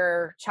a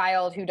younger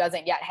child who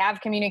doesn't yet have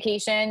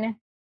communication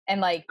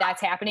and like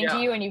that's happening to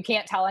yeah. you and you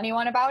can't tell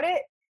anyone about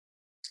it?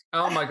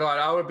 Oh my God,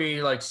 I would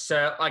be like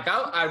so like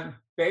I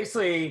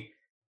basically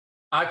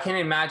I can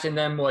imagine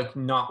them like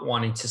not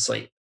wanting to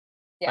sleep.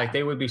 Yeah. Like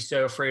they would be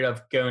so afraid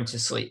of going to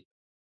sleep.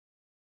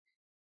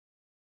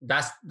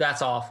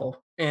 That's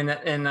awful. And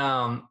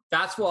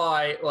that's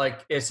why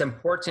like it's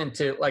important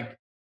to like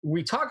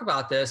we talk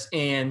about this,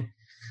 and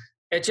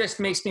it just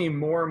makes me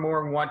more and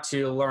more want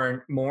to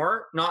learn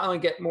more, not only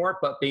get more,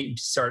 but be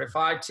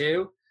certified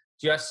too,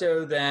 just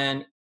so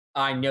then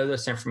I know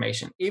this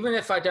information. Even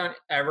if I don't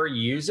ever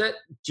use it,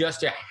 just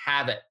to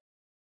have it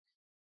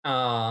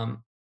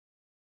um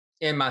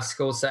in my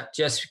skill set,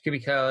 just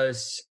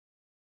because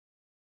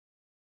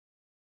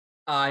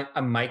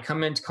I might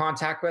come into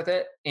contact with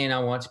it and I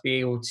want to be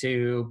able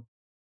to,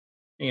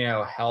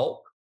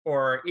 help,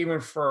 or even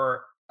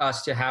for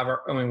us to have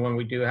our, I mean, when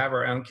we do have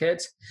our own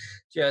kids,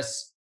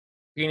 just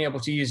being able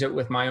to use it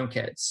with my own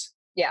kids.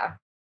 Yeah.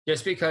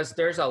 Just because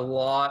there's a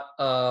lot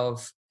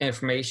of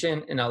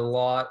information and a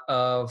lot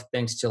of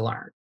things to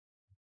learn.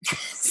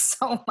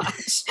 So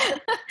much.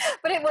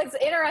 But what's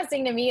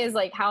interesting to me is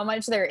like how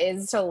much there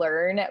is to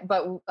learn.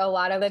 But a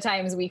lot of the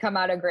times we come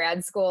out of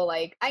grad school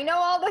like, I know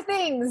all the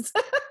things.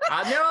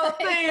 I know all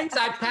the things.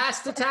 I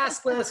passed the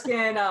task list,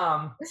 and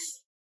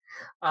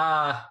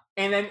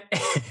then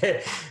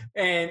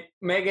and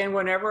Megan,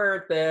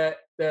 whenever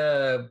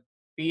the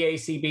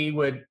BACB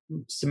would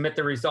submit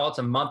the results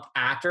a month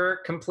after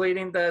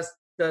completing the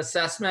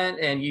assessment,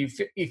 and you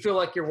feel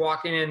like you're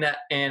walking in that,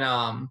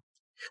 and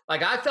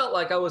like I felt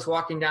like I was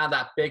walking down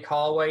that big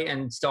hallway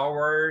in Star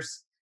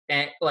Wars,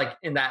 and like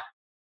in that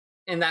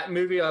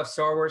movie of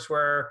Star Wars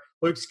where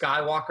Luke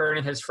Skywalker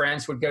and his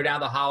friends would go down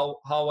the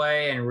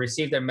hallway and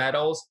receive their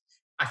medals.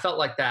 I felt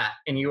like that,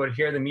 and you would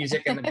hear the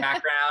music in the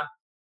background.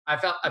 I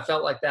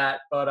felt like that,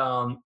 but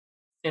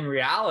in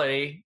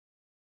reality,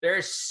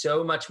 there's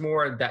so much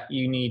more that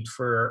you need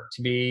to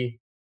be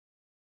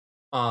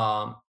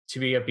a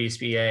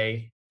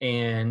BCBA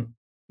and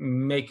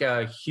make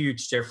a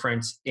huge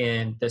difference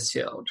in this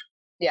field.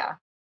 Yeah.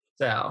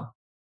 So.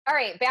 All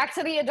right, back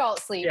to the adult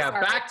sleep. Yeah,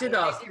 back to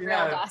those.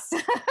 No,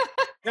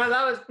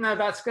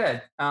 that's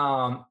good.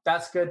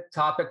 That's a good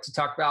topic to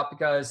talk about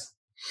because,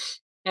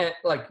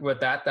 like with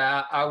that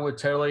I would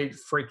totally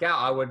freak out.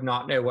 I would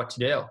not know what to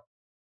do.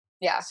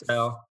 Yeah.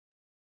 So,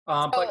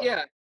 but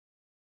yeah.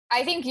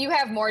 I think you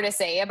have more to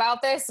say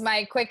about this.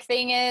 My quick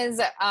thing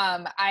is,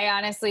 I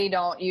honestly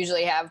don't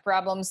usually have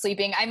problems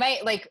sleeping. I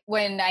might like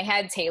when I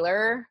had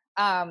Taylor,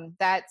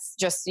 that's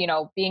just,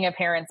 being a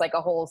parent's like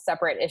a whole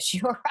separate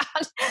issue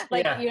around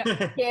like,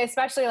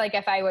 especially like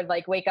if I would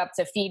like wake up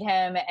to feed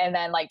him and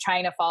then like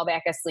trying to fall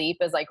back asleep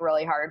is like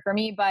really hard for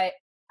me, but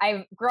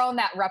I've grown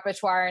that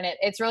repertoire and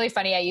it's really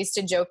funny. I used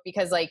to joke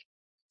because like,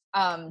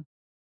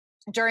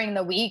 during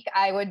the week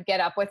I would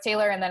get up with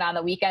Taylor and then on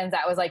the weekends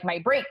that was like my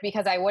break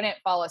because I wouldn't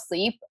fall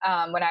asleep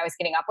when I was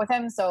getting up with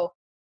him. So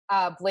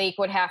Blake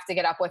would have to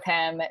get up with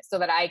him so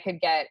that I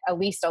could get at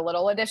least a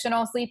little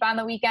additional sleep on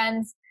the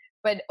weekends.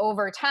 But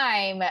over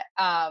time,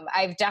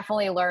 I've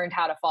definitely learned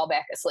how to fall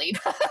back asleep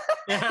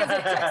because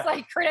it's just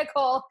like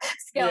critical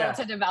skill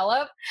to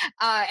develop.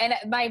 And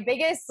my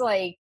biggest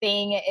like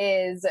thing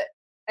is,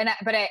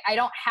 but I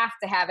don't have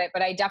to have it,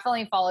 but I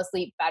definitely fall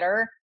asleep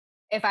better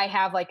if I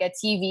have like a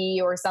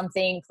TV or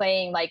something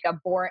playing like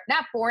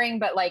not boring,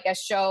 but like a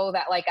show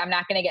that like I'm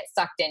not going to get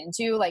sucked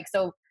into. Like,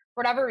 so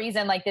for whatever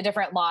reason, like the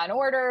different Law and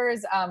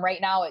Orders,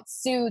 right now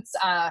it's Suits.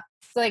 So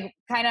like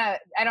kind of,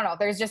 I don't know,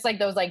 there's just like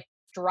those like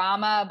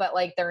drama, but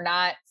like they're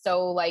not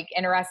so like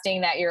interesting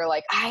that you're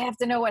like, I have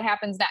to know what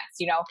happens next,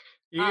 You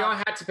don't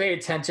have to pay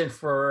attention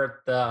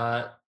for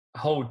the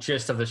whole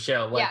gist of the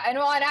show. Like, yeah, and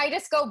I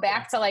just go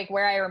back to like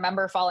where I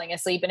remember falling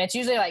asleep, and it's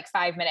usually like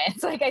 5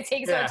 minutes. Like it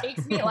takes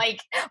me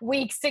like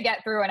weeks to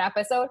get through an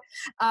episode.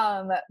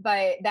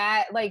 But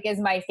that like is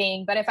my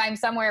thing. But if I'm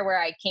somewhere where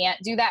I can't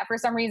do that for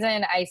some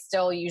reason, I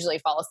still usually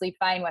fall asleep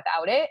fine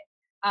without it.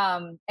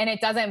 And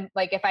it doesn't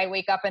like if I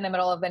wake up in the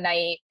middle of the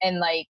night and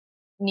like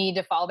need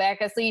to fall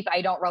back asleep,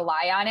 I don't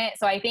rely on it.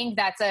 So I think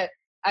that's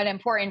an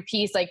important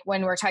piece. Like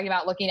when we're talking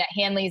about looking at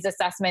Hanley's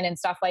assessment and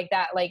stuff like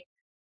that, like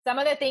some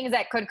of the things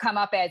that could come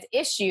up as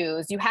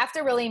issues, you have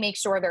to really make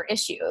sure they're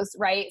issues,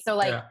 right? So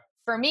like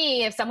for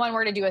me, if someone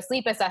were to do a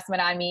sleep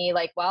assessment on me,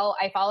 like, well,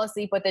 I fall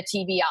asleep with the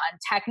TV on,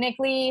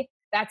 technically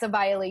that's a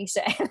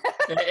violation.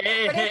 But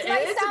it's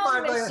my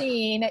sound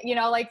machine,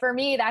 like for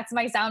me, that's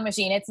my sound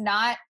machine. It's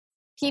not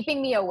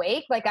keeping me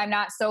awake. Like I'm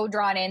not so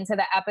drawn into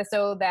the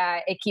episode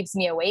that it keeps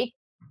me awake.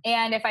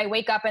 And if I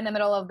wake up in the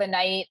middle of the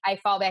night, I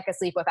fall back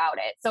asleep without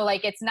it. So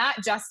like, it's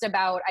not just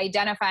about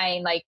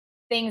identifying like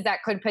things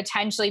that could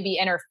potentially be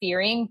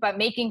interfering, but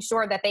making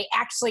sure that they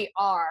actually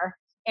are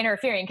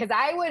interfering. Because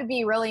I would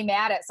be really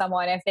mad at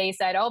someone if they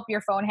said, oh,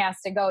 your phone has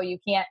to go. You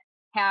can't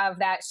have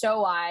that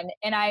show on,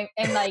 and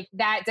like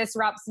that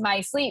disrupts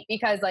my sleep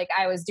because like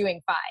I was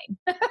doing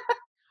fine.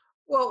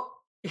 Well,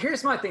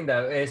 here's my thing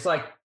though. It's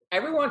like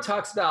everyone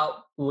talks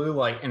about blue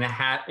light and a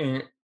hat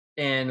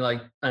in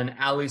like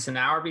at least an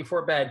hour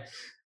before bed.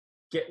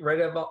 Get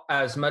rid of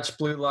as much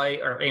blue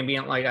light or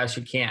ambient light as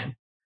you can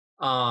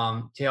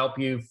to help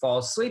you fall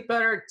asleep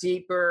better,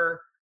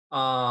 deeper.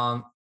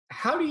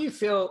 How do you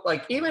feel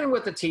like even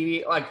with the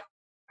TV? Like,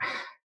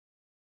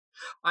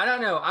 I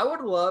don't know. I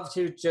would love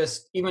to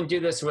just even do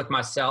this with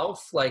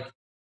myself. Like,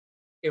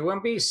 it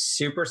wouldn't be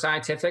super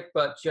scientific,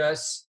 but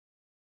just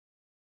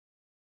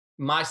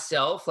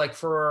myself, like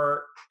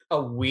for a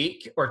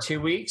week or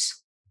 2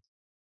 weeks,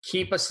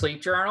 keep a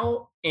sleep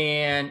journal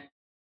and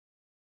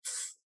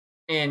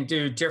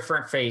do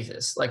different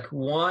phases. Like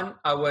one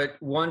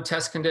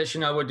test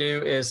condition I would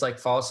do is like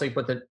just fall asleep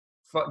with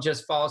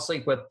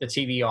the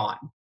TV on.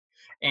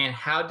 And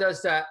how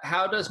does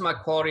my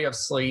quality of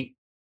sleep,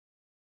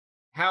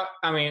 how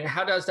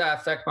does that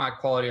affect my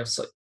quality of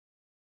sleep?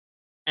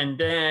 And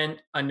then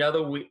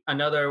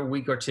another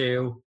week or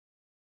two,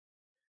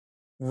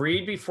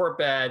 read before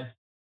bed,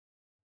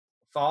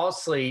 fall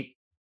asleep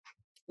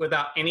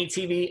without any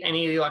TV,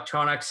 any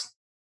electronics,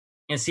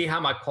 and see how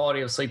my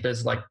quality of sleep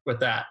is like with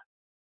that.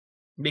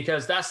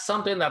 Because that's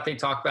something that they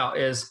talk about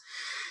is,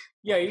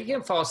 yeah, you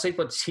can fall asleep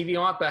with TV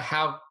on, but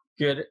how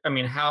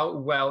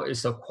well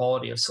is the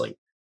quality of sleep?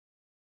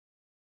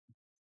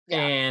 Yeah.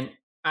 And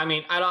I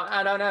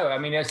don't know. I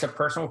mean, it's a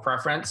personal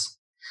preference.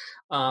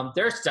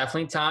 There's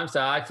definitely times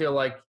that I feel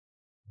like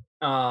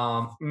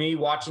me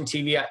watching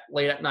TV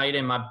late at night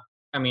in my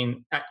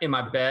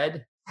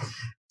bed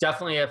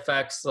definitely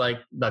affects like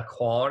the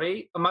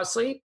quality of my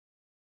sleep.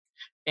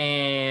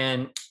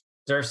 And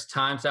there's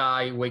times that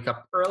I wake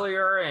up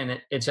earlier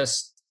and it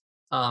just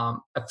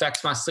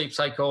affects my sleep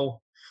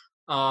cycle.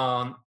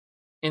 And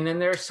then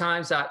there's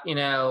times that,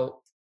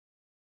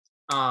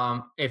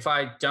 if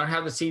I don't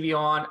have the TV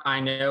on, I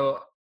know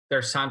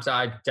there's times that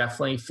I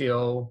definitely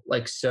feel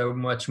like so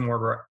much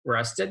more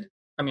rested.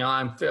 I mean,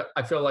 I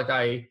feel like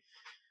I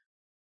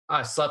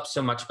slept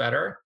so much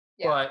better,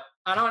 Yeah. but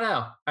I don't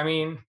know. I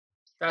mean,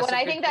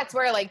 I think that's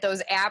where like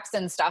those apps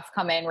and stuff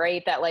come in,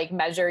 right? That like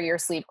measure your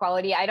sleep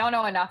quality. I don't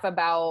know enough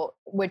about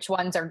which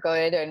ones are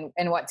good and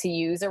what to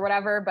use or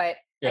whatever, but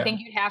I think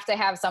you'd have to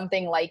have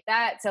something like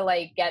that to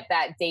like get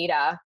that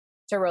data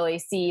to really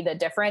see the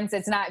difference.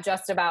 It's not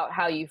just about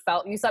how you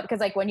felt you slept. Cause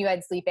like when you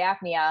had sleep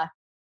apnea,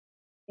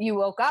 you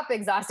woke up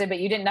exhausted, but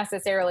you didn't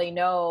necessarily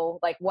know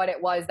like what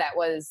it was that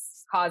was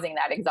causing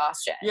that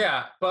exhaustion.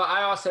 Yeah, but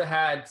I also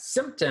had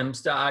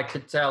symptoms that I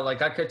could tell.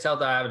 Like I could tell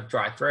that I had a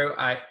dry throat.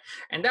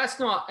 And that's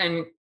not.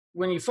 And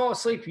when you fall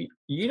asleep,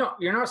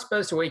 you're not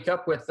supposed to wake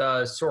up with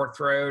a sore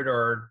throat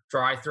or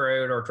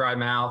dry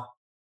mouth.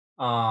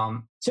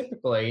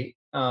 Typically,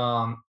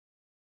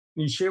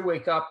 you should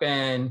wake up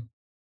and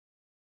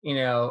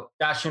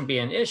that shouldn't be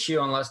an issue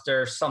unless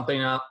there's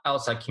something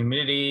else like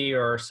humidity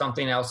or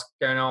something else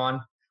going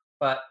on.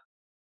 But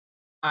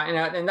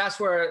and that's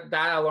where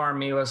that alarmed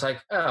me was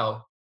like,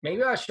 oh,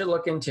 maybe I should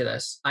look into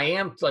this. I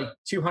am like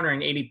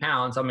 280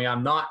 pounds. I mean,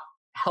 I'm not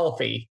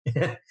healthy.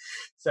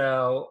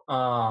 So,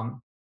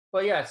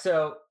 but yeah,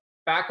 so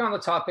back on the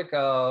topic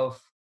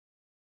of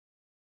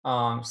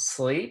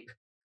sleep,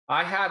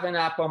 I have an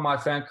app on my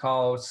phone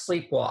called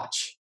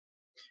Sleepwatch,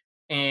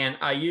 and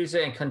I use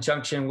it in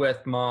conjunction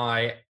with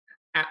my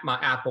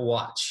Apple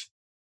Watch.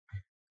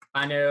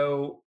 I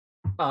know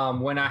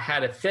when I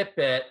had a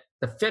Fitbit,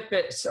 the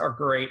Fitbits are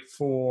great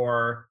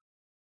for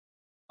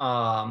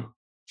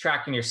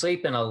tracking your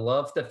sleep, and I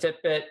love the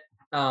Fitbit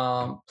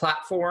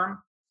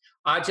platform.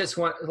 I just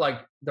want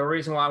the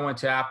reason why I went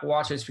to Apple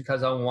Watch is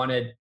because I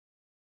wanted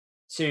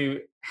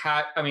to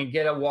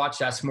get a watch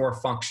that's more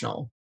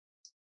functional.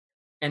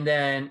 And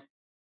then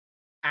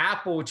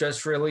Apple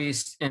just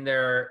released in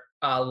their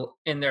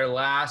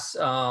last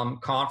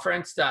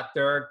conference that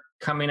they're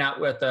coming out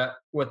within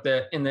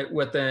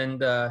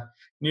the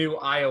new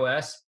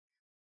iOS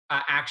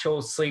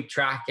actual sleep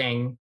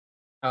tracking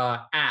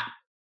app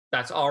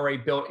that's already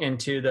built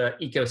into the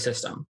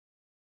ecosystem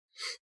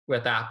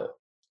with Apple.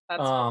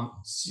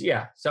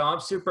 Yeah, so I'm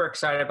super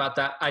excited about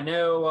that. I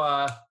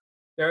know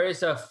there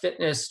is a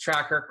fitness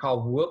tracker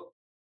called Whoop,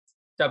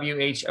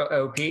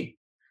 WHOOP,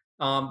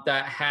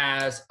 that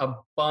has a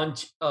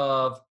bunch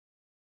of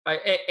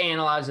it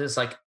analyzes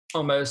like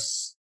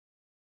it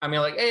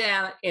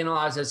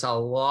analyzes a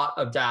lot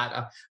of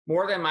data,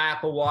 more than my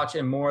Apple Watch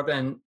and more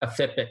than a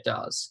Fitbit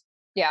does.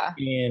 Yeah.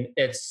 And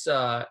it's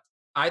I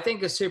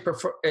think it's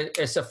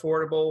it's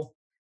affordable.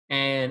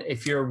 And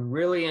if you're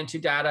really into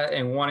data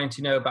and wanting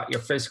to know about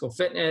your physical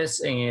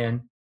fitness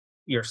and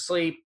your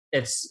sleep,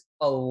 it's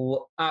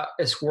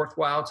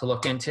worthwhile to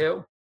look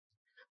into.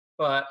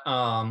 But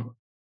I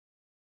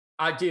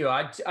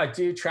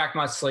do track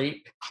my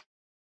sleep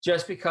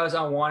just because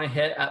I want to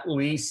hit at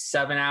least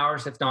 7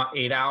 hours, if not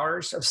 8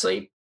 hours of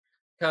sleep.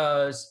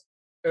 Because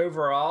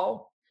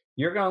overall,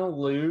 you're going to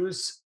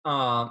lose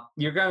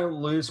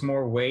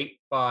more weight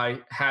by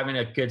having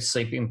a good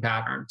sleeping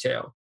pattern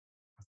too.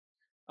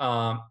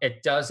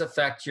 it does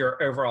affect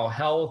your overall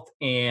health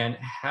and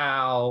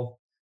how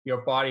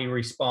your body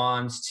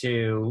responds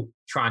to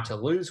trying to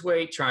lose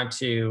weight, trying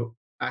to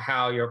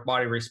how your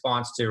body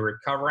responds to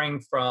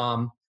recovering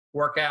from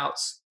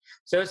workouts.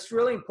 So it's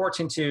really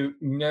important to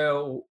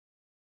know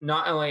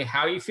not only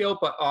how you feel,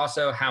 but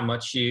also how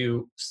much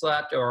you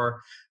slept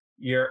or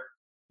your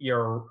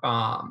your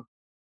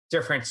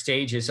different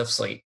stages of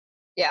sleep.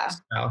 Yeah.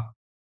 So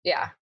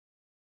Yeah.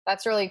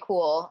 That's really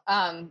cool.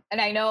 And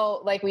I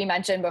know, like we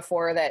mentioned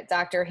before, that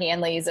Dr.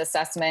 Hanley's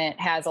assessment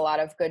has a lot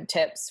of good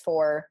tips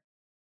for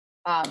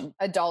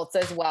adults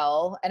as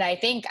well. And I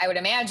think I would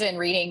imagine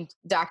reading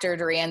Dr.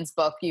 Duran's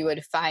book, you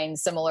would find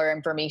similar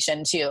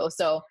information too.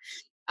 So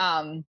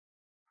um,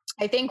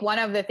 I think one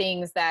of the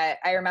things that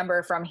I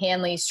remember from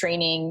Hanley's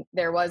training,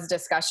 there was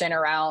discussion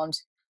around,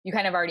 you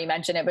kind of already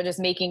mentioned it, but just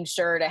making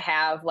sure to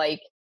have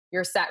like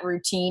your set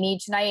routine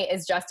each night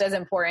is just as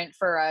important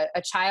for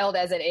a child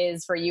as it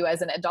is for you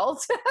as an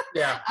adult.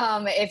 yeah,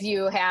 If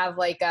you have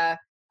like a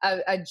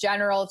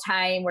general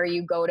time where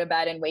you go to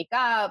bed and wake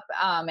up,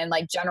 and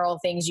like general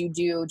things you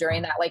do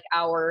during that like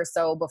hour or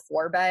so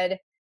before bed,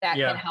 that can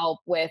yeah. help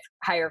with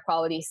higher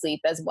quality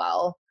sleep as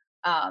well.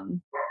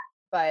 Um,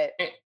 but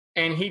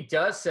And he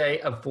does say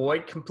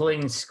avoid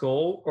completing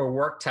school or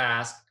work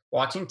tasks,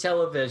 watching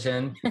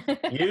television,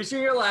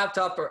 using your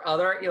laptop or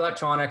other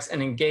electronics,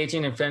 and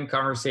engaging in phone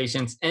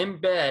conversations in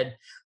bed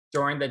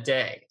during the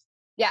day.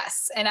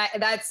 yes, and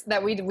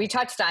we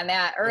touched on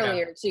that Yeah.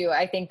 earlier too.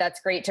 I think that's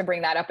great to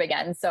bring that up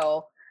again.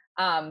 So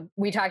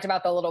we talked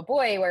about the little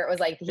boy where it was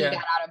like he Yeah.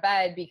 got out of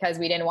bed because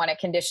we didn't want to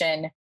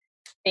condition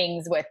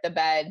things with the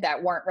bed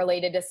that weren't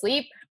related to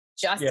sleep.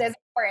 Just Yeah. as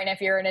important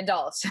if you're an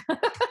adult.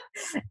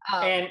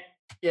 And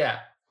yeah,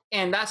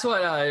 and that's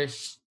what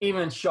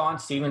even Sean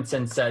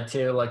Stevenson said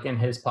too, like in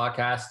his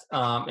podcast.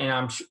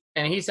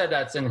 And he said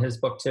that's in his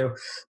book too.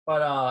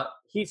 But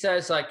he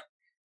says like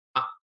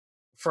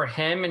for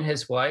him and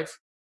his wife,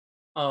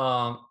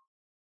 um,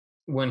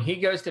 when he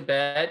goes to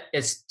bed,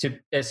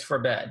 it's for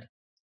bed.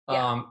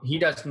 Yeah. He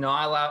does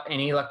not allow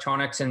any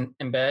electronics in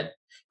bed.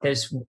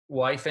 His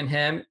wife and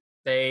him,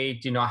 they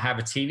do not have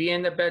a TV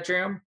in the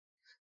bedroom.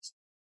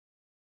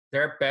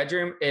 Their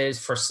bedroom is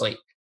for sleep.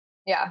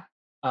 Yeah.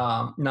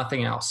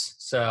 Nothing else.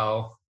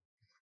 So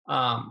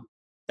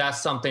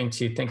that's something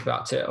to think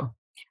about too.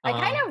 I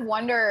kind of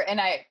wonder, and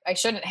I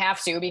shouldn't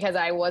have to because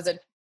I was a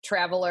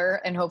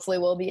traveler and hopefully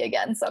will be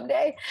again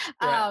someday.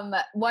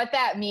 Yeah. What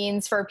that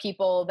means for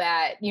people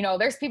that,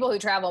 there's people who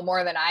travel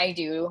more than I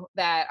do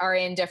that are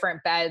in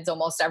different beds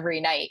almost every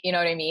night. You know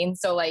what I mean?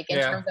 So like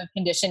in terms of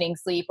conditioning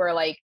sleep or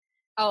like,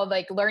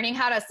 like learning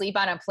how to sleep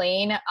on a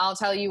plane, I'll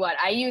tell you what,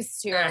 I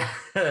used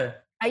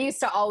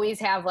to always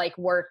have like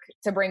work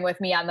to bring with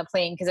me on the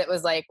plane because it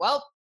was like,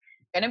 well,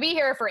 going to be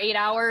here for 8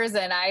 hours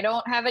and I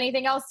don't have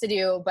anything else to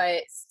do.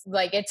 But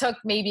like it took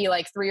maybe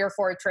like 3 or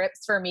 4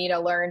 trips for me to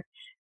learn.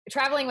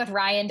 Traveling with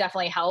Ryan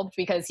definitely helped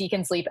because he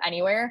can sleep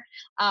anywhere.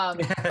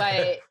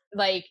 But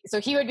like, so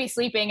he would be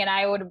sleeping and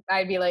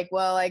I'd be like,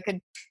 well, I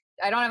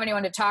don't have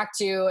anyone to talk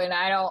to and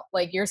I don't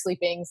like you're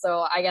sleeping.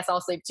 So I guess I'll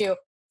sleep too.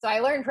 So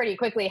I learned pretty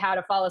quickly how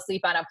to fall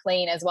asleep on a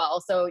plane as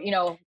well. So,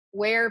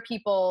 where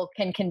people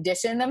can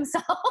condition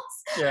themselves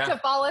to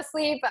fall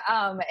asleep,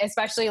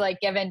 especially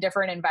like given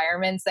different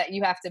environments that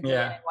you have to be in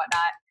and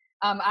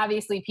whatnot.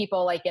 Obviously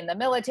people like in the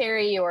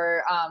military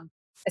or,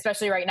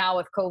 especially right now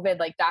with COVID,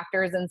 like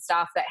doctors and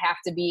stuff that have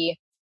to be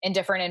in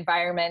different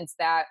environments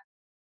that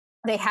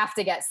they have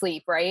to get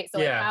sleep, right? So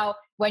like how,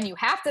 when you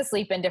have to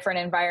sleep in different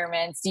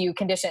environments, do you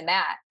condition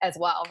that as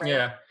well, right?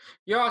 Yeah.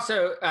 You're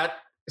also at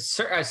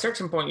a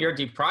certain point, you're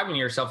depriving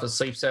yourself of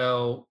sleep.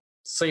 So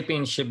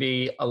sleeping should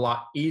be a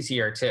lot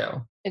easier too.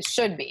 It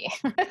should be.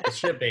 It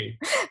should be.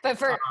 But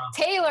for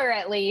Taylor,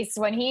 at least,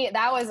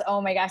 that was,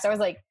 oh my gosh, I was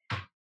like,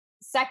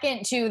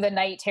 second to the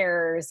night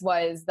terrors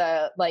was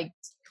the like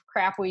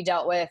crap we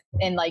dealt with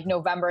in like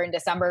November and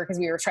December because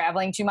we were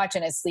traveling too much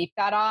and his sleep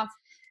got off.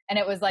 And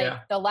it was like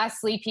the less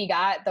sleep he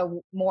got,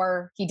 the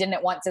more he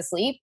didn't want to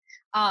sleep.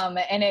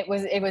 And it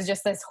was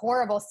just this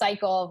horrible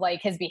cycle of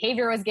like his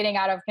behavior was getting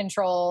out of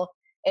control.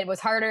 It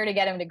was harder to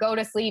get him to go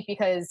to sleep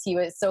because he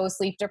was so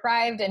sleep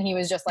deprived and he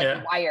was just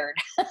like wired.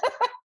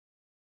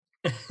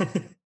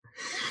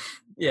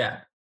 Yeah.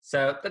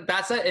 So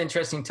that's an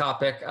interesting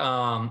topic.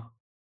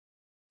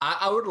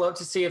 I would love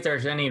to see if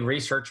there's any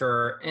research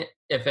or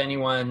if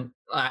anyone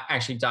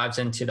actually dives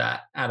into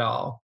that at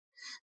all,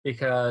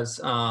 because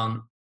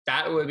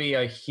that would be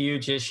a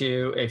huge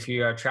issue if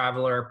you're a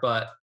traveler,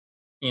 but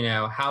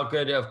how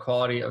good of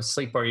quality of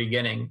sleep are you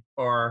getting,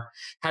 or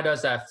how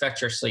does that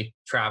affect your sleep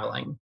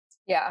traveling?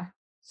 Yeah.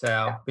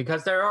 So,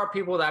 because there are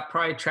people that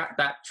probably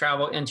that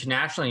travel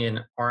internationally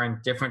and are in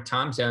different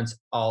time zones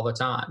all the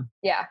time.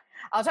 Yeah.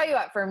 I'll tell you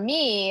what, for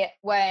me,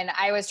 when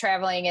I was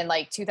traveling in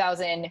like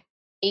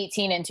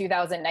 2018 and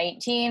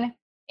 2019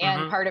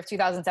 and part of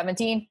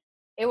 2017,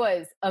 it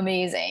was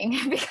amazing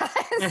because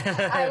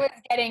I was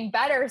getting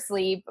better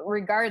sleep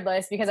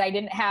regardless because I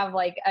didn't have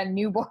like a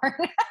newborn.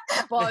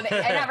 Well,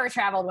 I never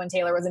traveled when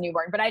Taylor was a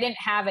newborn, but I didn't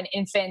have an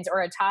infant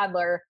or a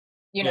toddler,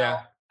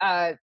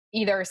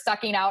 either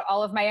sucking out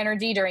all of my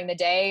energy during the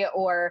day,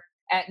 or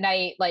at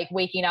night, like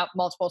waking up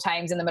multiple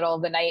times in the middle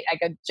of the night, I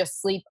could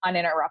just sleep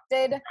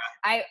uninterrupted.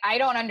 I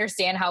don't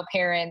understand how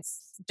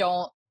parents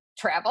don't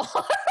travel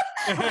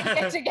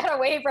like, to get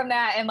away from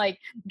that and like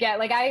get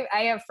like I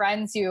have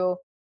friends who,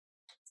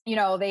 you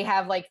know, they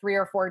have like 3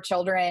 or 4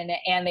 children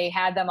and they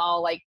had them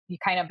all like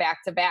kind of back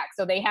to back.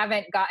 So they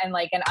haven't gotten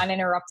like an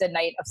uninterrupted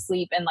night of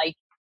sleep in like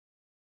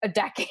a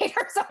decade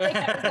or something.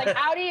 I was like,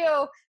 how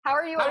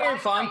are you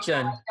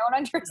function? I don't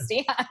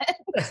understand.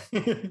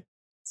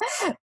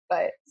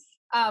 But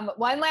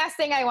one last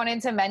thing I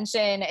wanted to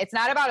mention, it's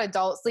not about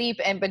adult sleep,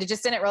 but it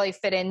just didn't really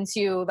fit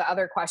into the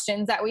other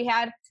questions that we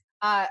had.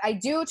 I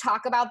do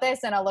talk about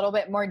this in a little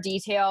bit more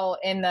detail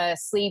in the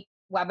sleep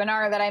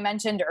webinar that I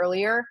mentioned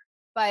earlier.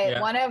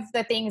 But one of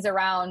the things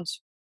around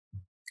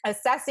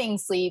assessing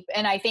sleep,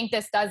 and I think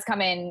this does come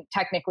in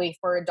technically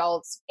for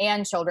adults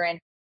and children,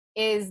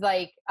 is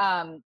like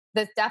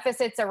the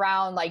deficits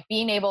around like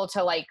being able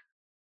to like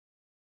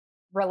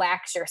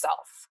relax yourself.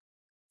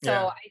 So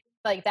I think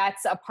like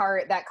that's a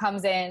part that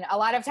comes in a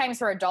lot of times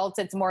for adults.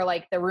 It's more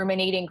like the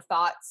ruminating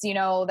thoughts, you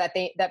know,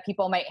 that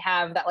people might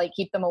have that like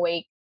keep them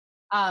awake.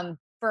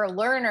 For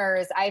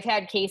learners, I've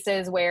had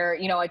cases where,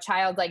 you know, a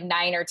child's like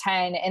 9 or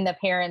 10 and the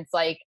parents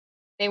like,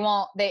 they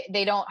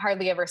don't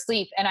hardly ever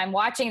sleep. And I'm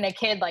watching the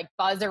kid like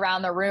buzz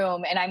around the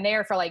room and I'm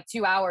there for like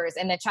 2 hours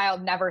and the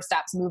child never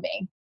stops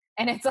moving.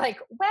 And it's like,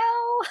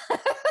 well,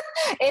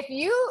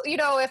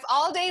 if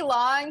all day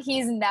long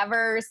he's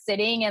never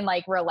sitting and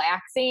like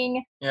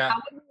relaxing,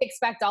 how would you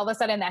expect all of a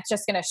sudden that's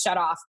just going to shut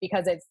off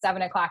because it's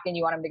 7 o'clock and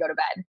you want him to go to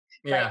bed?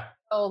 Yeah. Right?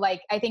 So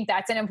like, I think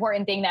that's an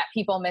important thing that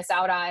people miss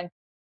out on.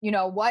 You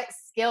know, what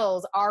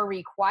skills are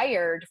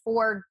required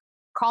for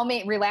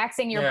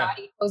relaxing your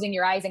body, closing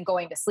your eyes and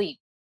going to sleep.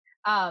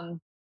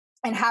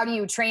 And how do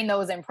you train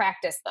those and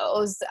practice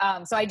those?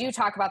 So I do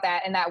talk about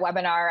that in that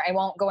webinar. I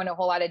won't go into a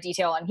whole lot of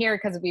detail on here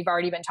because we've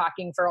already been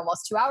talking for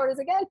almost 2 hours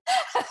again.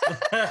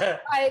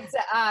 But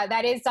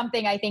that is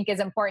something I think is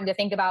important to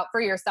think about for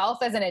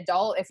yourself as an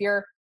adult. If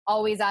you're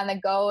always on the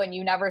go and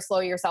you never slow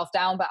yourself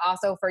down, but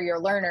also for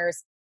your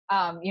learners,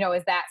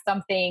 is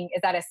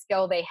that a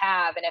skill they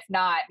have? And if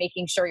not,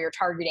 making sure you're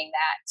targeting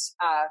that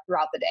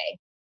throughout the day.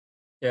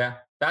 Yeah,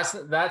 that's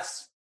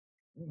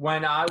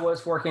when I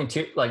was working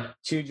 2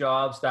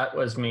 jobs, that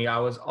was me. I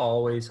was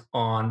always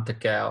on the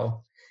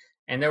go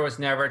and there was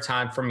never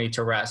time for me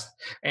to rest.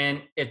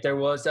 And if there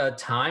was a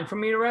time for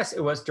me to rest,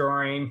 it was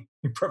during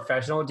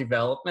professional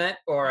development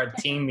or a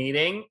team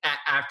meeting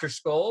after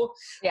school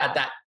at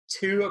that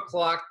 2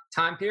 o'clock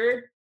time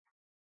period.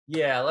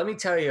 Yeah, let me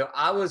tell you,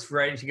 I was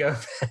ready to go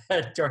to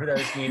bed during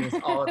those meetings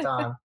all the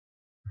time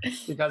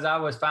because I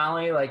was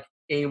finally like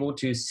able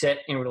to sit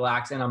and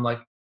relax. And I'm like,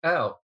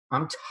 oh,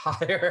 I'm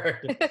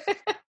tired.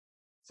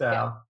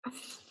 So.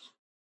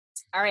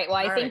 All right. Well,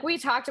 I think we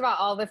talked about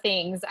all the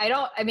things. I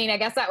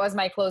guess that was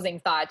my closing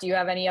thought. Do you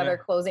have any other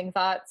closing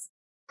thoughts?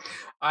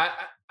 For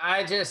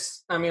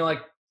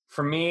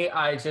me,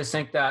 I just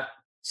think that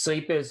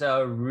sleep is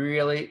a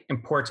really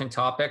important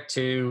topic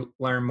to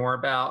learn more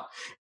about.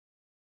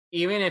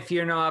 Even if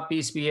you're not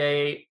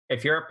BCBA,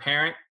 if you're a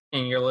parent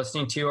and you're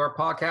listening to our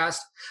podcast,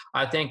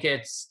 I think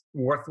it's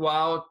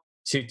worthwhile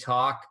to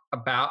talk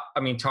about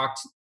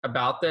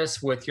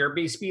this with your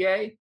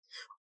BCBA,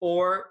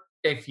 or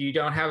if you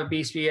don't have a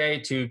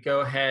BCBA, to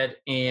go ahead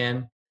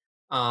and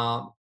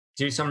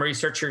do some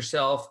research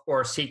yourself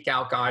or seek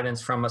out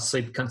guidance from a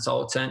sleep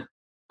consultant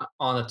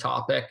on the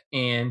topic.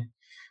 And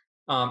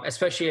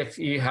especially if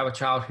you have a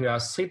child who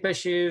has sleep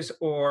issues,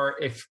 or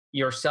if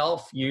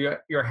yourself,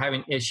 you're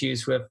having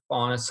issues with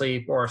falling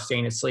asleep or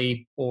staying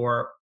asleep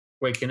or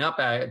waking up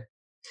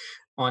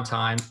on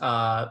time,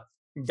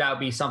 that would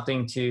be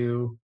something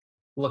to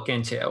look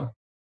into.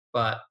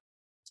 But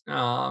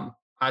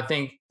I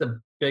think the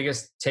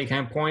biggest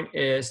take-home point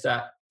is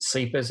that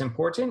sleep is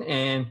important,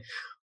 and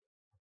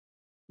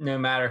no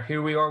matter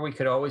who we are, we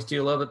could always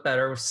do a little bit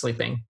better with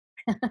sleeping.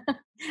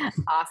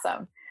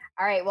 Awesome.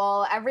 All right.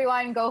 Well,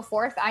 everyone, go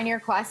forth on your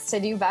quest to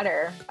do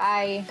better.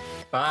 Bye.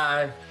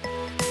 Bye.